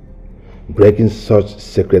 Breaking such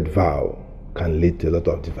sacred vow can lead to a lot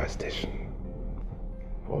of devastation.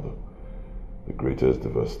 Father, the greatest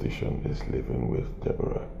devastation is living with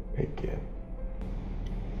Deborah again.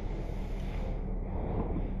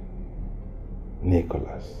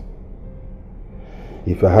 Nicholas,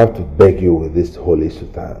 if I have to beg you with this holy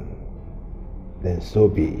sultan, then so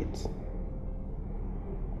be it.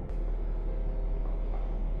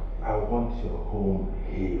 I want your home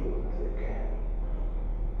healed again.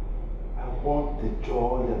 I want the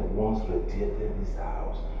joy that once radiated this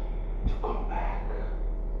house to come back.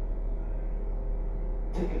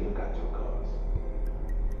 Take a look at your girls,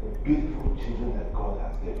 the beautiful children that God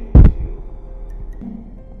has given to you.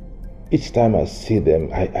 Each time I see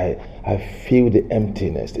them, I feel the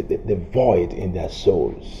emptiness, the void in their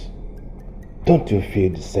souls. Don't you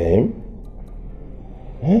feel the same?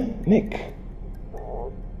 Huh? Nick?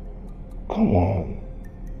 Come on.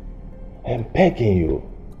 I'm begging you.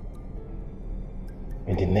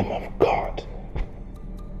 In the name of God,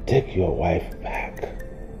 take your wife back.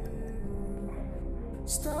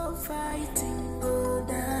 Stop fighting, oh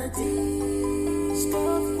daddy.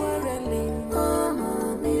 Stop quarreling, oh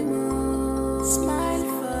mommy. Smile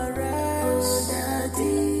for us, oh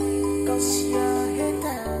daddy. 'Cause your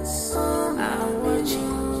haters are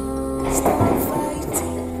watching. Stop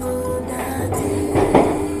fighting, oh daddy.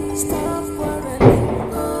 Stop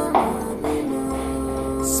quarreling, oh mommy.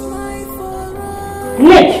 Smile for us.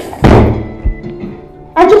 Nick!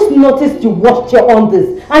 I just noticed you washed your undies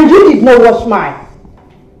and you did not wash mine.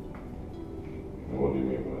 What do you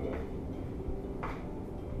mean by that?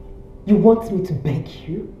 You want me to beg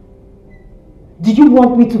you? Do you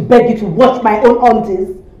want me to beg you to wash my own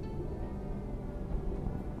undies?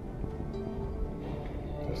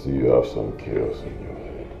 I see you have some chaos in your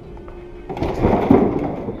head.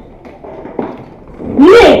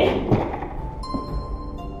 Nick!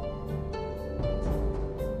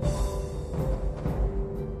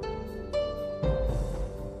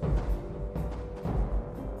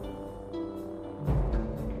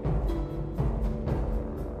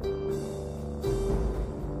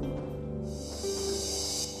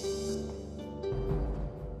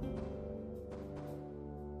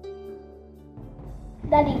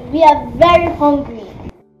 Daddy, we are very hungry.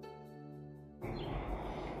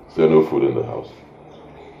 Is there no food in the house?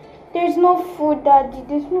 There's no food, Daddy.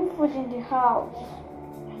 There's no food in the house.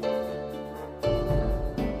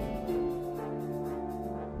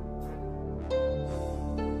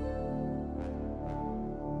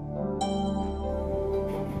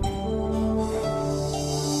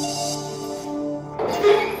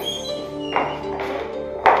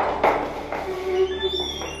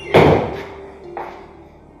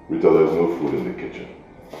 Rita, there's no food in the kitchen.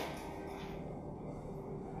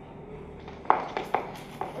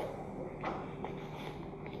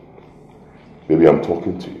 Baby, I'm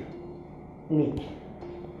talking to you. Nick,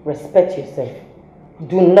 respect yourself.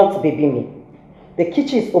 Do not baby me. The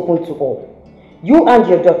kitchen is open to all. You and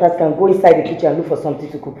your daughters can go inside the kitchen and look for something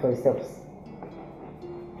to cook for yourselves.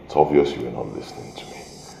 It's obvious you are not listening to me.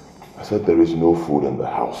 I said there is no food in the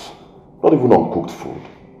house. Not even uncooked food.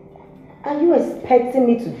 Are you expecting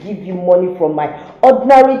me to give you money from my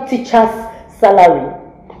ordinary teacher's salary?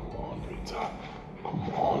 Come on, Rita. Come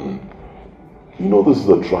on. You know this is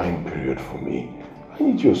a trying period for me. I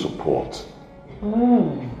need your support.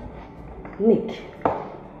 Nick,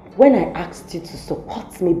 when I asked you to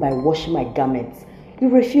support me by washing my garments, you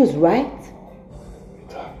refused, right?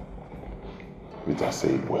 Rita,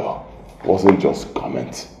 say it well. It wasn't just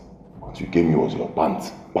garment. What you gave me was your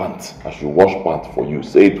pants. Pants. I should wash pants for you.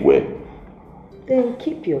 Say it well. Then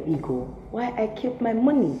keep your ego while I keep my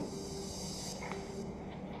money.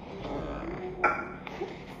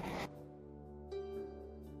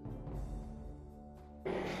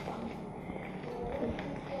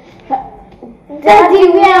 Daddy,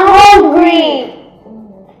 we are hungry!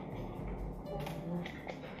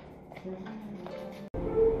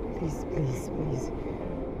 Please.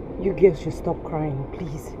 You girls should stop crying,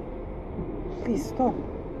 please. Please stop.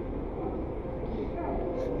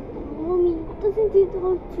 Mommy, doesn't it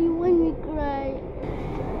hurt you when we cry?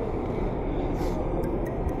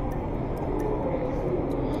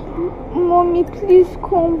 Mommy, please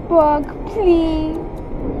come back, please.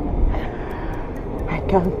 I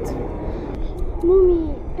can't.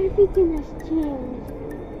 Mommy, everything has changed.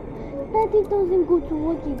 Daddy doesn't go to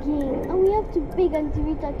work again, and we have to beg Auntie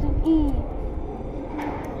Rita to eat.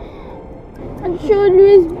 And she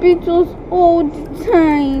always beats us all the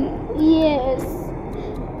time. Yes.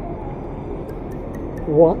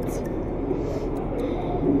 What?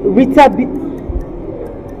 Rita beat...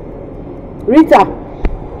 Rita!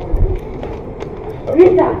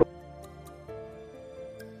 Rita!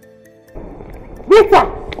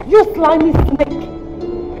 You slimy snake!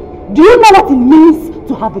 Do you know what it means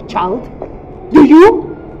to have a child? Do you?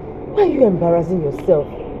 Why are you embarrassing yourself?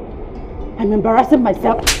 I'm embarrassing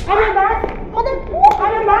myself. I'm embarrassing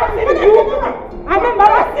you! I'm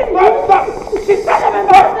embarrassing you! She said I'm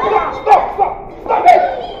embarrassing you!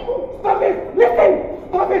 Stop it! Listen!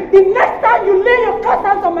 Stop it! The next time you lay your cursed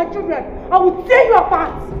hands on my children, I will tear you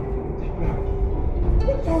apart!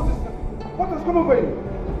 What has come over you?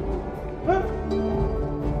 Huh?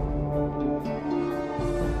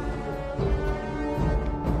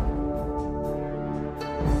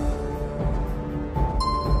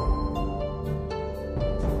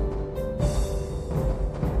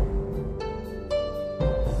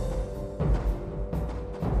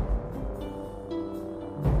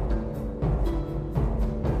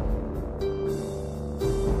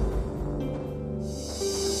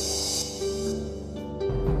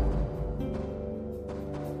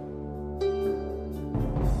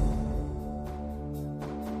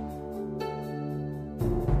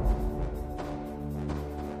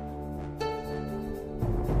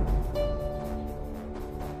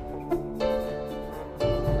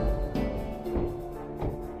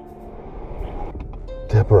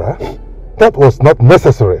 Deborah, that was not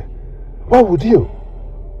necessary. Why would you?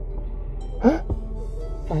 Huh?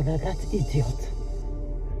 Father, that idiot.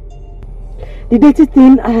 The dirty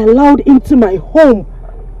thing I allowed into my home,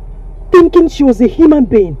 thinking she was a human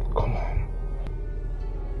being. Come on.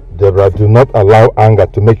 Deborah, do not allow anger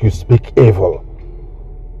to make you speak evil.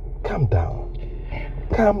 Calm down.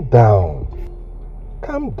 Calm down.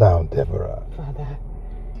 Calm down, Deborah. Father,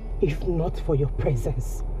 if not for your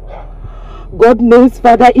presence, God knows,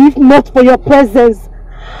 Father, if not for your presence,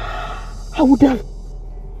 I would have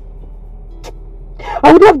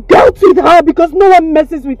dealt with her, because no one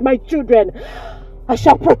messes with my children. I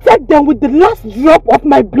shall protect them with the last drop of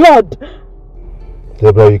my blood.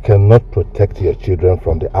 Deborah, you cannot protect your children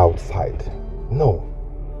from the outside. No.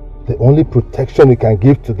 The only protection you can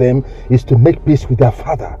give to them is to make peace with their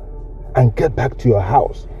father and get back to your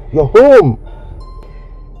house, your home.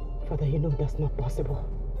 Father, you know that's not possible.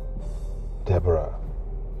 Deborah,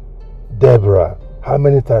 how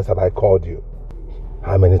many times have I called you?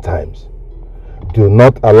 How many times? Do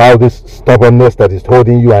not allow this stubbornness that is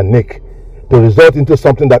holding you and Nick to result into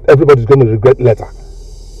something that everybody's going to regret later.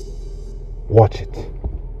 Watch it.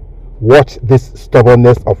 Watch this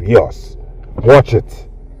stubbornness of yours. Watch it.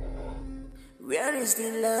 Where is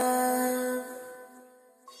the love?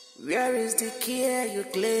 Where is the care you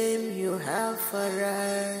claim you have for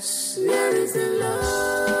us? Where is the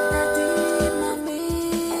love? Daddy, mommy,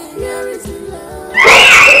 where is the love?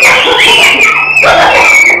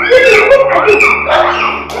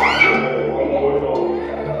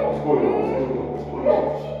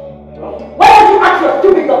 Why don't you ask your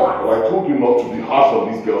stupid daughter? Well, I told you not to be harsh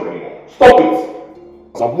on these girls anymore. Stop it!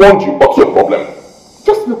 As I've warned you, what's your problem?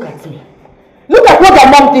 Just look at me. Look at what their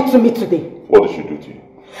mom did to me today. What did she do to you?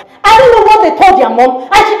 I don't know what they told their mom,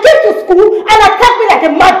 and she came to school and attacked me like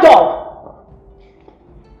a mad dog.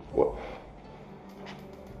 What?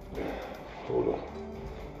 Hold on.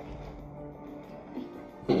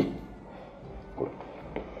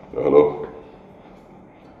 Hello?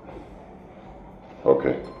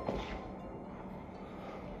 Okay.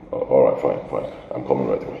 Alright, fine. I'm coming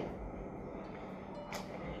right away.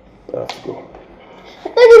 I have to go.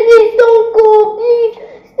 Daddy, please don't go. Please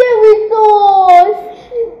stay with us.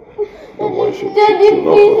 Don't worry, she'll Daddy,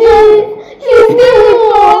 not please. She'll stay with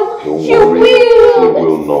us. Don't She worry, will. she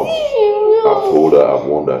will not. She will. I've told her, I've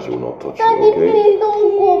warned her, she will not touch Daddy, you, okay? please don't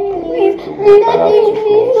go. Please. Daddy,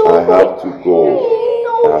 Please I don't have to go. Please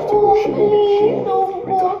I have to go. She Please won't. don't go.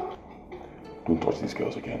 Rita, don't touch these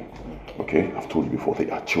girls again. Okay? I've told you before, they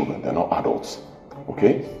are children, they're not adults.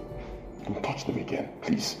 Okay? Don't touch them again,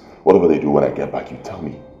 please. Whatever they do when I get back, you tell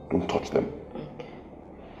me. Don't touch them.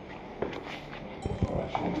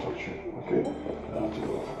 Alright, she won't touch you. Okay? I have to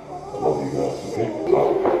go. I love you guys, okay?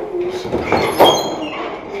 I'll see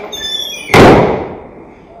you.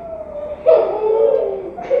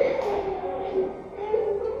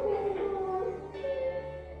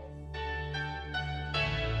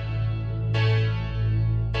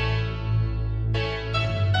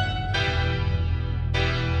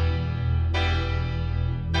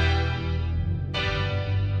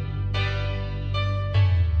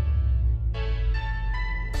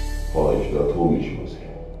 Oh, you should have told me she was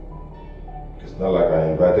here. It's not like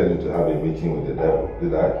I invited you to have a meeting with the devil,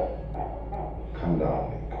 did I? Calm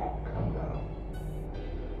down, Nick. Calm down.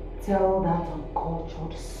 Tell that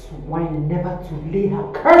uncultured swine never to lay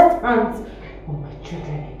her cursed hands on my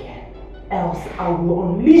children again. Else I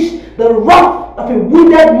will unleash the wrath of a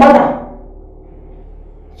wounded mother.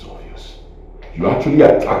 It's obvious. You actually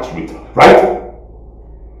attacked Rita, right?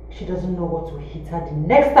 She doesn't know what will hit her the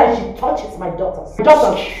next time she touches my daughters.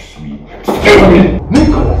 Excuse me. Excuse me!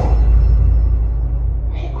 Nicholas!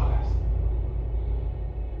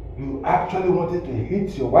 You actually wanted to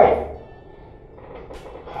hit your wife?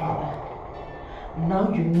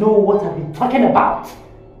 Now you know what I've been talking about.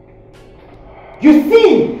 You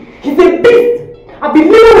see, he's a beast. I've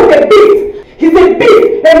been living with a beast. He's a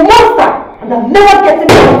beast, a monster, and I'm never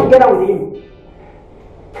getting along together with him.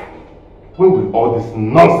 When will all this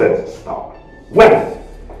nonsense stop? When?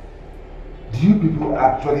 Do you people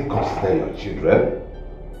actually consider your children?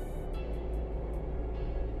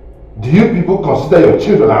 Do you people consider your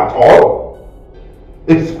children at all?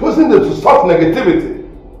 Exposing them to such negativity.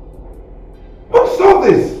 What's all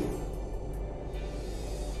this?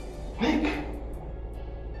 Nick.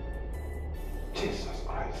 Jesus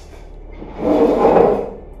Christ.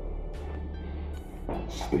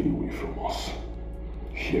 Stay away from us.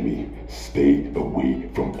 Hear me? Stay away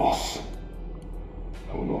from us.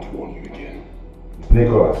 I will not warn you again.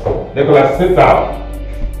 Nicholas, sit down.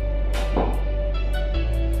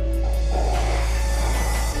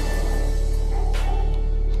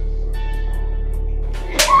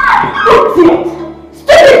 That's it!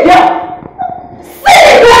 Stay there! Stay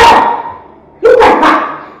there! Look at her!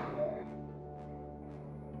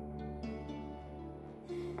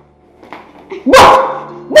 What?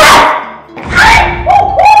 What?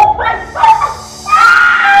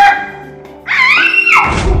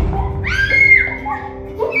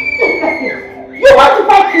 You want to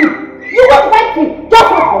fight me? You want to fight me? Just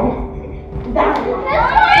wait for me. That's it.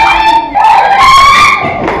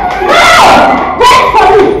 No! Wait for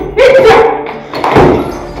me! It's there!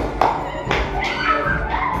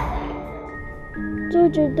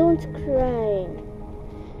 Jojo, don't cry.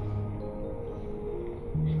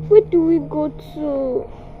 Where do we go to?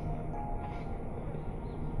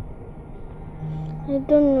 I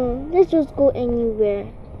don't know. Let's just go anywhere.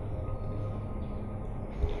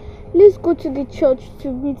 Let's go to the church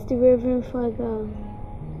to meet the Reverend Father.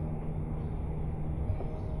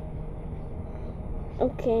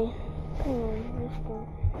 Okay. Come on, let's go.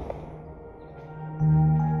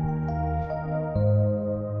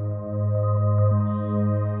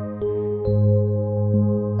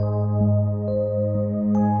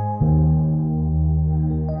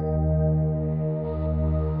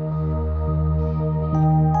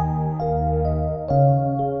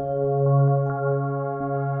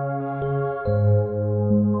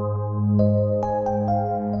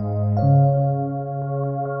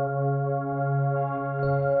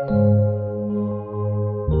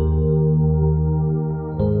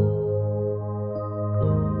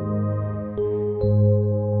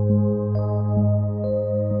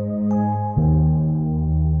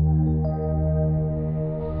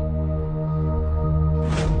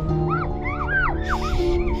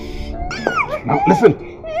 Now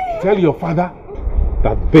listen, tell your father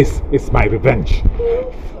that this is my revenge.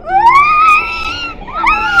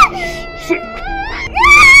 Shit.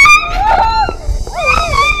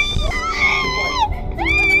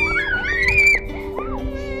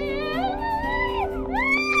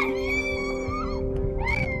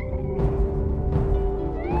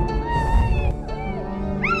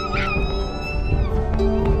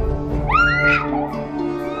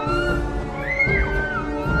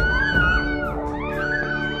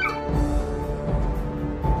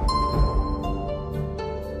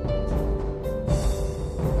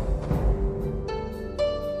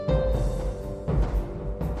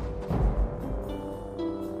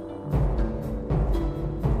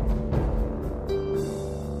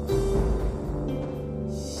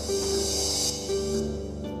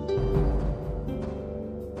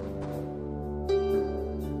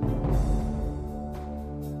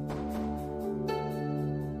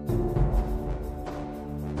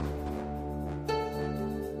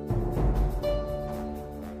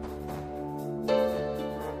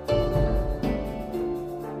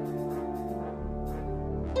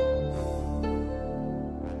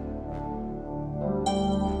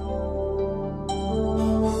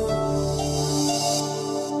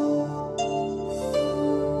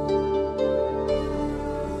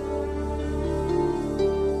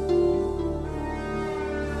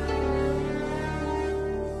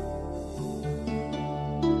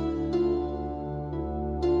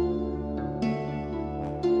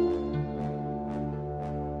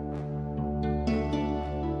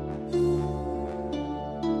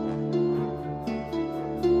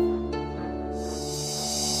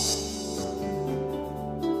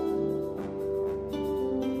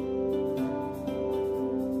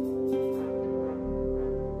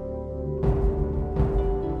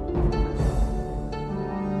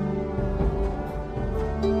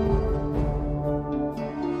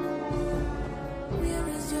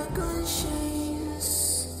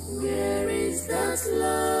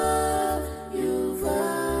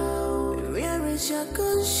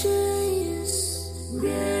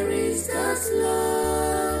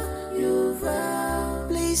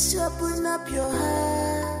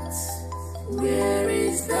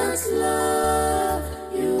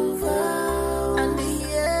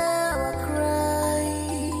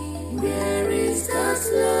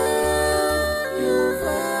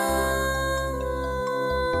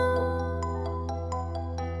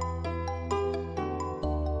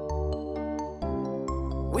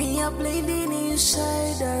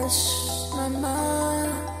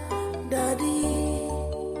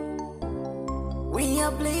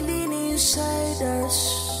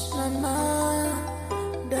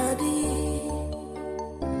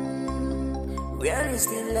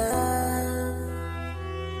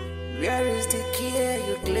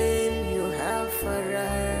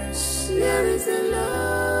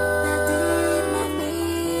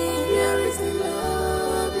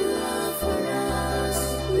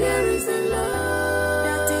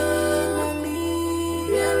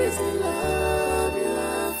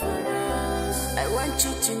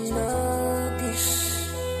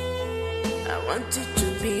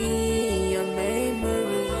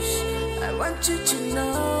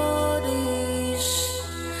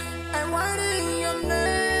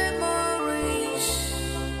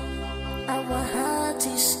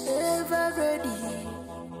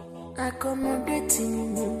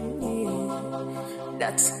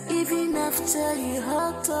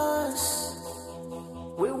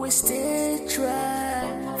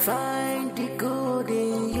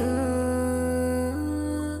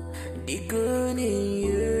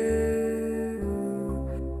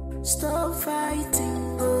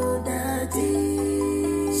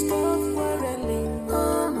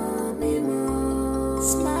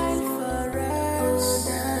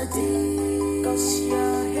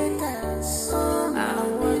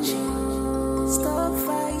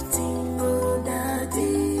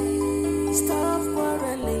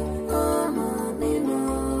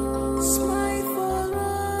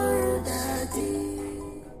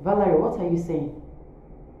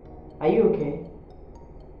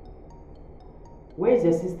 Where is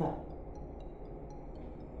your sister?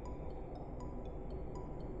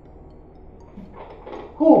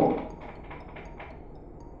 Who?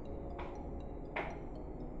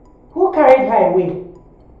 Who carried her away?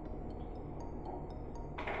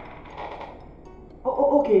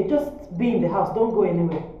 Oh, okay, just be in the house. Don't go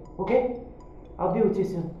anywhere. Okay? I'll be with you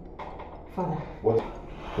soon. Father. What's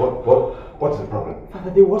the problem?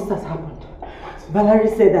 Father, the worst has happened. Valerie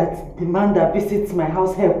said that the man that visits my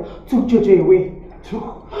house help took Jojo away.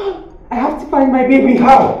 I have to find my baby.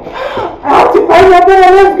 How? I have to find my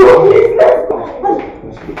brother. Let's go, please. Let's go.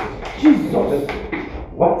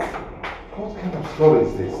 What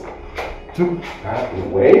is this? Took her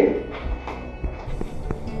away?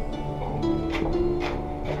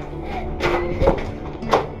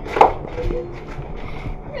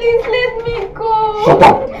 Please let me go. Shut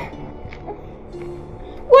up!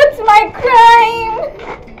 What's my crime?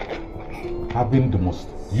 Having the most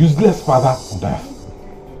useless father on earth.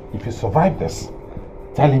 If you survive this,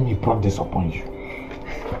 tell him he brought this upon you.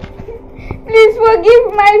 Please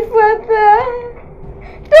forgive my father.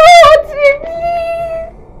 Don't hurt me, please.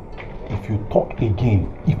 If you talk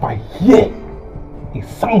again, if I hear a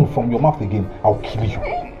sound from your mouth again, I'll kill you.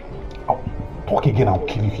 I'll talk again, I'll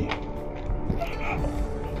kill you here.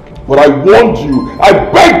 But I warned you, I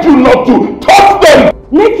begged you not to touch them!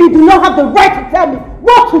 Nick, you do not have the right to tell me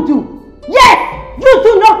what to do. Yes, you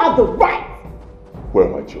do not have the right. Where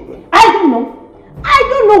are my children? I don't know. I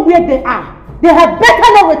don't know where they are. They had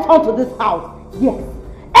better not return to this house. Yes,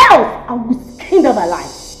 else I will skin them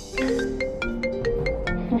alive.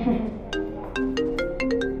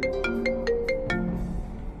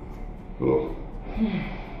 Hello.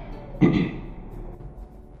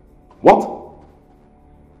 What?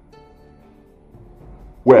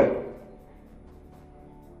 Where?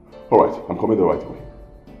 Alright, I'm coming the right way.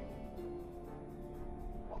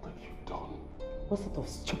 What have you done? What sort of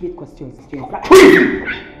stupid question is this?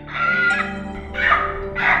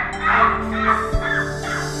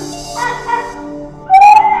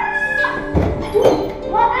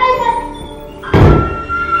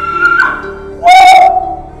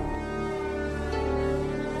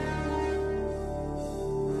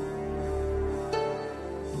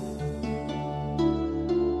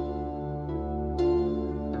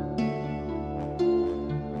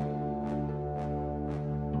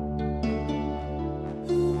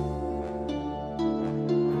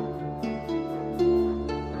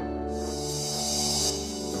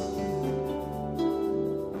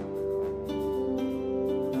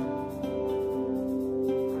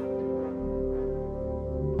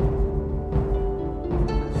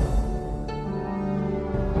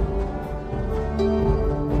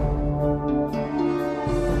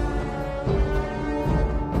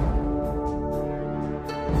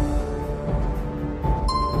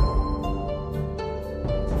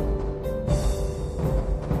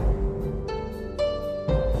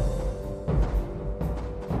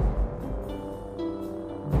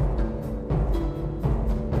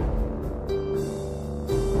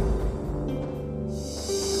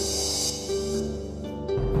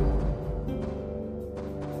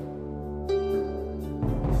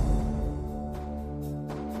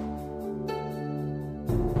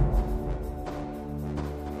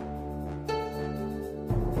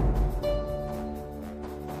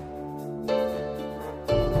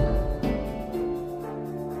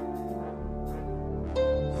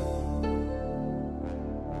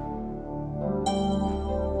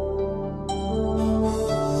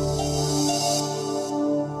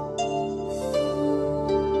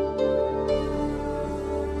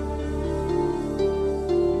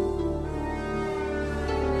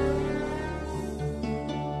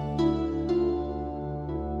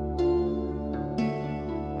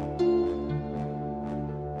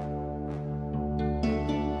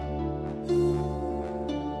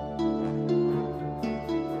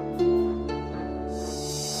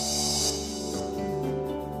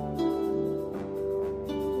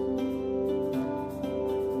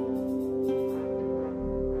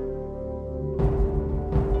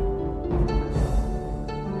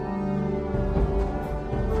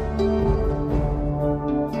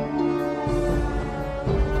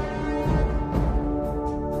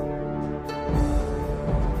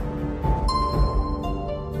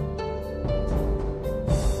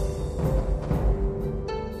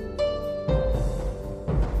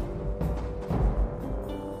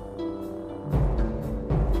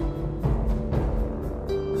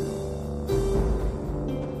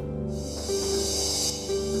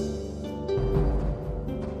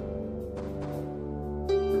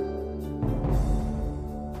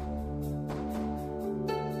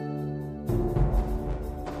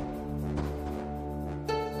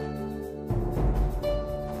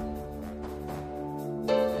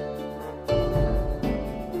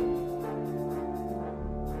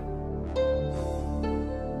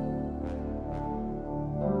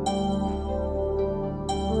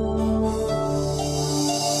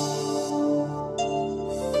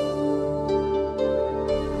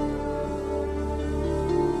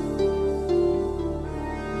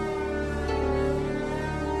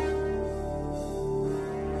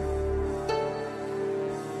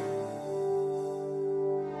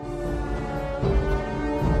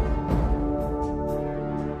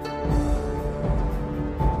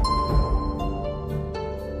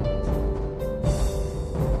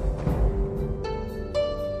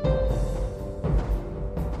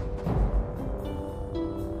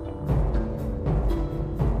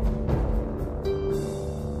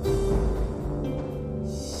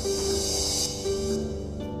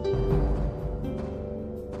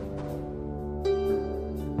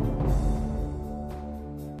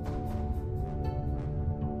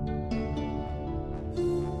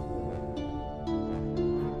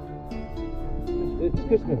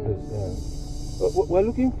 Excuse me, please. We're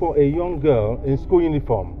looking for a young girl in school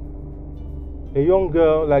uniform. A young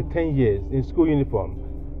girl, like 10 years, in school uniform.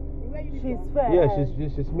 She's fair. Yeah,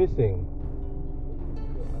 she's missing.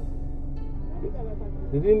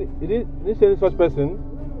 Did you see any such person?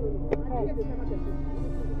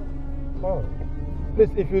 Oh.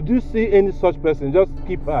 Please, if you do see any such person, just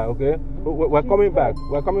keep her, okay? We're coming back.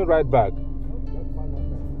 We're coming right back.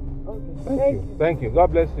 Thank you. Thank you.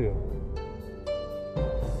 God bless you.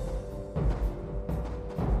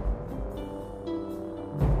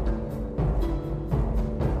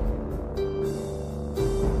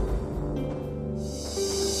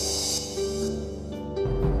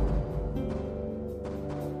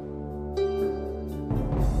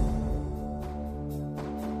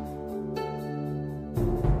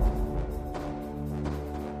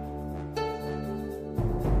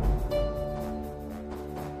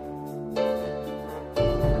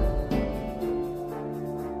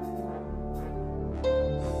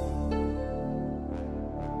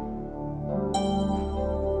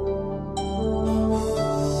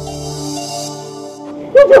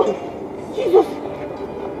 Jesus!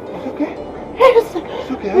 It's okay? Yes!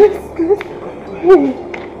 It's okay, yes, yes.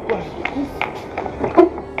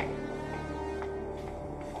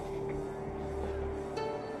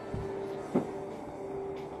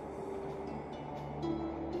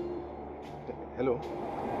 Hello?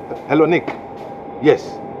 Hello, Nick.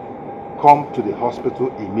 Yes. Come to the hospital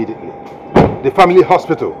immediately. The family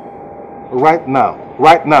hospital. Right now.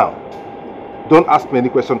 Right now. Don't ask me any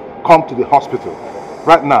question. Come to the hospital.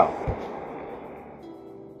 Right now.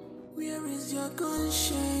 Where is your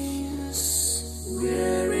conscience?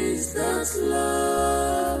 Where is that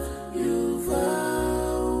love you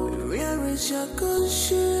vowed? Where is your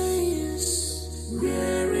conscience?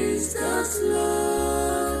 Where is that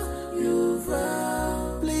love you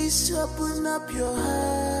vowed? Please open up your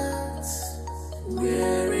heart.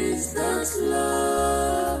 Where is that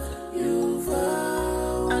love you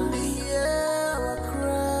vowed? And hear our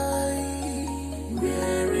cry.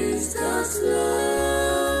 Where is that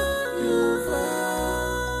love you vowed?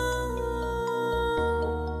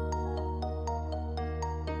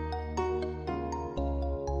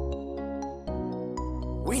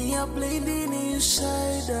 We are bleeding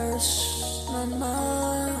inside us,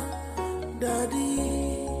 Mama, Daddy.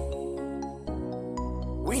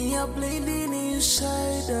 We are bleeding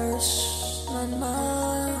inside us, Mama,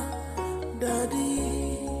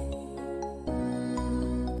 Daddy.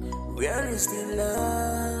 Where is the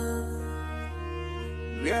love?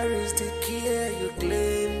 Where is the care you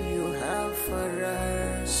claim you have for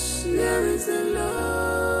us? Where is the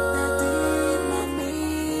love? Daddy, Mommy,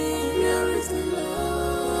 where is the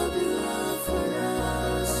love you have for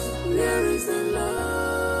us? Where is the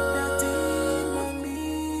love? Daddy,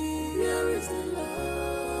 Mommy, where is the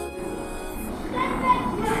love you have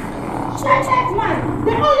for us? Shut that man!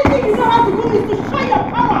 The only thing you know how to do is to show your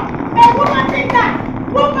power! A woman think that!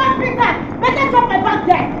 Woman think that! Better drop my back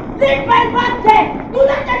there! Leave my back there! Do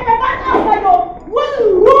not take my back outside of!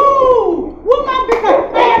 Woo! Woman think that!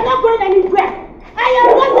 I am not going anywhere! I am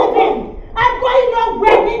not leaving! I'm going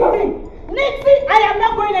nowhere, Nixie! Nixie, I am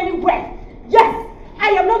not going anywhere! Yes! I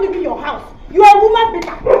am not leaving your house! You are a woman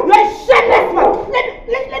beater! You are a shameless man!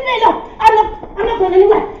 Let me alone! I'm not going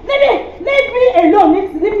anywhere! Leave me alone,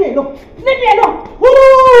 Nixie! Leave me alone! Leave me alone!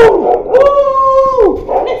 Ooh!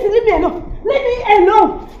 Nixie, leave me alone! Leave me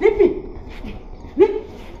alone! Leave me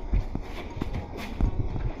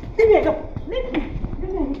alone! Leave me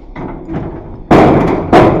alone!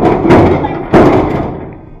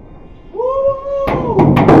 Ooh!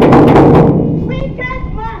 Wicked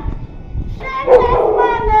man! Shameless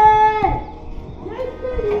man!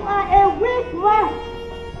 Nixie, you are a weak man!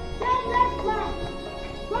 Shameless man!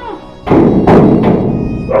 Come!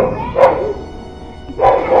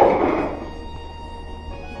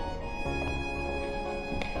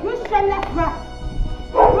 You shameless man!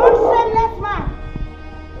 You shameless man!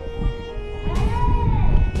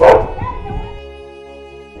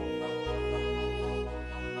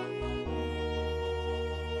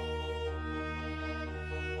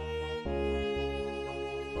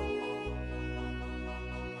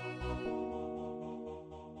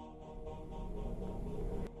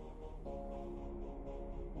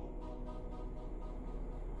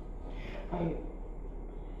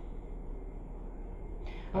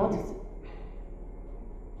 I want to see.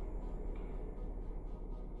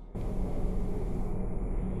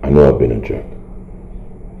 I know I've been a jerk.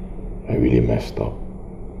 I really messed up.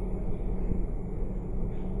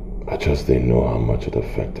 I just didn't know how much it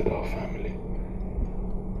affected our family.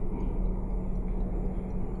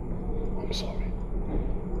 I'm sorry.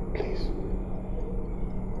 Please.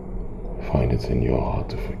 find it in your heart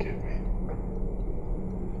to forgive me.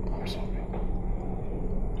 I'm sorry.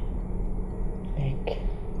 Nick,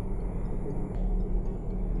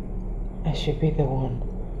 I should be the one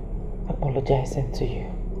apologizing to you,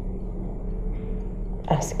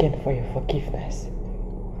 asking for your forgiveness.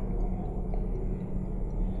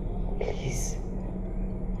 Please,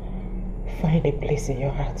 find a place in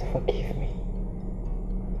your heart to forgive me.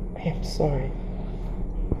 I am sorry.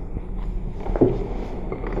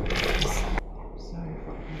 Please. I'm sorry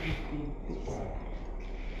for everything. Please.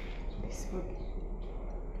 Please forgive me.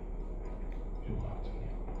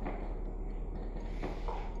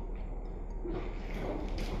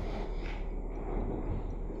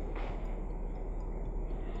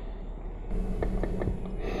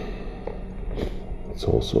 It's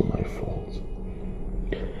also my fault.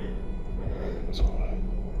 It's alright.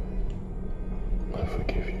 I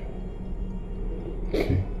forgive you.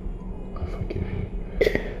 Okay? I forgive you.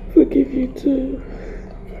 Forgive you too.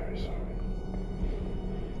 I'm very sorry.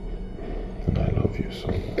 And I love you so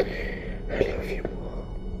much. I love you more.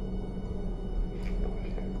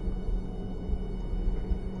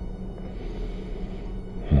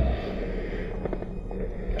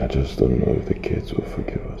 I just don't know if the kids will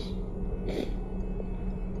forgive us.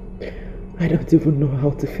 I don't even know how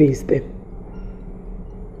to face them.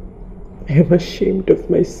 I am ashamed of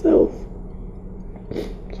myself.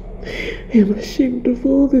 I am ashamed of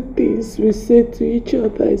all the things we said to each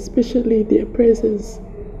other, especially in their presence.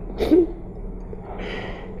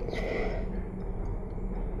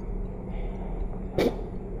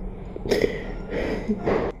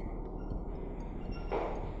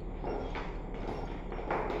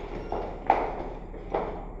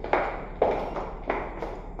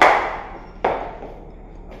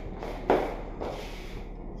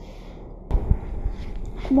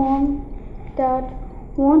 Mom, Dad, I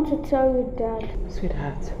want to tell you, Dad.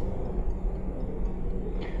 Sweetheart,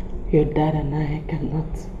 your dad and I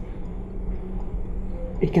cannot.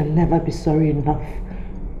 We can never be sorry enough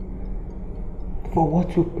for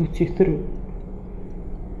what we put you through.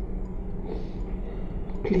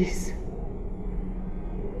 Please,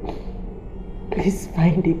 please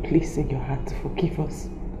find a place in your heart to forgive us.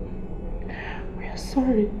 We are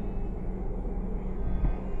sorry.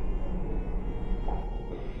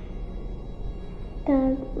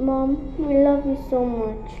 Dad, Mom, we love you so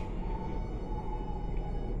much.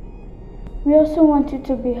 We also want you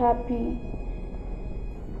to be happy.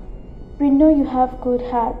 We know you have good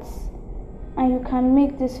hearts and you can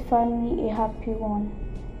make this family a happy one.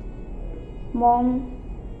 Mom,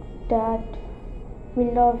 Dad, we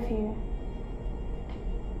love you.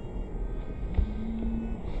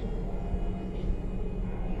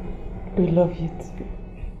 We love you too.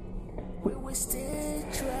 We will still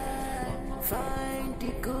try, find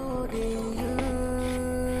the good in you,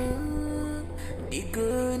 the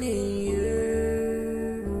good in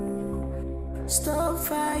you. Stop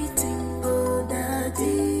fighting, oh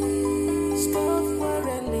daddy. Stop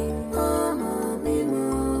quarreling, oh mommy,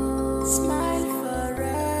 mo. Smile for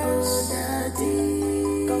us, oh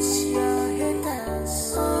daddy. 'Cause your haters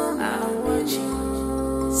are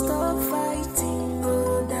watching. Stop fighting,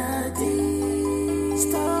 oh daddy.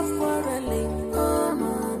 Stop quarreling, oh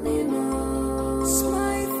mommy, mo.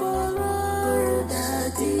 Smile for us, oh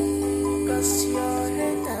daddy. 'Cause your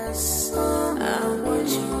haters are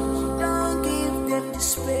watching. Don't give them the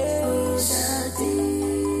space, oh daddy.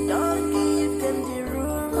 Don't give them the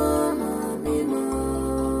room, oh mommy, mo.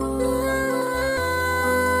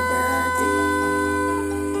 Oh daddy.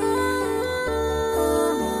 Oh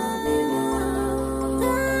mommy, mo.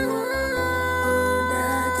 Oh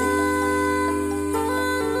daddy.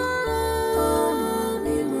 Oh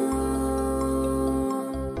mommy, mo.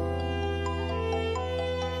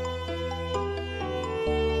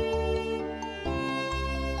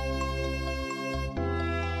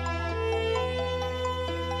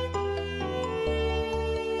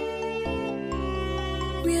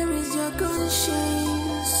 Where is your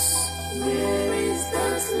conscience? Where is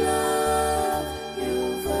that love?